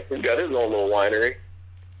selling wine. He's got his own little winery.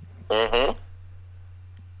 Mm-hmm.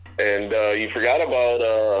 And you forgot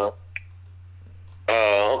about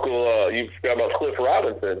You forgot about Cliff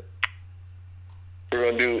Robinson. We're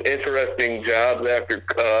gonna do interesting jobs after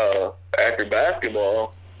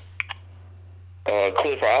basketball.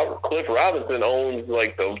 Cliff Robinson owns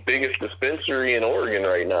like the biggest dispensary in Oregon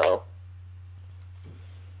right now.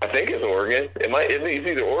 I think it's Oregon. It's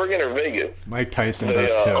either Oregon or Vegas. Mike Tyson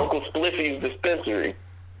does too. Uncle Spliffy's dispensary.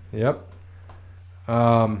 Yep.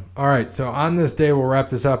 All right, so on this day, we'll wrap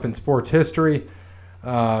this up in sports history.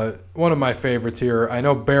 One of my favorites here. I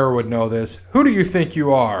know Bear would know this. Who do you think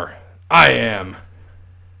you are? I am.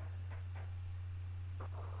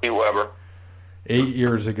 Pete Weber. 8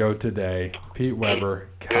 years ago today. Pete Weber.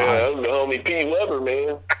 God. Yeah, that was the homie Pete Weber,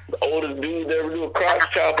 man. The oldest dude to ever do a crotch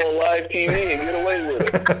chop on live TV and get away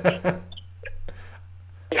with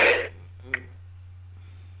it.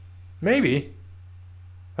 Maybe.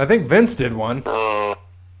 I think Vince did one.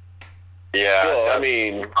 Yeah. Well, I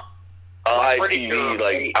mean, live pretty TV, sure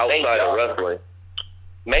like outside of wrestling.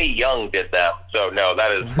 Mae Young did that, so no,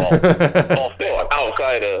 that is false. False. Well,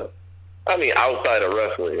 outside of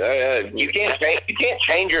wrestling. You can't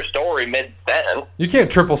change your story mid sentence. You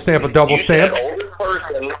can't triple stamp a double stamp. Oldest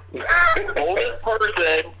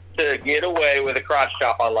person to get away with a crotch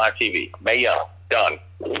chop on live TV. Mae Young. Done.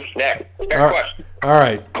 Next question. All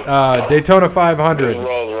right. Daytona 500.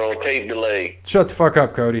 Wrong. Tape delay. Shut the fuck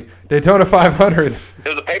up, Cody. Daytona 500. It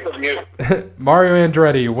was a pay-per-view. Mario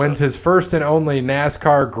Andretti wins his first and only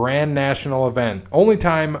NASCAR Grand National event. Only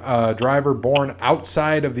time a driver born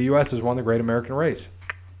outside of the U.S. has won the Great American Race.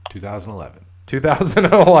 2011.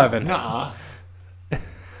 2011. Nah.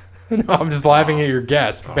 No, I'm just laughing at your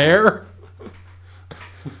guess. Bear?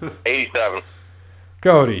 87.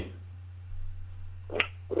 Cody.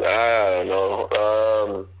 I don't know.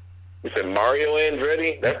 You said Mario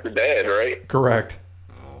Andretti? That's the dad, right? Correct.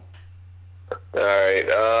 All right.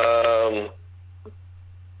 I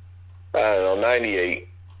don't know. 98.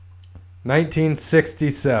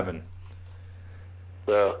 1967.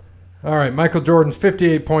 So, All right. Michael Jordan's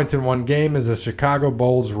 58 points in one game is a Chicago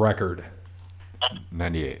Bulls record.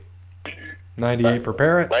 98. 98 for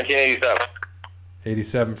Parrott. 1987.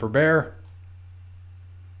 87 for Bear.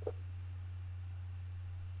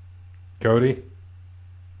 Cody.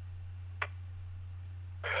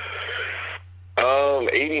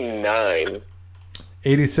 89.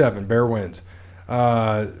 87. Bear wins.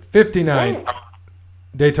 59.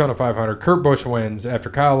 Daytona 500. Kurt Busch wins after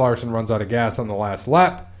Kyle Larson runs out of gas on the last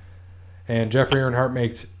lap. And Jeffrey Earnhardt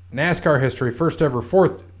makes NASCAR history first ever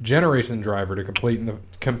fourth generation driver to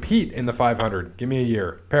compete in the 500. Give me a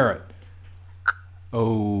year. Parrott.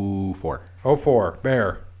 04. 04.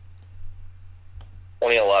 Bear.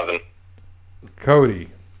 2011. Cody.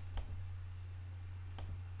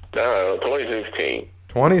 I don't know. 2016.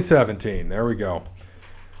 2017. There we go.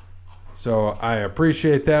 So I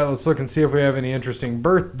appreciate that. Let's look and see if we have any interesting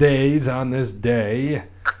birthdays on this day.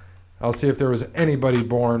 I'll see if there was anybody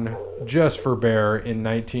born just for Bear in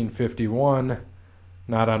 1951.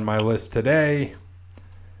 Not on my list today.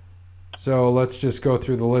 So let's just go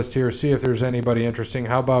through the list here, see if there's anybody interesting.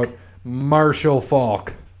 How about Marshall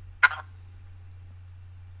Falk?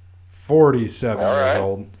 47 All right. years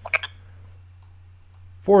old.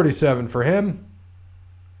 47 for him.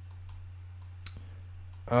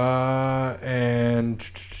 And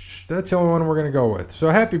that's the only one we're going to go with. So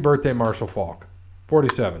happy birthday, Marshall Falk.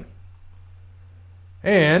 47.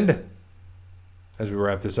 And as we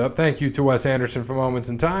wrap this up, thank you to Wes Anderson for Moments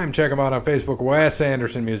in Time. Check him out on Facebook, Wes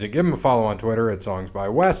Anderson Music. Give him a follow on Twitter at Songs by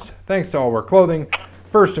Wes. Thanks to All Wear Clothing,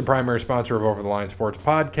 first and primary sponsor of Over the Line Sports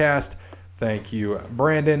Podcast. Thank you,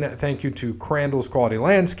 Brandon. Thank you to Crandall's Quality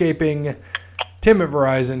Landscaping, Tim at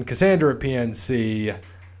Verizon, Cassandra at PNC,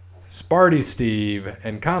 Sparty Steve,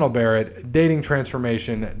 and Connell Barrett,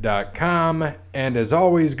 datingtransformation.com. And as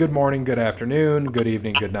always, good morning, good afternoon, good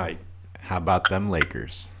evening, good night. How about them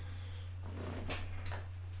Lakers?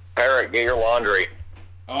 Parrot, get your laundry.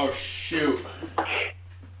 Oh, shoot.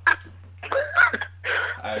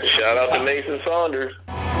 Shout out to Mason Saunders.